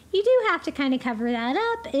 but you do have to kind of cover that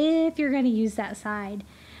up if you're going to use that side.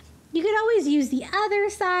 You could always use the other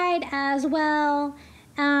side as well.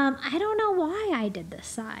 I don't know why I did this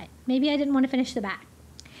side. Maybe I didn't want to finish the back.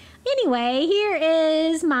 Anyway, here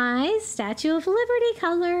is my Statue of Liberty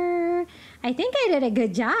color. I think I did a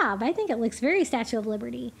good job. I think it looks very Statue of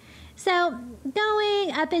Liberty. So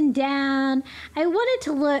going up and down, I want it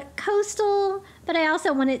to look coastal, but I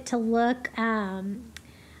also want it to look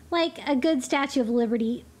like a good Statue of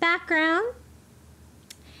Liberty background.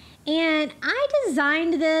 And I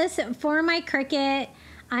designed this for my Cricut.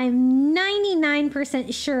 I'm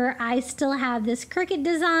 99% sure I still have this Cricut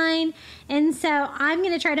design, and so I'm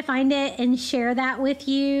going to try to find it and share that with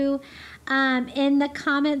you in the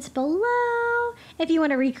comments below if you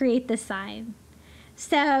want to recreate this sign.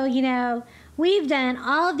 So, you know, We've done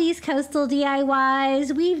all of these coastal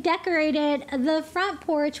DIYs. We've decorated the front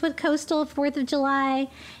porch with coastal 4th of July.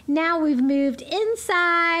 Now we've moved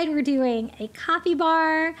inside. We're doing a coffee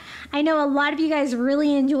bar. I know a lot of you guys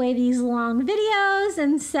really enjoy these long videos,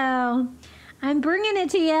 and so I'm bringing it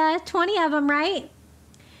to you, 20 of them, right?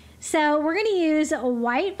 So we're going to use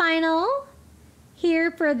white vinyl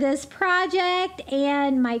here for this project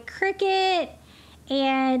and my Cricut.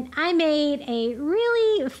 And I made a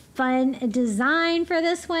really fun design for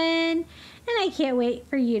this one, and I can't wait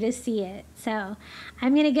for you to see it. So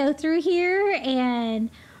I'm going to go through here and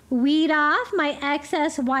weed off my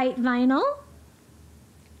excess white vinyl.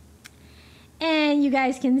 And you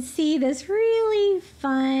guys can see this really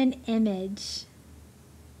fun image.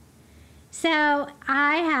 So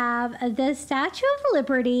I have the Statue of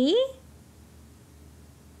Liberty,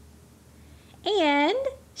 and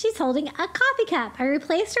she's holding a coffee cup. I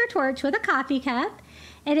replaced her torch with a coffee cup,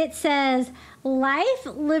 and it says, "Life,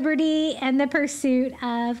 Liberty, and the Pursuit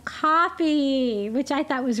of Coffee," which I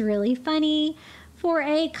thought was really funny for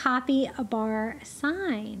a coffee bar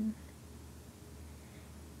sign.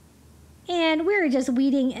 And we're just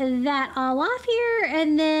weeding that all off here,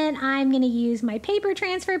 and then I'm going to use my paper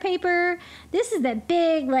transfer paper. This is the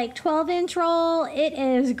big, like 12-inch roll. It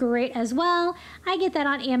is great as well. I get that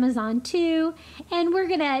on Amazon too. And we're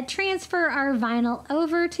going to transfer our vinyl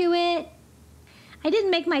over to it. I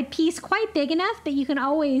didn't make my piece quite big enough, but you can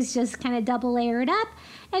always just kind of double layer it up.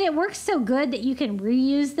 And it works so good that you can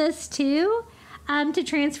reuse this too to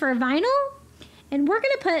transfer vinyl. And we're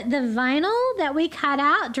going to put the vinyl that we cut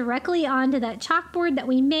out directly onto that chalkboard that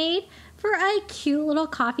we made for a cute little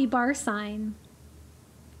coffee bar sign.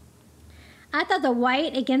 I thought the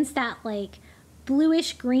white against that like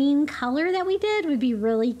bluish green color that we did would be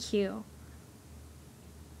really cute.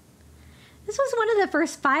 This was one of the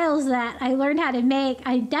first files that I learned how to make.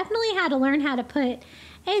 I definitely had to learn how to put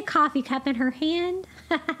a coffee cup in her hand,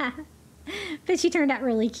 but she turned out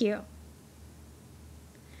really cute.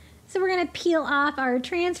 So we're going to peel off our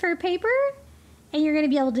transfer paper, and you're going to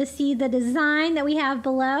be able to see the design that we have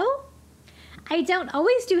below. I don't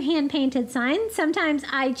always do hand-painted signs. Sometimes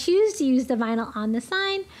I choose to use the vinyl on the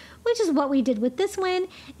sign, which is what we did with this one,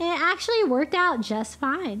 and it actually worked out just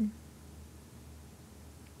fine.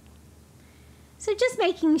 So just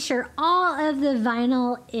making sure all of the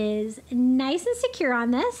vinyl is nice and secure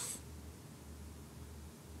on this.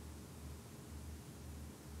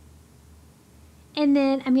 And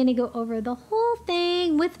then I'm going to go over the whole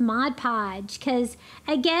thing with Mod Podge because,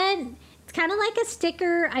 again, it's kind of like a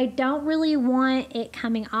sticker. I don't really want it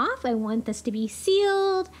coming off. I want this to be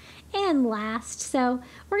sealed and last. So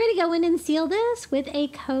we're going to go in and seal this with a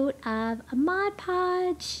coat of Mod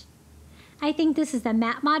Podge. I think this is the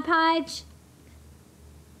matte Mod Podge.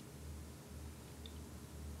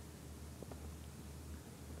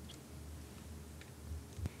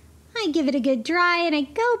 I give it a good dry, and I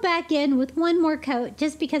go back in with one more coat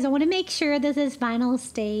just because I want to make sure that this vinyl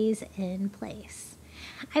stays in place.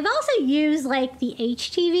 I've also used like the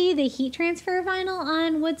HTV, the heat transfer vinyl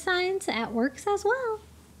on wood signs. That works as well.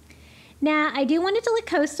 Now, I do want it to look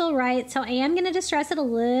coastal, right? So I am going to distress it a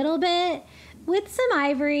little bit with some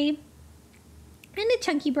ivory and a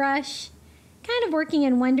chunky brush, kind of working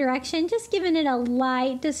in one direction, just giving it a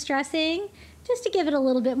light distressing, just to give it a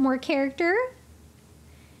little bit more character.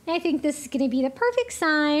 I think this is going to be the perfect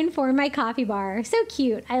sign for my coffee bar. So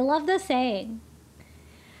cute. I love the saying.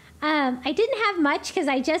 I didn't have much because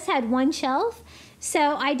I just had one shelf.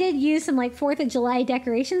 So I did use some like 4th of July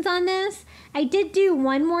decorations on this. I did do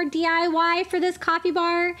one more DIY for this coffee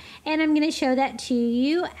bar, and I'm going to show that to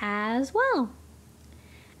you as well.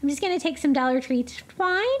 I'm just going to take some Dollar Tree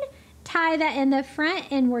twine, tie that in the front,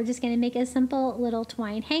 and we're just going to make a simple little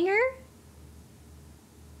twine hanger.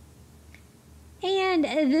 And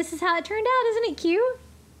this is how it turned out. Isn't it cute?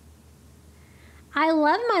 I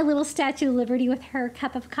love my little Statue of Liberty with her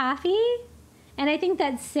cup of coffee. And I think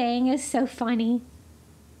that saying is so funny.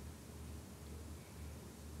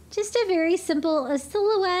 Just a very simple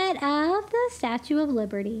silhouette of the Statue of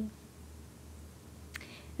Liberty.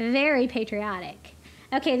 Very patriotic.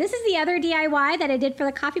 Okay, this is the other DIY that I did for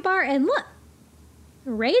the coffee bar. And look,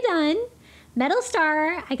 already done. Metal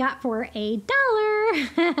star I got for $1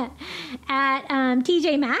 at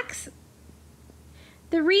TJ Maxx.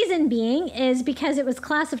 The reason being is because it was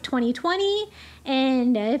class of 2020,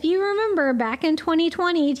 and if you remember back in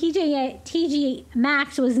 2020, TJ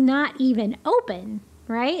Maxx was not even open,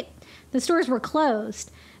 right? The stores were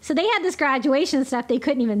closed. So they had this graduation stuff they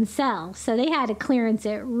couldn't even sell, so they had to clearance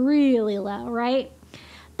it really low, right?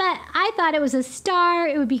 But I thought it was a star.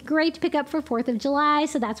 It would be great to pick up for 4th of July,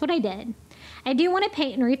 so that's what I did. I do want to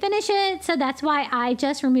paint and refinish it, so that's why I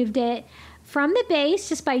just removed it from the base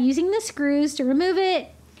just by using the screws to remove it.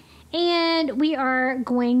 And we are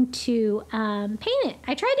going to paint it.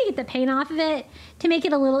 I tried to get the paint off of it to make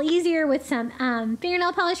it a little easier with some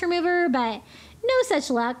fingernail polish remover, but no such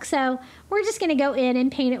luck. So we're just going to go in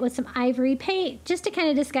and paint it with some ivory paint just to kind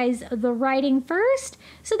of disguise the writing first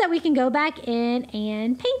so that we can go back in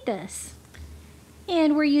and paint this.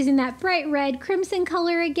 And we're using that bright red crimson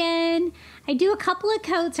color again. I do a couple of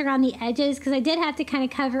coats around the edges because I did have to kind of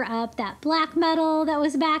cover up that black metal that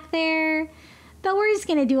was back there. But we're just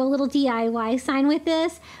going to do a little DIY sign with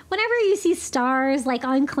this. Whenever you see stars like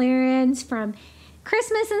on clearance from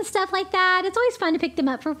Christmas and stuff like that, it's always fun to pick them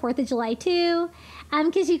up for 4th of July too,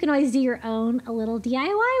 because you can always do your own a little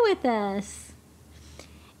DIY with this.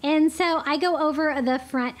 And so I go over the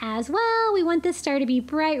front as well. We want this star to be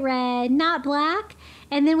bright red, not black,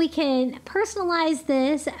 and then we can personalize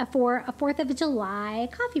this for a 4th of July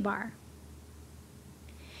coffee bar.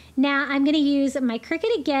 Now I'm going to use my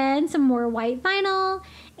Cricut again, some more white vinyl,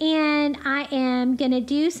 and I am going to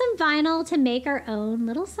do some vinyl to make our own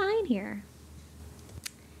little sign here.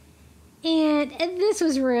 And this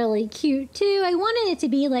was really cute too. I wanted it to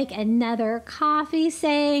be like another coffee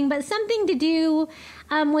saying, but something to do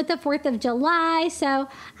with the 4th of July. So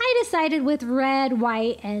I decided with red,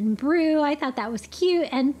 white, and brew. I thought that was cute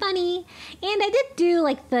and funny. And I did do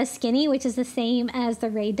like the skinny, which is the same as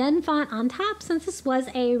the Rae Dunn font on top, since this was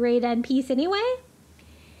a Rae Dunn piece anyway.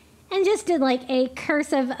 And just did like a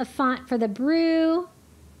cursive font for the brew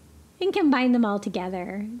and combined them all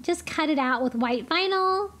together. Just cut it out with white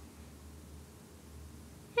vinyl.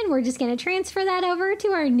 And we're just going to transfer that over to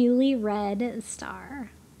our newly red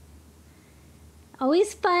star.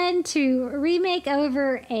 Always fun to remake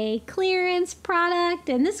over a clearance product.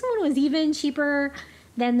 And this one was even cheaper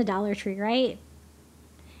than the Dollar Tree, right?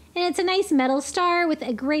 And it's a nice metal star with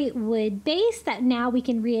a great wood base that now we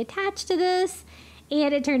can reattach to this.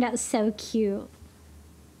 And it turned out so cute.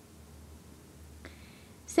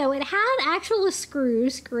 So it had actual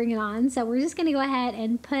screws screwing it on. So we're just going to go ahead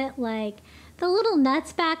and put like the little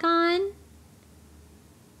nuts back on.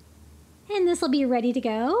 And this will be ready to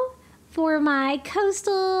go for my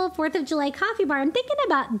coastal 4th of July coffee bar. I'm thinking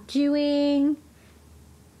about doing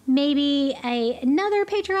maybe another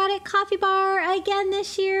Patriotic coffee bar again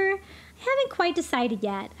this year. I haven't quite decided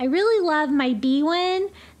yet. I really love my bee one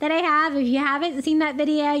that I have. If you haven't seen that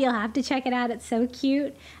video, you'll have to check it out. It's so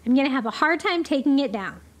cute. I'm going to have a hard time taking it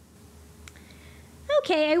down.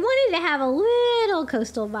 Okay, I wanted to have a little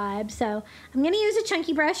coastal vibe, so I'm going to use a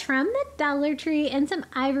chunky brush from the Dollar Tree and some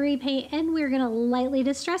ivory paint, and we're going to lightly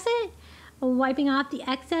distress it, wiping off the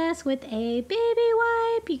excess with a baby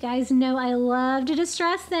wipe. You guys know I love to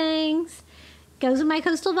distress things. Goes with my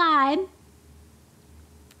coastal vibe.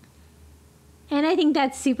 And I think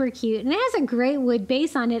that's super cute, and it has a great wood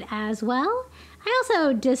base on it as well. I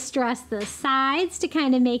also distressed the sides to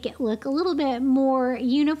kind of make it look a little bit more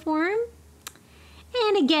uniform.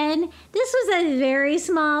 And again, this was a very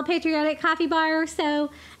small Patriotic coffee bar, so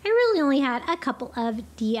I really only had a couple of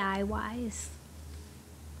DIYs.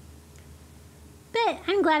 But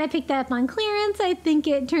I'm glad I picked that up on clearance. I think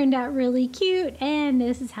it turned out really cute, and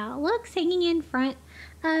this is how it looks hanging in front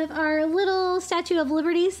of our little Statue of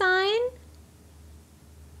Liberty sign.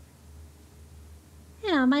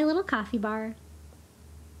 And on my little coffee bar.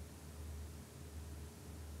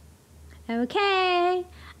 Okay.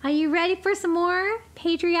 Are you ready for some more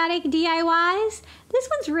Patriotic DIYs? This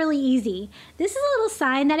one's really easy. This is a little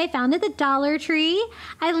sign that I found at the Dollar Tree.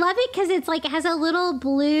 I love it because it's like it has a little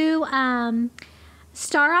blue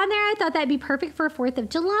star on there. I thought that'd be perfect for 4th of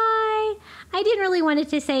July. I didn't really want it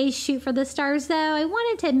to say shoot for the stars though. I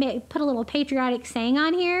wanted to put a little patriotic saying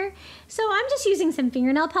on here. So I'm just using some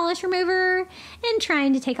fingernail polish remover and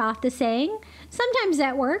trying to take off the saying. Sometimes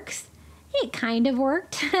that works. It kind of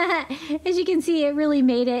worked. As you can see, it really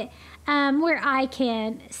made it where I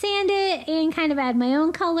can sand it and kind of add my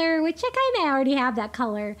own color, which I kind of already have that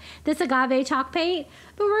color, this agave chalk paint.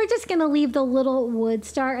 But we're just going to leave the little wood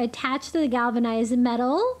star attached to the galvanized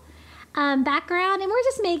metal background. And we're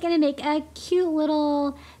just going to make a cute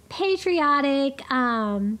little patriotic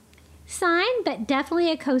sign, but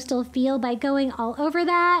definitely a coastal feel by going all over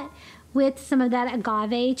that with some of that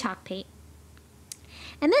agave chalk paint.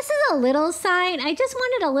 And this is a little sign. I just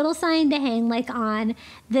wanted a little sign to hang like on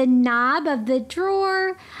the knob of the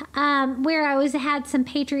drawer where I had some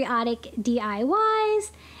patriotic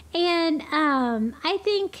DIYs. And I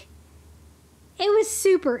think it was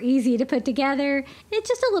super easy to put together. It's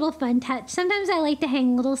just a little fun touch. Sometimes I like to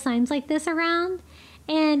hang little signs like this around.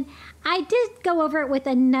 And I did go over it with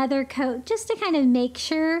another coat just to kind of make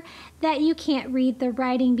sure that you can't read the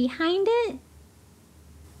writing behind it.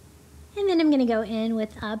 And then I'm going to go in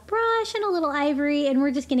with a brush and a little ivory, and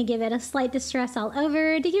we're just going to give it a slight distress all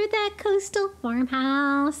over to give it that coastal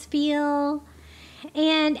farmhouse feel.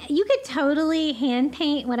 And you could totally hand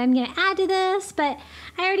paint what I'm going to add to this, but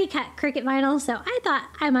I already cut Cricut vinyl, so I thought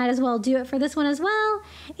I might as well do it for this one as well.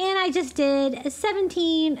 And I just did a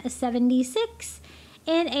 1776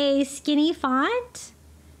 in a skinny font.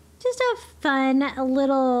 Just a fun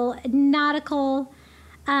little nautical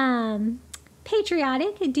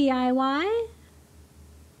patriotic DIY.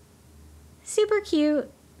 Super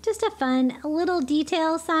cute. Just a fun little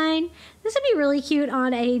detail sign. This would be really cute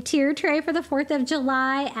on a tier tray for the 4th of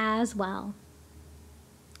July as well.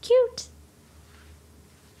 Cute.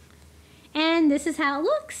 And this is how it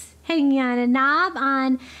looks. Hanging on a knob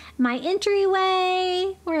on my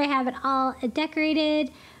entryway where I have it all decorated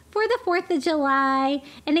for the 4th of July.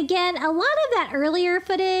 And again, a lot of that earlier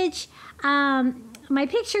footage, my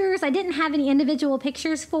pictures, I didn't have any individual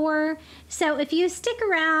pictures for. So if you stick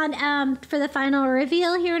around for the final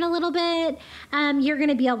reveal here in a little bit, you're going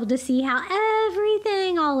to be able to see how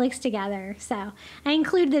everything all looks together. So I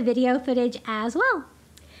included the video footage as well.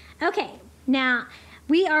 Okay, now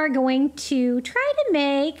we are going to try to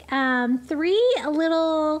make 3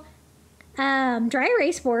 little dry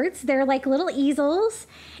erase boards. They're like little easels.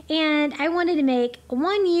 And I wanted to make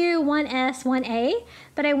 1U, 1S, 1A,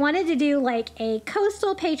 but I wanted to do like a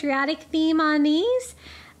coastal patriotic theme on these.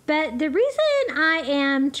 But the reason I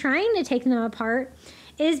am trying to take them apart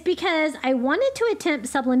is because I wanted to attempt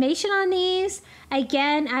sublimation on these.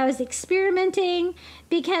 Again, I was experimenting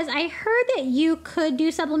because I heard that you could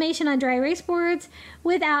do sublimation on dry erase boards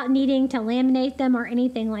without needing to laminate them or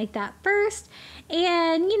anything like that first.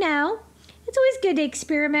 And you know, it's always good to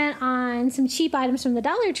experiment on some cheap items from the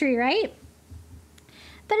Dollar Tree, right?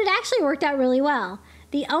 But it actually worked out really well.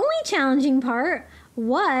 The only challenging part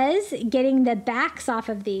was getting the backs off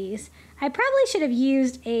of these. I probably should have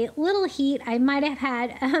used a little heat. I might have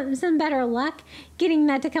had some better luck getting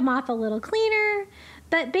that to come off a little cleaner.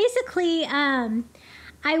 But basically,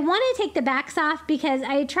 I want to take the backs off because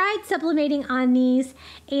I tried sublimating on these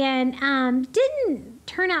and didn't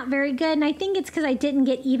turn out very good. And I think it's because I didn't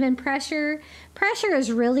get even pressure. Pressure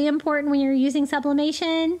is really important when you're using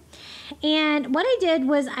sublimation. And what I did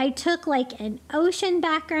was I took like an ocean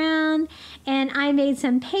background and I made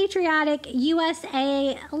some patriotic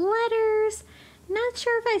USA letters. Not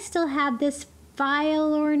sure if I still have this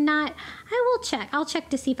file or not. I will check. I'll check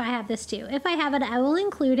to see if I have this too. If I have it, I will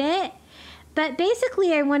include it. But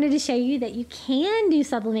basically, I wanted to show you that you can do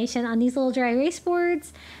sublimation on these little dry erase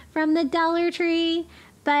boards from the Dollar Tree,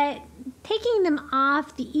 but taking them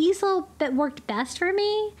off the easel that worked best for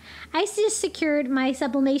me. I just secured my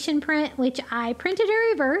sublimation print, which I printed in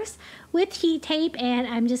reverse with heat tape, and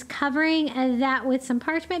I'm just covering that with some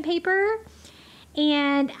parchment paper.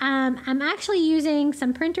 And I'm actually using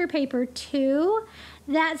some printer paper too.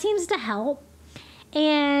 That seems to help.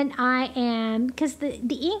 And I am, because the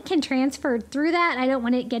ink can transfer through that, I don't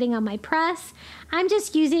want it getting on my press. I'm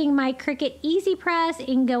just using my Cricut Easy Press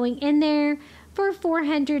and going in there for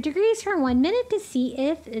 400 degrees for 1 minute to see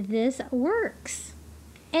if this works.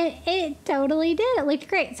 And it totally did. It looked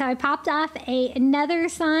great. So I popped off another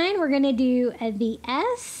sign. We're going to do the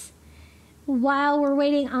S. While we're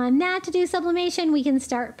waiting on that to do sublimation, we can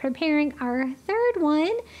start preparing our third one.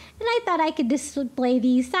 And I thought I could display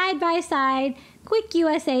these side by side. Quick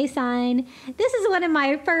USA sign. This is one of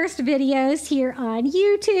my first videos here on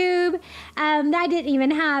YouTube. I didn't even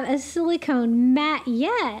have a silicone mat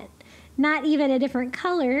yet. Not even a different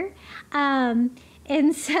color. And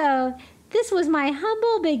so this was my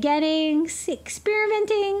humble beginnings,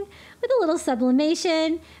 experimenting with a little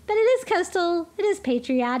sublimation. But it is coastal. It is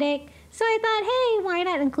patriotic. So I thought, hey, why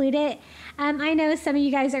not include it? I know some of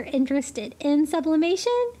you guys are interested in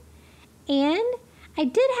sublimation. And I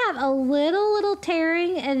did have a little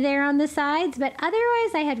tearing there on the sides, but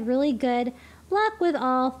otherwise I had really good luck with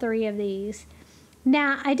all 3 of these.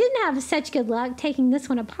 Now, I didn't have such good luck taking this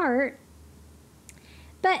one apart,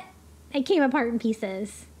 but it came apart in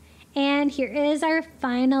pieces. And here is our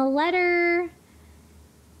final letter.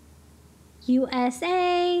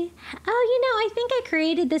 USA. Oh, I think I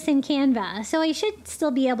created this in Canva, so I should still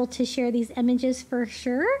be able to share these images for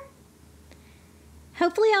sure.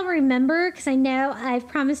 Hopefully I'll remember, because I know I've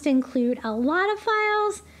promised to include a lot of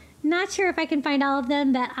files. Not sure if I can find all of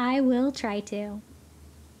them, but I will try to.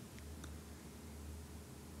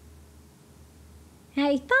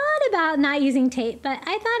 I thought about not using tape, but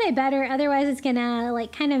I thought I better, otherwise it's gonna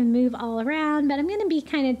like kind of move all around, but I'm gonna be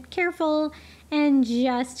kind of careful and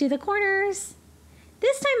just do the corners.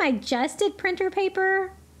 This time I just did printer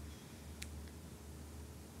paper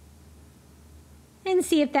and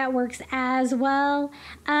see if that works as well.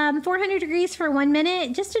 400 degrees for 1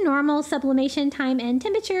 minute, just a normal sublimation time and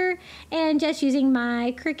temperature, and just using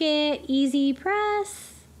my Cricut Easy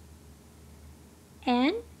Press,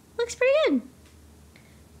 and looks pretty good.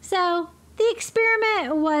 So the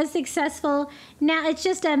experiment was successful. Now it's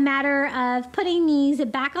just a matter of putting these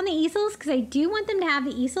back on the easels, because I do want them to have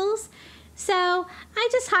the easels. So I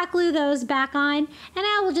just hot glue those back on, and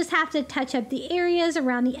I will just have to touch up the areas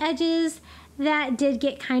around the edges that did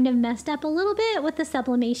get kind of messed up a little bit with the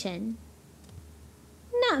sublimation.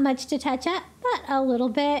 Not much to touch up, but a little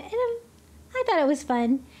bit, and I thought it was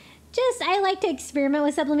fun. Just, I like to experiment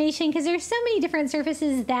with sublimation because there's so many different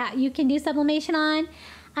surfaces that you can do sublimation on.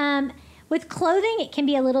 With clothing, it can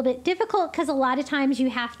be a little bit difficult because a lot of times you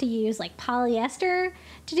have to use like polyester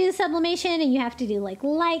to do the sublimation, and you have to do like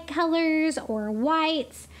light colors or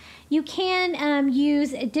whites. You can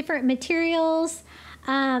use different materials.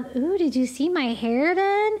 Ooh, did you see my hair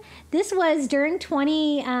done? This was during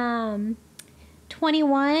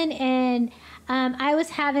 2021, and I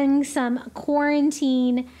was having some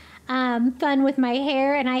quarantine fun with my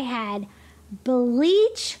hair, and I had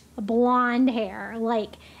bleach blonde hair,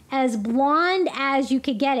 like as blonde as you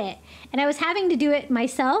could get it. And I was having to do it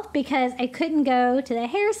myself because I couldn't go to the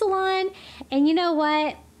hair salon. And you know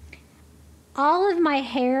what? All of my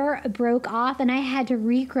hair broke off, and I had to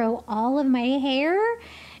regrow all of my hair.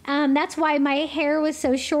 That's why my hair was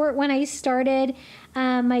so short when I started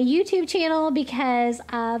my YouTube channel, because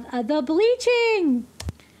of the bleaching.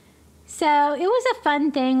 So it was a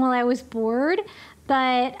fun thing while I was bored,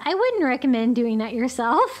 but I wouldn't recommend doing that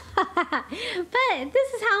yourself. But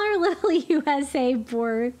this is how our little USA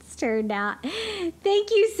boards turned out.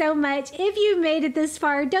 Thank you so much. If you made it this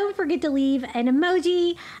far, don't forget to leave an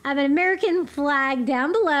emoji of an American flag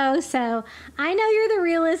down below, so I know you're the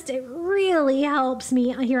realist. It really helps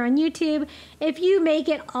me here on YouTube. If you make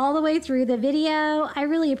it all the way through the video, I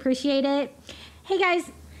really appreciate it. Hey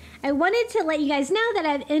guys, I wanted to let you guys know that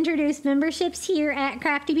I've introduced memberships here at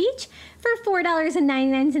Crafty Beach. For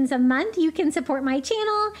 $4.99 a month, you can support my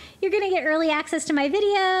channel. You're going to get early access to my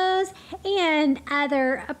videos and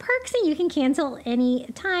other perks that you can cancel any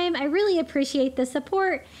time. I really appreciate the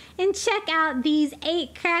support. And check out these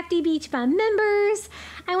 8 Crafty Beach Bum members.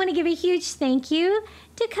 I want to give a huge thank you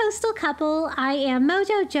to Coastal Couple, I Am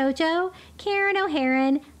Mojo Jojo, Karen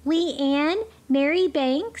O'Haran, Lee Ann, Mary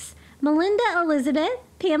Banks, Melinda Elizabeth,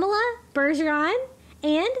 Pamela Bergeron,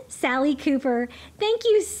 and Sally Cooper. Thank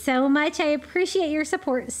you so much. I appreciate your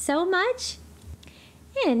support so much.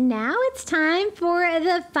 And now it's time for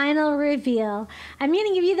the final reveal. I'm going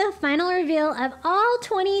to give you the final reveal of all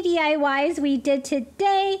 20 DIYs we did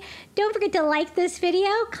today. Don't forget to like this video,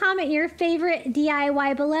 comment your favorite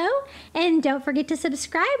DIY below, and don't forget to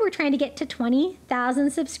subscribe. We're trying to get to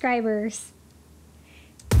 20,000 subscribers.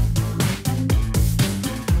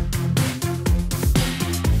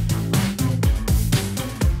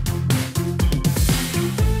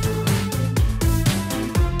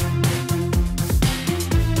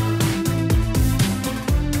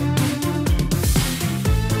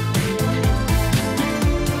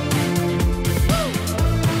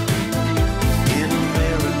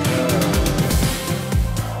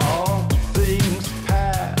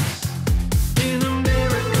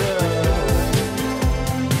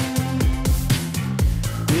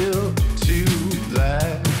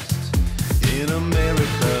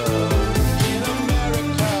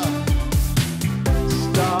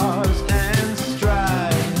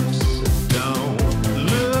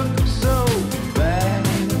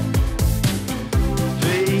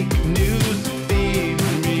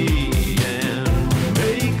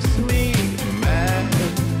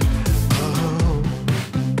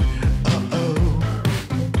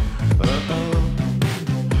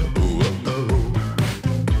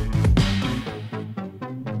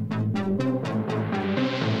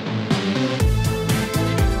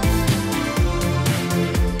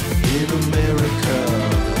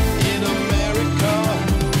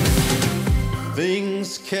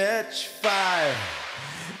 Catch fire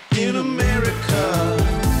in America,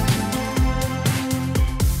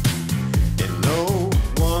 and no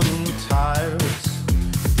one tires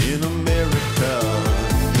in America.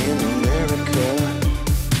 In America,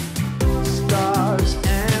 stars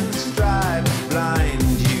and stripes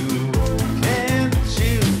blind you. Can't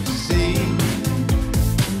you see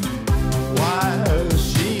while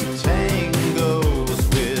she tangos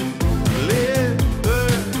with liberty?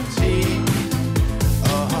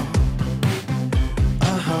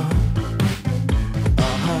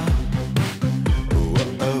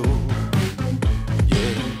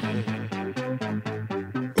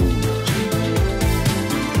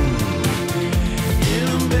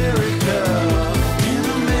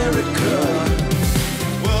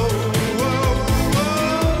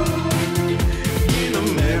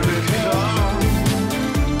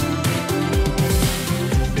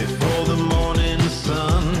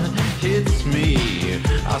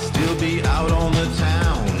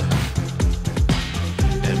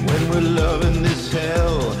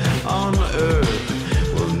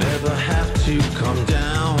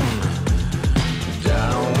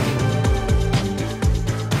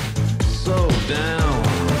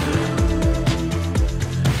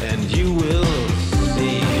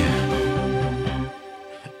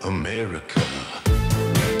 America.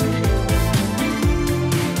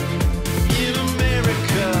 In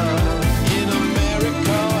America, in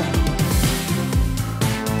America.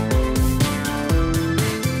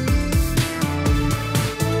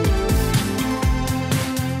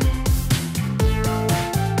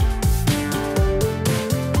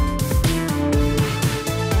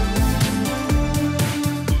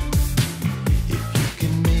 If you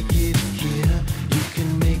can make it here, you can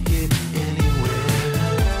make it anywhere.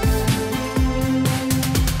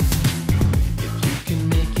 If you can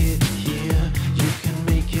make it here, you can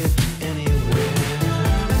make it anywhere.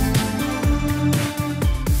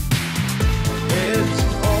 Heads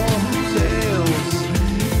or tails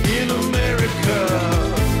in America.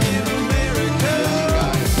 In America.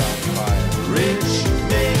 Skies on fire. Rich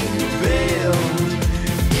make veiled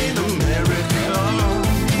in America.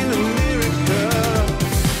 In America.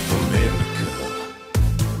 America.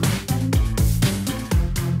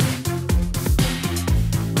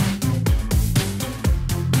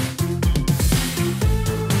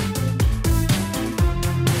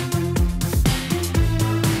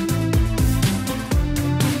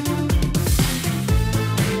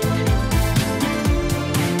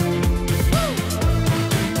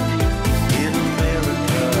 In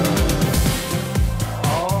America,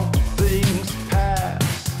 all things pass.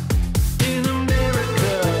 In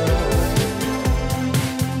America,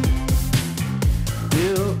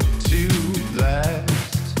 built to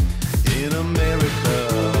last. In America,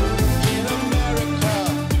 in America,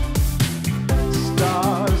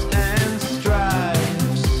 stars and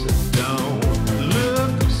stripes don't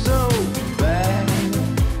look so bad.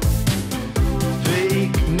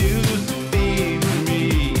 Fake news feeds me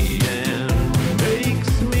and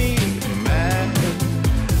makes me mad.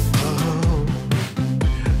 Oh,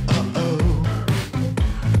 uh-oh,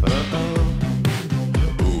 uh-oh,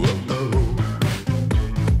 uh-oh.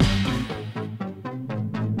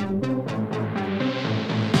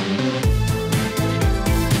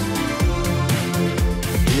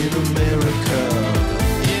 In America,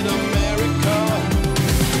 in America,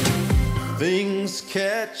 things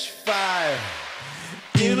catch fire.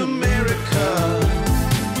 In America,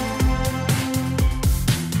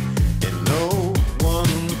 and no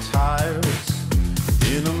one tires.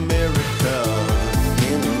 In America,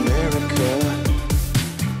 in America,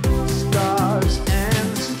 stars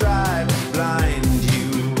and stripes blind you.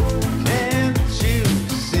 Can't you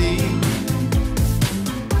see?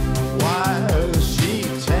 While she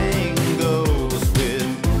tangles with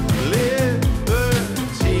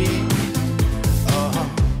liberty. Uh-huh,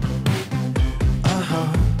 uh-huh,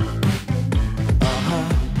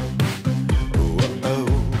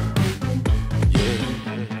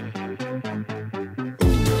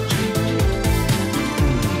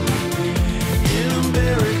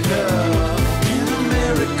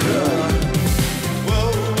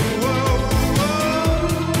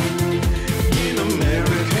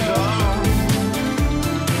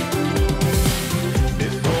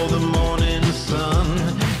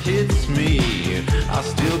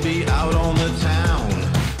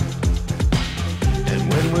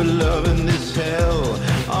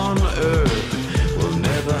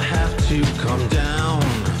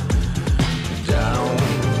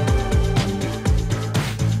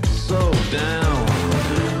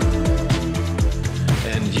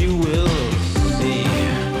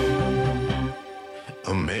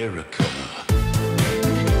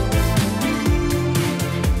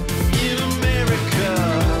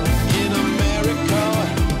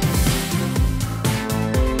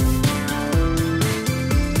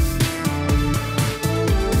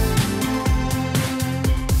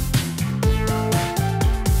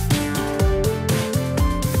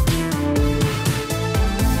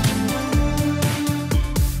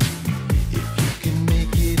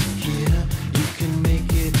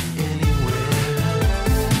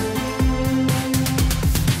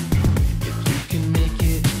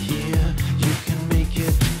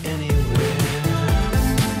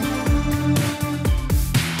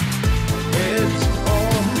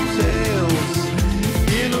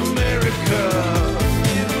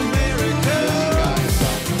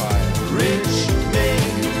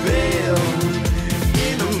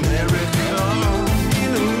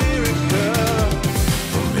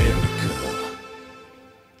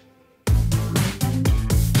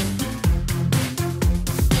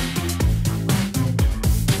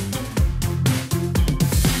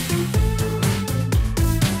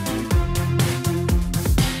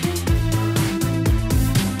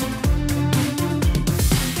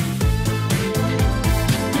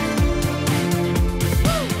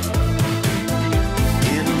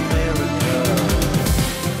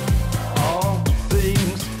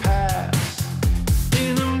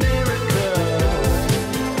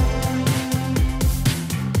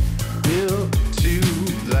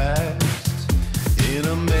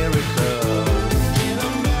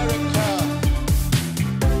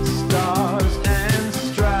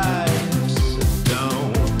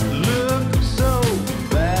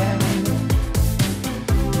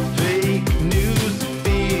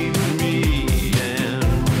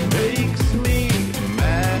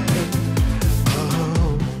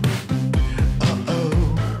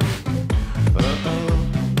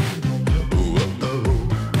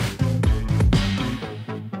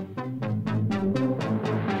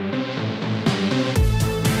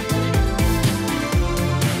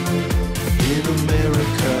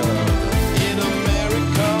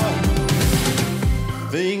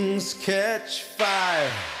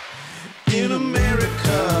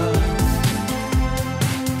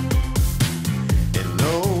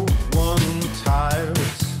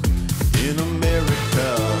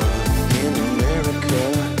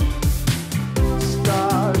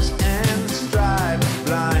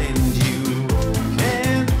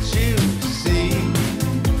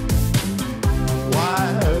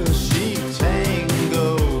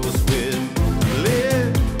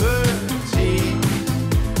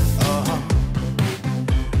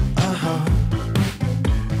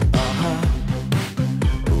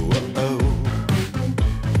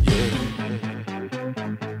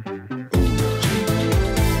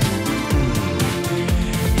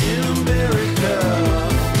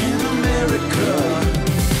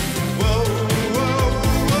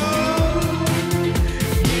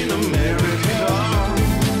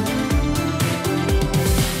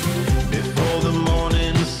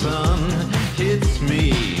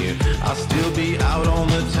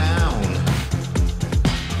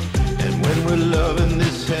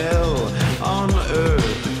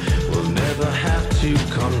 to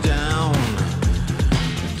come down,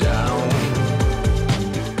 down,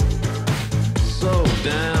 so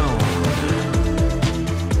down,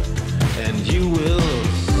 and you will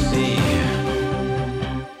see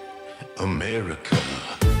America.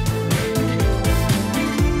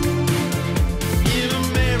 In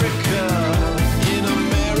America, in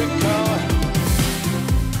America.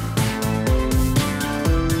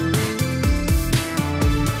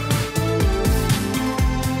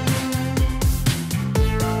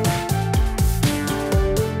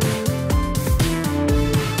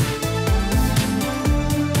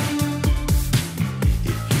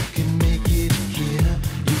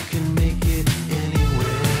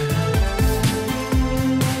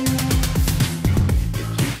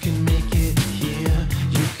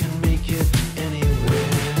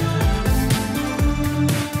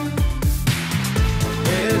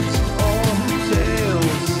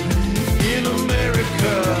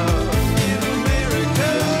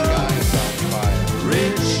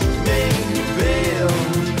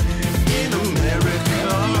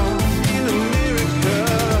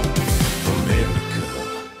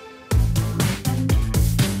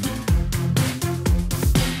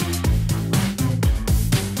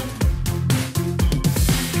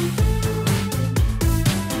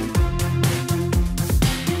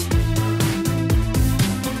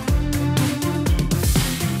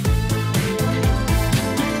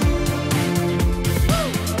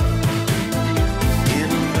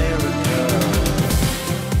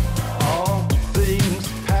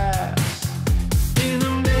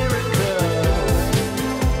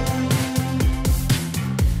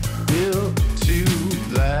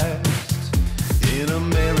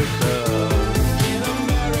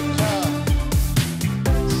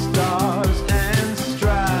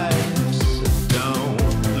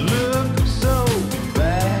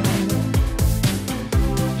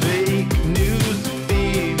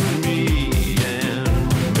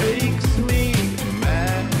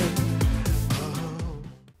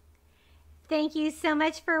 Thank you so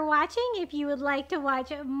much for watching. If you would like to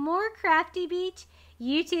watch more Crafty Beach,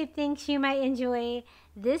 YouTube thinks you might enjoy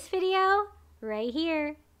this video right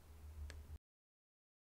here.